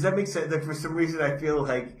 like, does that make sense? Like for some reason, I feel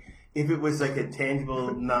like if it was like a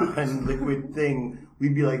tangible, non-liquid thing,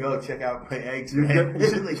 we'd be like, "Oh, check out my eggs! Man.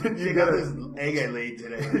 Like, check out this egg I laid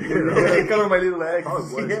today. check out my little egg.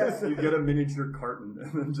 Yes. You get a miniature carton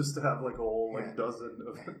and then just to have like a whole like dozen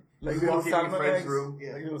of Like You little walk in your salmon friend's eggs. room.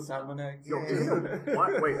 Yeah. Like little salmon eggs. Yo,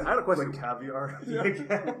 wait, I had a question. like caviar.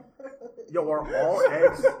 Yo, are all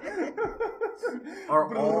eggs?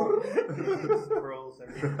 Are all? Squirrels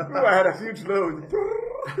and- Oh, I had a huge load.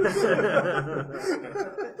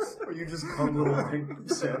 Or you just come little pink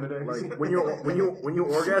salmon eggs. Like when you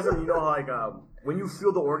orgasm, you know how like when you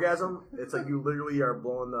feel the orgasm, it's like you literally are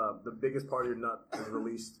blowing the biggest part of your nut is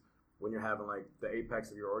released when you're having like the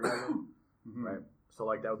apex of your orgasm, right? So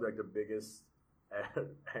like that would be like the biggest.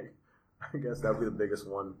 I guess that would be the biggest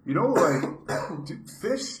one. You know, like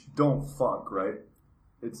fish don't fuck, right?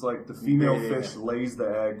 It's like the female fish lays the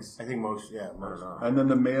eggs, I think most. and then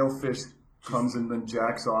the male fish comes and then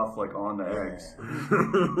jacks off like on the eggs.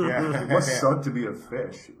 Yeah, It must suck to be a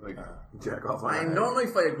fish. Like Jack off. I don't know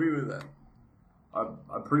if I agree with that.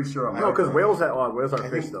 I'm pretty sure I'm No, right. because whales are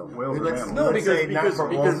fish think- though. Whales are Let's, mammals. No, let's say because- not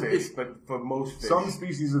for all because fish, it's- but for most fish. Some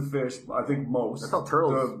species of fish, I think most. That's how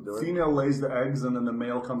turtles do The it. female lays the eggs, and then the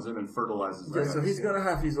male comes in and fertilizes the Yeah, eggs. so he's gonna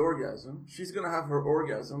have his orgasm. She's gonna have her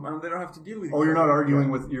orgasm, and they don't have to deal with. Oh, each you're not other.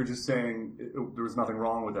 arguing with. You're just saying there was nothing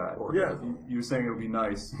wrong with that. Yeah. You're saying it would be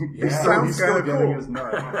nice. Yeah. He's Sounds still kinda getting cool. his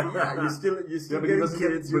nut. Yeah, you still Yeah, but he getting doesn't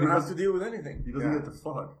get- kids. but You he don't have doesn't- to deal with anything. He doesn't Yeah. get to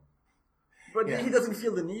fuck. But Yeah. he doesn't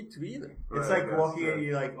feel the need to either. It's Right, I like guess, walking yeah. in,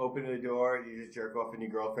 you like open the door, and you just jerk off on your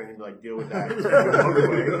girlfriend, and you like deal with that.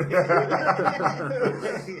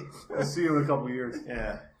 I'll see you in a couple of years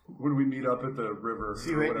Yeah. when we meet up at the river.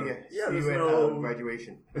 See or you at whatever. Yeah, see there's you at no-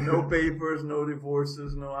 graduation. No papers, no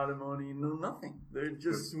divorces, no alimony, no nothing. They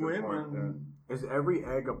just Good swim point, and Is every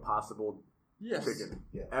egg a possible yes. chicken?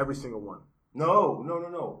 Yeah. Every single one. No.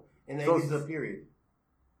 An egg So- is a period.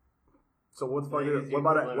 So what's Yeah, fucking? it's What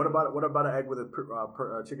about an egg with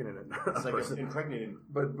a chicken in it? It's like an impregnated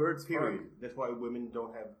But birds period. That's why women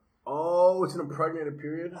don't have. Oh, it's an impregnated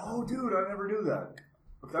period. Oh, dude, I never knew that.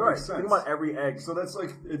 That Right. makes sense. Think about every egg, So that's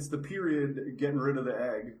like it's the period getting rid of the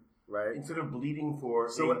egg. right? Instead of bleeding for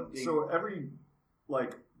So every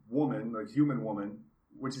like woman, like human woman,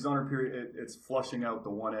 when she's on her period, it's flushing out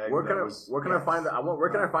the one egg. Where can I find the? Where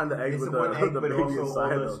can I find the egg it's with the one egg, the but baby also all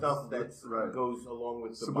inside the of stuff that Right. goes along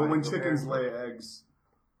with the. So, body but when preparing chickens for lay it. eggs,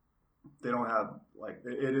 they don't have like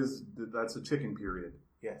it is. That's a chicken period,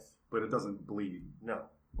 Yes. but it doesn't bleed. No.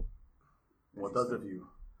 What does if you?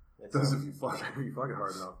 That's Does not- if you fuck? If you fuck it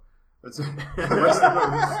hard enough. That's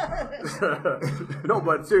No,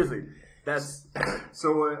 but seriously, that's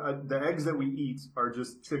so the eggs that we eat are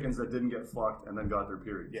just chickens that didn't get fucked and then got their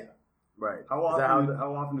period. Yeah. right. How Is that often?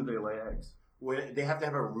 How often do they lay eggs? When they have to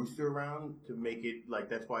have a rooster around to make it like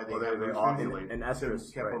that's why they Oh, have they roosters. ovulate. and To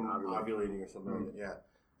estrus, keep right? them ovulate. ovulating or something like that. Yeah.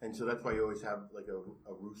 And so that's why you always have like a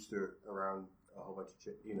rooster around a whole bunch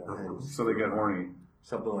of hens, So they get horny.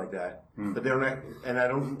 something like that. Hmm. But they don't.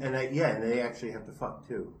 And they actually have to fuck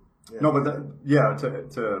too. Yeah. No, but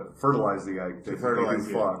to fertilize the egg, To they fertilize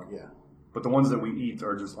do the fuck. egg, yeah. But the ones that we eat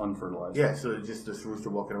are just unfertilized. Yeah, so it's just this rooster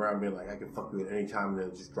walking around being like, I can fuck you at any time, and they're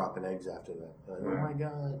just dropping eggs after that. Like, oh my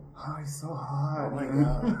god. Oh, he's so hot. Oh my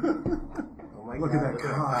god. Oh my Look god. at that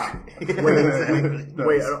cock. Exactly.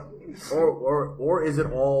 Wait, or is it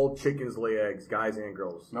all chickens lay eggs, guys and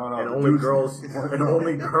girls? No, and the only dudes- girls. And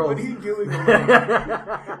only girls. What are you doing?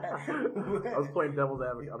 I was playing devil's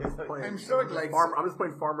advocate. I'm just playing. I'm sure it like I'm just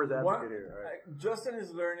playing farmer's advocate What? here. Right? Justin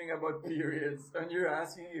is learning about periods, and you're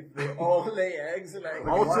asking if they all lay eggs. Like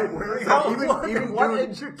All what? chick- How- even- what, even what dude-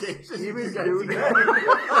 education? even these guys dude- get?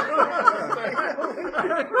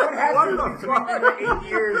 What happened for 8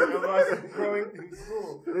 years of us growing through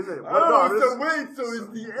school? Listen, Oh, so wait, so is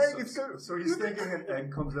the egg? It's So he's thinking an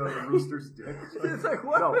egg comes out of a rooster's dick. It's like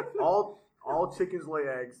what? no, all chickens lay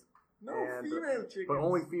eggs, No, and- female chickens. but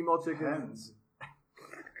only female chickens. Hens.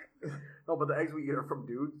 No, but the eggs we eat are from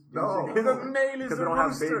dudes. No. The male is Because they a don't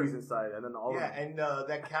have rooster. babies inside, and then all Yeah, of and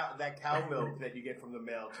that cow milk that you get from the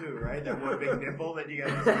male too, right? That one big nipple that you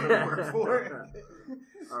got to work for.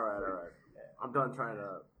 All right. I'm done trying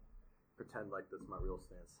to pretend like that's my real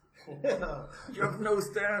stance. You have no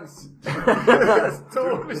stance.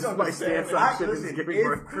 This is my stance on I- chickens listen, giving if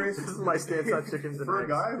birth. Chris- This is my stance on chickens and For a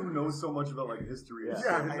eggs. guy who knows so much about like history, and Yeah.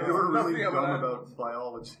 stuff, I you know were really nothing dumb about- about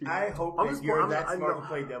biology. I hope I'm that just- you're I'm- that I smart know. to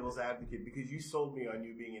play devil's advocate because you sold me on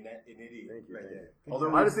you being an idiot. Thank you, Right thank there. you.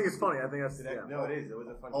 Although I just think it's funny. I think that's That- yeah. No, it is. It was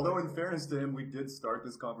a fun. Although, in fairness to him, we did start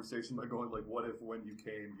this conversation by going like, "What if when you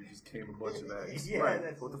came, you just came a bunch of eggs?" Yeah, Right.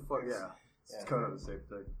 that's What the fuck? Yeah. It's kind of the same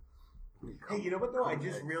thing. Hey, you know what though? I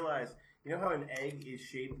just realized. You know how an egg is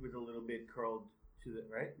shaped with a little bit curled to the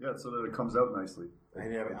right? Yeah, so that it comes out nicely. I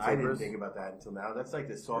didn't Fibers. think about that until now. That's like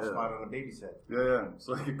the soft Yeah. spot on a baby's head. Yeah.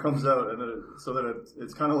 So like it comes out, and then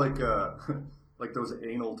it's kind of like like those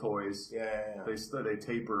anal toys. Yeah. They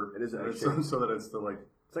taper. It is an and egg it's so, shape. so that it's the like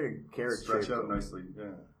It's like a carrot stretch shape. out nicely.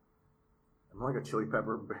 Yeah. I'm like a chili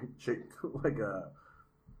pepper shaped like a.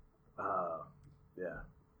 Yeah.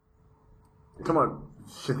 You talking about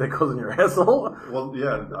shit that goes in your asshole? Well,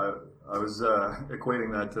 yeah. I was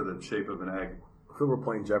equating that to the shape of an egg. I feel we're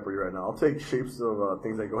playing Jeopardy right now. I'll take shapes of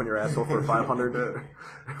things that go in your asshole for 500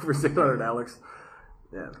 for 600, Alex.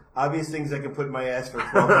 Yeah. Obvious things I can put in my ass for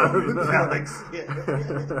 1200, Alex.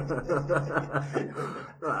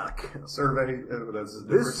 Survey. That's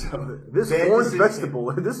This different. this Bad orange decision.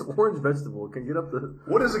 vegetable, this orange vegetable can get up to.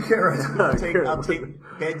 What is a carrot? I'll take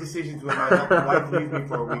bad decisions when my wife leaves me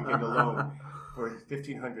for a weekend alone for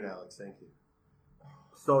 1500, Alex. Thank you.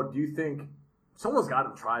 So, do you think someone's got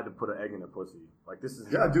to try to put an egg in their pussy? Like this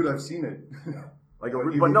is Yeah, dude, I've seen it. like a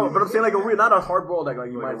You but mean- no, but I'm saying like a real, not a hard boiled egg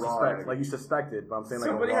like you Like might a raw suspect, egg. like you suspected. But I'm saying like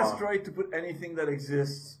Somebody a raw. has tried to put anything that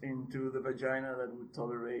exists into the vagina that would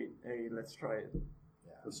tolerate. Hey, let's try it.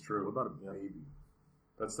 That's What true. about a baby?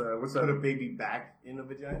 That's what's Put a that? baby back in the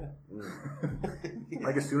vagina.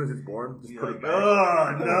 Like as soon as it's born, just You're put like, it back.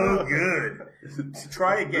 oh, no good.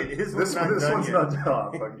 Try again. This one's not This done one's yet. not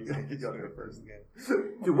done. Fuck, you gotta go first again.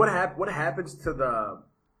 Dude, what happens to the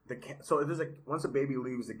so if there's once a baby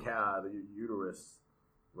leaves the uterus,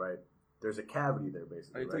 right? There's a cavity there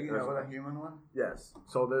basically. Are you right? talking There's- about a human one? Yes.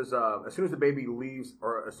 So there's as soon as the baby leaves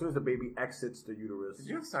or as soon as the baby exits the uterus. Did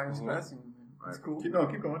you have science class in school? Keep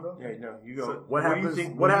going, though. Yeah, no, you go. So do what you happens?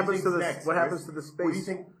 think- What do you happens to think's the next, what Chris? happens to the space? What do you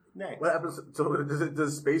think next? What happens? So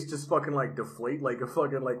does space just fucking like deflate like a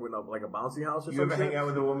fucking like when like a bouncy house or You something? ever hang out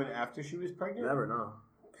with a woman after she was pregnant? Never know.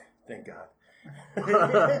 Thank God. Well,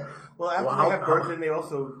 after Well, they how- have birth, then they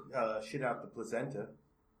also shit out the placenta.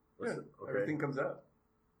 What's Yeah, okay. everything comes out.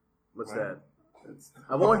 What's Right. that?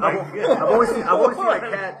 I've only seen a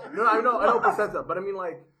cat. No, I know placenta, but I mean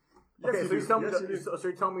like. Okay, you so you do. tell me. Yes, you do. So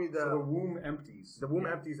you tell me So the the womb empties. womb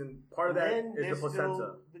empties, and part of And that then is the there's placenta.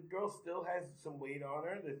 still, the girl still has some weight on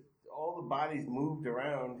her. That all the body's moved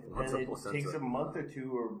around, What's and a it placenta? takes a month or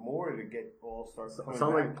two or more to get all start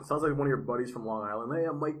coming Sounds like one of your buddies from Long Island. Hey,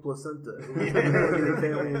 I'm Mike Placenta.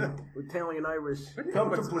 Italian Irish.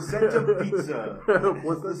 Come to Placenta Pizza.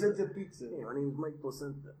 Placenta Pizza. Hey, my name's Mike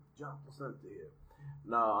Placenta. John Placenta here.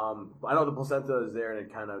 No, I know the placenta is there and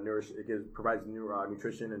it kind of provides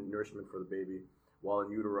nutrition and nourishment for the baby while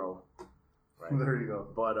in utero. Right. There you go.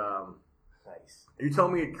 But Nice. you tell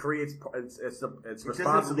me it creates. It's It doesn't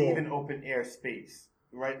responsible. leave an open air space,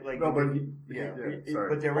 right? Like No, but yeah. sorry.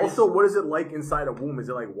 But there is. Also, what is it like inside a womb? Is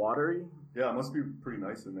it like watery? Yeah, it must be pretty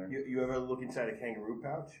nice in there. You ever look inside a kangaroo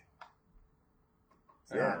pouch?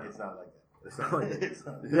 Yeah. It's not like that. It's not like It's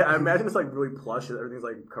not. Yeah, I imagine it's like really plush. Everything's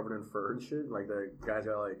like covered in fur and shit. Like the guy's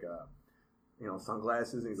got like,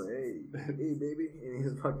 sunglasses, and he's like, "Hey, baby," and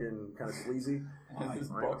he's fucking kind of sleazy. This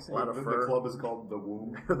Like, box. a lot of The fur. club is called the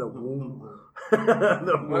womb. The womb. The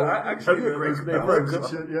womb. Well, actually, That'd be a great the- name Oh, for a good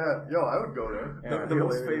club. shit. Yeah, yo, I would go there. Yeah, The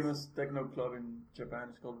most hilarious. famous techno club in Japan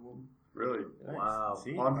is called Womb. Really? Wow.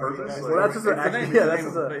 See? On purpose? It's Well, that's just It's the actually, name- yeah, it's the that's name just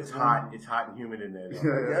of the a. place, It's Womb. hot. It's hot and humid in there.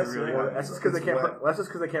 Yeah, It's yeah. really Well, hot. that's just because they It's can't. wet. That's just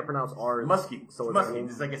because they can't pronounce R's. Musky. So It's it's musky. womb.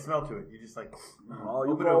 There's like a smell to it. You just like Oh,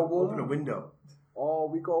 you open go open a womb. window. Oh,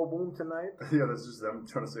 we go womb tonight. Yeah, that's just them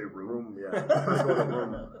trying to say room. Room, yeah. Let's go to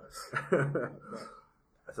room.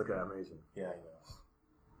 That's okay. Amazing. Yeah, I know.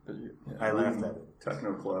 But you- I laughed at it.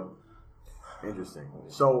 Techno club. Interesting.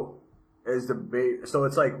 So, is so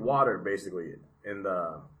it's like water basically in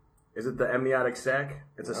the. Is it the amniotic sac?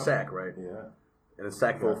 It's a sac, right? Yeah. And a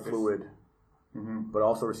sac full of Yeah, fluid, Mm-hmm. but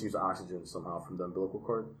also receives oxygen somehow from the umbilical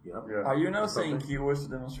cord. Yep. Yeah. Are you now saying keywords to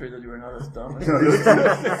demonstrate that you are not as dumb? as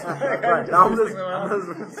Right. Now I'm twisting them out.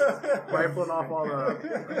 just rifling off all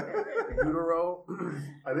the utero.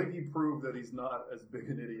 I think he proved that he's not as big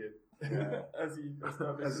an idiot as he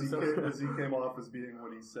established as himself. as he came off as being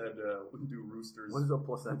when he said wouldn't do roosters. What is a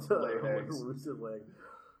placenta? Lay eggs. Rooster leg.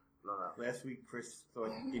 No. Last week, Chris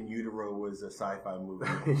thought In Utero was a sci-fi movie.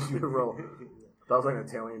 Utero. That was like an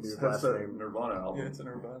Italian dude's last That's a name. Nirvana album. Yeah, it's an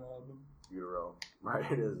Nirvana album. Utero. Right,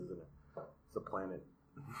 it is, isn't it? It's a planet.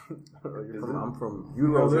 Is it? I'm from No,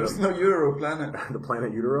 Utero. there's no Euro planet. The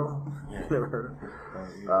planet Utero? Never heard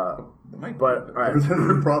of it. But, alright.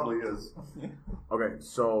 There probably is. Okay,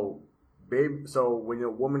 so, when a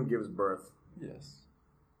woman gives birth, Yes.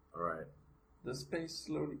 alright, The space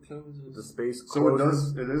slowly closes. the space So it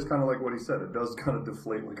closes. does. It is kind of like what he said. It does kind of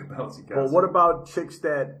deflate like a bouncy castle. But what about chicks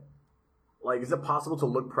that, like, is it possible to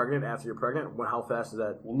look pregnant after you're pregnant? How fast is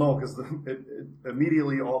that? Well, no, because it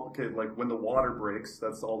immediately like when the water breaks,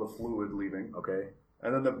 that's all the fluid leaving, Okay.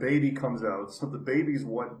 and then the baby comes out. So the baby's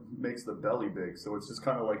what makes the belly big. So it's just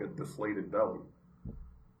kind of like a deflated belly.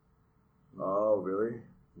 Oh, really?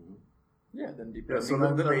 Yeah, then depending so on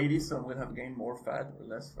then the the- lady, some will have gained more fat or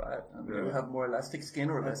less fat, and they Yeah. will have more elastic skin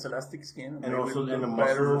or less elastic skin, And they also, will then the look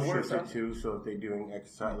better or muscles are worse. shifted too. So if they're doing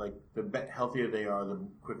exercise, like healthier they are, the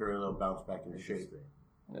quicker they'll bounce back into shape.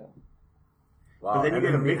 Yeah. Wow. But then you and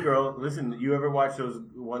get a big girl. Listen, you ever watch those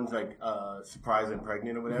ones like Surprise and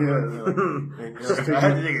Pregnant or whatever? Yeah. They're like, I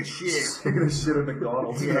had to take a shit. Taking a shit at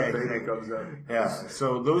McDonald's, Yeah, and the baby exactly. comes out. Yeah.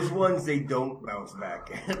 So those ones they don't bounce back.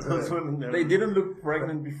 Those women They didn't look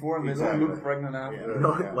pregnant before, and they don't Exactly. look pregnant after. Yeah. You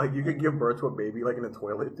know, Yeah. like you could give birth to a baby like in a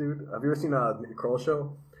toilet, dude. Have you ever seen a Kroll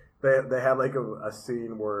show? They had like a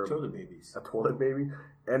scene where toilet babies. a toilet baby,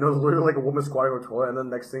 and it was literally like a woman squatting on a toilet, and then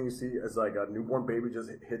next thing you see is like a newborn baby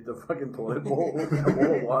just hit the fucking toilet bowl with a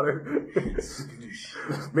bowl of water.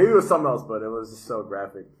 Maybe it was something else, but it was just so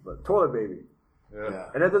graphic. But toilet baby,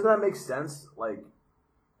 Yeah. and that does not make sense. Like,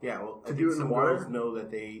 Yeah, well, To I do think it in some water? girls know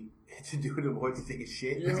that they to do it in water to take a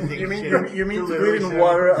shit. You to take a mean shit. you mean to do literally it in shower.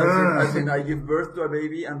 water as in I give birth to a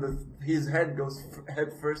baby and his head goes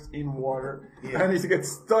head first in water Yeah. and he gets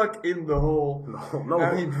stuck in the hole no,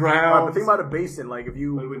 and he but drowns. think about a basin. Like if But it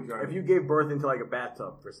wouldn't drown. you gave birth into like a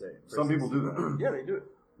bathtub per se. Some people do that. Yeah, they do it.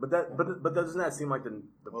 But doesn't that seem like the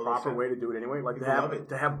Well, proper listen, way to do it anyway? Like people love it.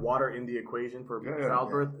 to have water in the equation for Yeah,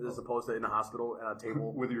 childbirth as opposed to in a hospital at a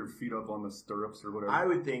table. With your feet up on the stirrups or whatever. I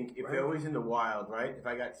would think if I was in the wild, right? If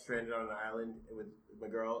I got stranded on an island with my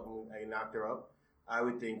girl and I knocked her up, I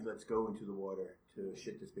would think let's go into the water to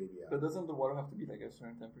shit this baby out. But doesn't the water have to be like a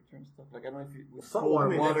certain temperature and stuff? Like I don't know if you with Salt cold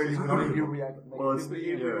water, water that's you just maybe you comfortable. react Well, it's-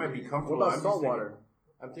 negatively. It might be What comfortable. about I'm just salt thinking- water?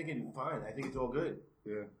 I'm thinking fine. I think it's all good.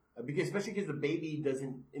 Yeah. Because especially because the baby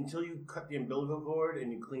doesn't until you cut the umbilical cord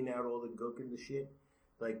and you clean out all the gook and the shit.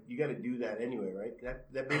 Like you got to do that anyway, right?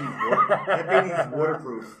 That baby's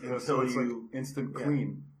waterproof So until it's like you. instant Yeah.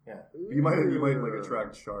 clean. Yeah, You might like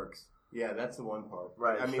attract sharks. yeah, that's the one part.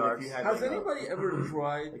 Right, I mean, sharks. if you had Has like anybody ever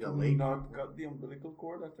tried like a to lake? not cut the umbilical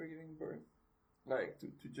cord after giving birth? Like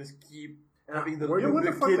to just keep having the, Where- what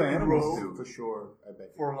the fuck kid do animals grow do? for sure, I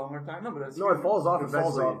bet. for a longer time? No, but that's No, it falls off It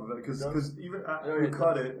falls eventually. off because even you it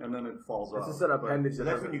cut does. it and then it falls It's off. just an But- appendage. So that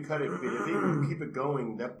that's doesn't- when you cut it. But if you keep it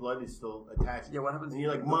going, that blood is still attached. Yeah, what happens? And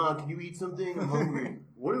you're like, Mom, can you eat something? I'm hungry.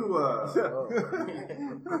 What do Oh.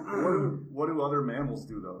 what do other mammals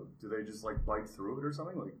do though? Do they just like bite through it or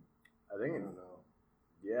something? Like I think I it, don't know.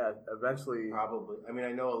 yeah, eventually. Probably. I mean,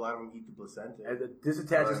 I know a lot of them eat the placenta. And it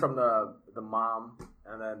disattaches Right. from the mom,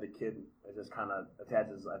 and then the kid it just kind of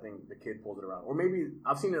attaches. I think the kid pulls it around, or maybe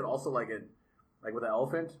I've seen it also like with an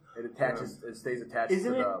elephant. It attaches. It stays attached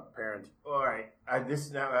Isn't to it- the parent. All right. I'm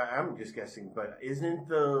just guessing, but isn't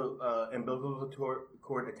the umbilical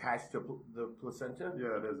cord attached to the placenta?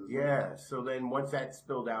 yeah, it is. isn't it? Yeah. So then once that's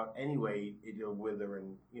spilled out anyway, it'll wither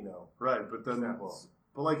and Right, but then Snap off.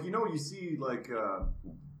 but like you see like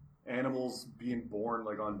animals being born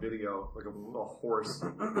like on video, like a horse,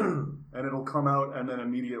 and it'll come out and then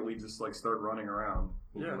immediately just like start running around.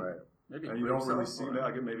 Yeah, Right. maybe And you don't really see that.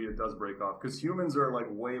 Like maybe it does break off because humans are like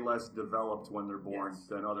way less developed when they're born Yes.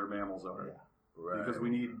 than other mammals are. Yeah. Right. Because we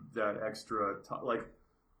need that extra like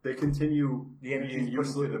they continue the energy is being pushed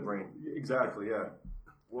useless- to the brain. Exactly, yeah.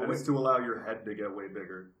 Well, And it's to allow your head to get way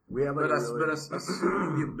bigger. we have like But a really-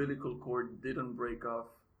 assuming the umbilical cord didn't break off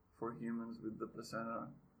for humans with the placenta,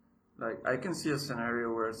 like I can see a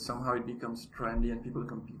scenario where somehow it becomes trendy and people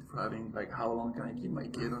compete for having like how long can I keep my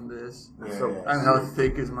kid on this, So- and how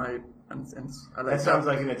thick is my and I like That sounds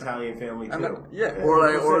like an Italian family and, too. yeah, or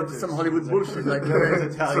like or some Hollywood bullshit like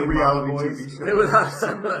It's Italian reality mama TV boys. show. they would have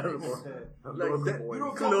some like Those that- boys. You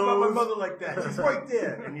don't talk about my mother like that. She's right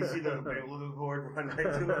there. And you see the umbilical cord run right to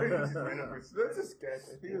her. She's right up her That's a sketch.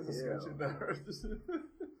 I think there's a Yeah. sketch in there.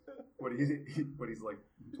 What he's like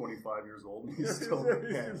 25 years old and he's still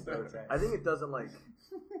Yeah, so it's I think it doesn't like.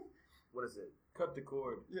 What is it? cut the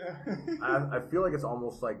cord. Yeah. I feel like it's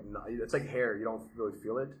almost like it's like hair. You don't really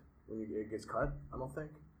feel it when it gets cut. I don't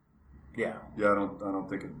think. Yeah. Yeah, I don't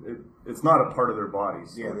think it's not a part of their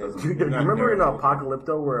bodies. So Yeah, it doesn't. You remember in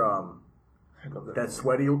Apocalypto where that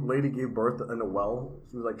sweaty lady gave birth in a well?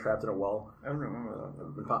 She was like trapped in a well. I don't remember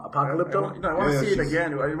that. Apocalypto? I want to see it she's-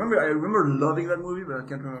 again. I remember loving that movie, but I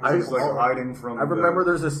can't remember. She's like hiding from. I remember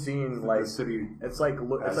there's a scene like the city. it's like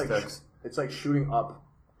Aztecs. it's like shooting up,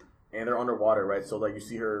 and they're underwater, right? So like you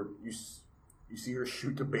see her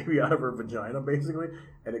shoot the baby out of her vagina basically,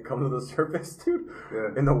 and it comes to the surface, dude,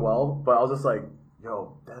 in the well. But I was just like,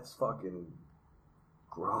 yo, that's fucking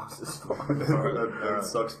gross as fuck. that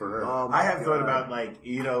sucks for her. I have thought about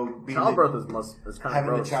being childbirth is kind of having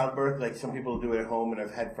gross. the childbirth. Like some people do it at home, and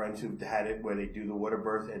I've had friends who've had it where they do the water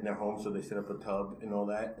birth in their home, so they set up a tub and all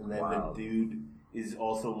that, and then Wow. the dude is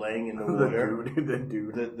also laying in the the water.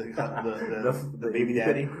 dude. The baby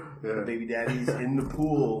daddy, Yeah. the baby daddy's in the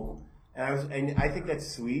pool, and I think that's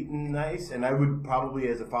sweet and nice, and I would probably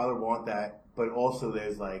as a father want that. But also,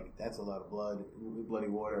 there's that's a lot of bloody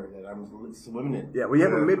water that I'm swimming in. Yeah, well, you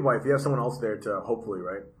have a midwife. You have someone else there to hopefully,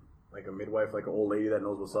 right? Like a midwife, like an old lady that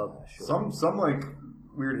knows what's up. Sure. Some like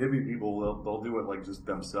weird hippie people they'll do it like just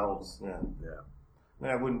themselves. Yeah. Yeah. I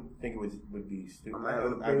mean, I wouldn't think would be stupid. I'm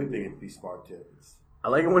having a I would baby. think it'd be smart too. I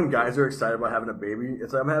like it when guys are excited about having a baby.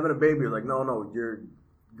 It's like, I'm having a baby. You're like, no, your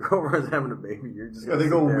girlfriend's having a baby. You're just Yeah, gonna they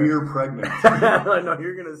sit go there. we're pregnant. No,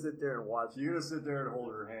 you're gonna sit there and watch. You're gonna sit there and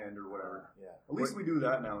hold her hand or whatever. Yeah. At least we do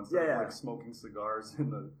that now instead Yeah. of like smoking cigars in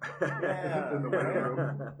the Yeah. in the waiting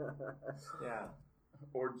room. Yeah.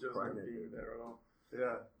 Or just not Pregnant. being there at all.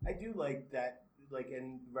 Yeah. I do like that,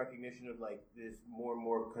 in recognition of there's more and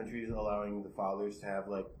more countries allowing the fathers to have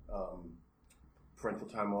parental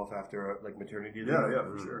time off after maternity leave. Yeah,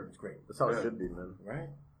 for sure. It's great, That's how it Yeah. should be, man. right?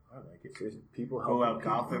 I like it. Seriously, people Go help out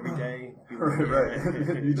golf every day. right.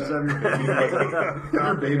 You just have your baby,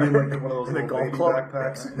 your baby in one of those in the little golf baby club,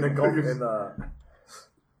 backpacks. in the golf,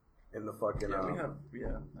 in the fucking Yeah, we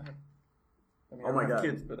have. I Oh my I don't have God.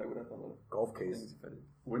 kids, but I would have a lot of golf case. things if I did.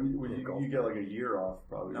 When you get like a year off,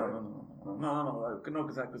 probably. No, right? no,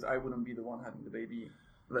 because I wouldn't be the one having the baby.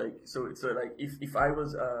 Like so if I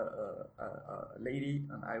was a lady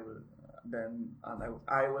and I was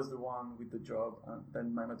I was the one with the job, and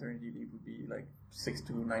then my maternity leave would be 6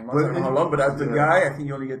 to 9 months. I don't know how long, but as the guy, I think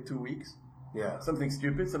you only get 2 weeks. Yeah. Something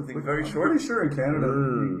stupid, something very I'm short. pretty sure in Canada,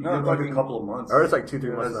 you No, get like talking- a couple of months. Or it's like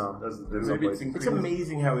 2-3 months as, now. as the Maybe dude. it's It's increased.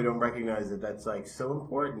 amazing how we don't recognize that that's so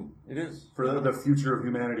important. It is. For the future of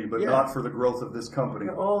humanity, but Yeah. not for the growth of this company.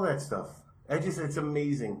 All that stuff. It's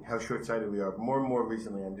amazing how short-sighted we are. More and more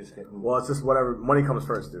recently, I'm just getting. Well, it's just whatever. Money comes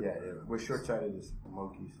first, dude. Yeah, we're short-sighted as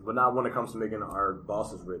monkeys. But not when it comes to making our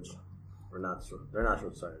bosses rich. We're not. They're not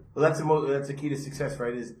short-sighted. Well, that's the key to success,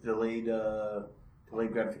 right? Is delayed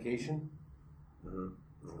gratification.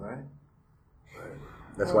 Mm-hmm. Right.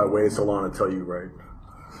 That's why I waited so long to tell you, right?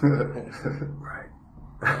 Right.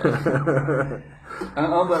 And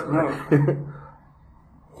on that note,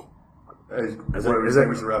 Is What, it,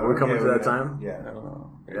 we should wrap it we're up? coming Yeah, to that time? I Yeah. don't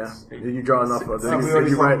know. Yeah. It's eight- Did you draw enough? six- No, we Did already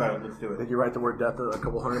you talked write? about it. Let's do Did it. you write the word death a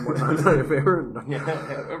couple hundred more times in your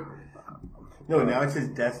favor? No, now it says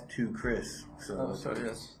death to Chris. So Oh, sorry,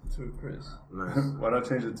 yes, to Chris. Nice. Why not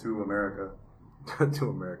change it to America? To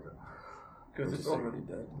America. Because it's already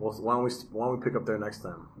dead. Well, why don't we pick up there next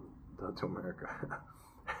time? To America.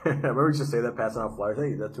 I remember you just say that passing out flyers.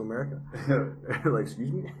 Hey, that to America? Like,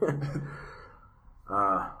 excuse me?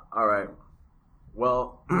 All right.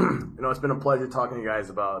 Well, it's been a pleasure talking to you guys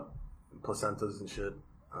about placentas and shit.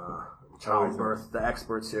 Childbirth, the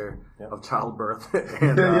experts here of childbirth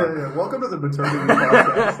and, Yeah. Welcome to the maternity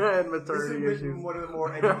podcast. and this maternity has issues. been one of the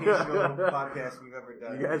more educational podcasts we've ever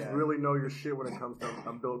done. You guys Yeah. really know your shit when it comes to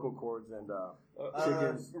umbilical cords and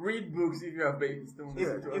chickens. Read books if you have babies. Don't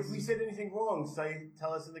listen to If us. we said anything wrong,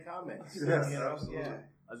 tell us in the comments. Yes, You know? absolutely.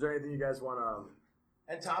 Yeah. Is there anything you guys want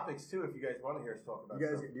to? And topics too, if you guys want to hear us talk about. Do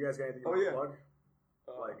you guys got anything you want to plug?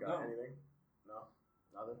 No. Anything? No,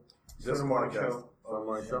 nothing. This morning podcast. show. One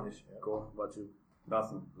more show. Yeah. Cool. What about you?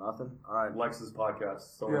 Nothing. Nothing. All right. Lex's podcast.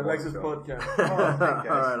 Stoner Yeah, Morning Lexus Show. podcast. Oh, thank you,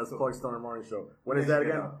 All guys. right. Let's plug Stoner Morning Show. When is Yeah, that check it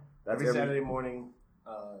again? out. That's Every Saturday morning,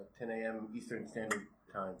 10 a.m. Eastern Standard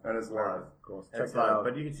Time. And it's live. Cool. Check Check that live, out.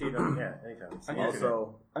 but you can see it on anytime. It's And on internet.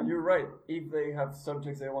 Also, And you're right. If they have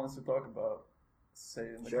subjects they want us to talk about, say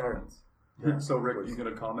it in the Sure. comments. So, Rick, you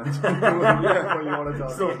gonna comment? Yeah. What you want to talk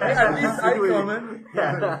So- about? At least I comment.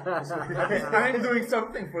 yeah. At least I'm doing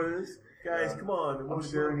something for this. Guys, come on. I'm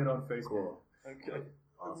sharing it on Facebook. Cool. Okay.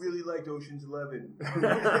 I really liked Ocean's 11.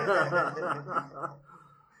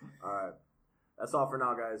 All right. That's all for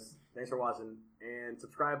now, guys. Thanks for watching. And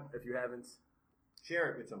subscribe if you haven't.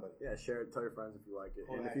 Share it with somebody. Yeah, share it. Tell your friends if you like it.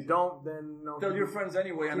 Full And if action. you don't, then no. Tell your friends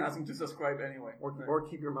anyway and ask them to subscribe anyway. Or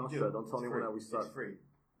keep your mouth shut. Don't tell It's anyone free. that we suck. It's free.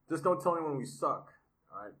 Just don't tell anyone we suck.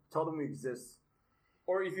 All right. Tell them we exist.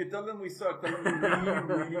 Or if you tell them we suck, tell them you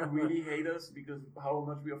really, really, really hate us because how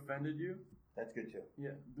much we offended you. That's good too. Yeah,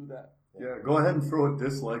 do that. Yeah, go ahead and throw a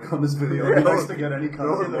dislike on this video. It'd be nice to get any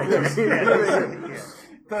content of this.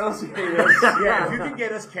 Tell us you hate us. Yeah, if you can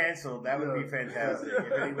get us canceled, that would be fantastic.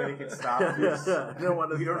 If anybody could stop this,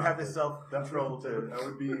 we don't have the self-control to.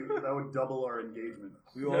 That would double our engagement.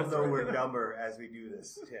 We all know we're dumber as we do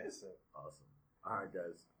this. Yes. So. Awesome. All right,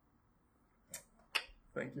 guys.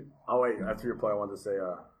 Thank you. Oh wait, after your play, I wanted to say.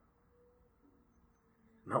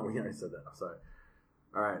 No, we already said that. I'm sorry.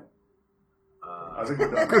 All right. I think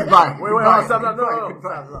we're done. Goodbye. Wait, hold on. Stop. No.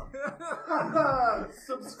 Stop.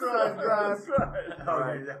 Subscribe, guys. All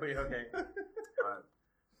right. Okay. All right.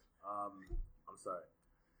 I'm sorry.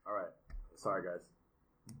 All right. Sorry, guys.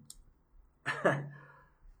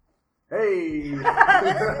 Hey. No.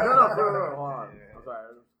 Hold on. I'm sorry.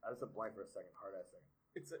 I just went blank for a second. Hard ass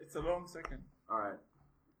second. It's a long second. All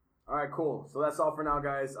right. Cool. So that's all for now,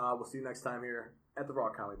 guys. We'll see you next time here at the Raw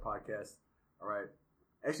Comedy Podcast. All right.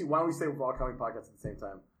 Actually, why don't we say Raw Comedy Podcast at the same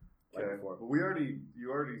time? Like Okay. before. Well,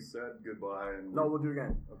 you already said goodbye. And No, we'll do it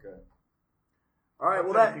again. Okay. All right.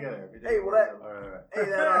 Well, Put it that. together. Hey, well, that. All right. Hey,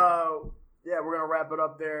 that. Yeah, we're gonna wrap it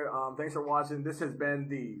up there. Thanks for watching. This has been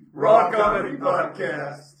the Raw Comedy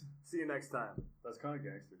Podcast. See you next time. That's kind of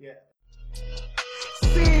gangster. Yeah.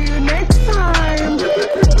 See you next time. Thank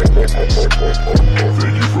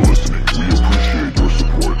you for listening. We appreciate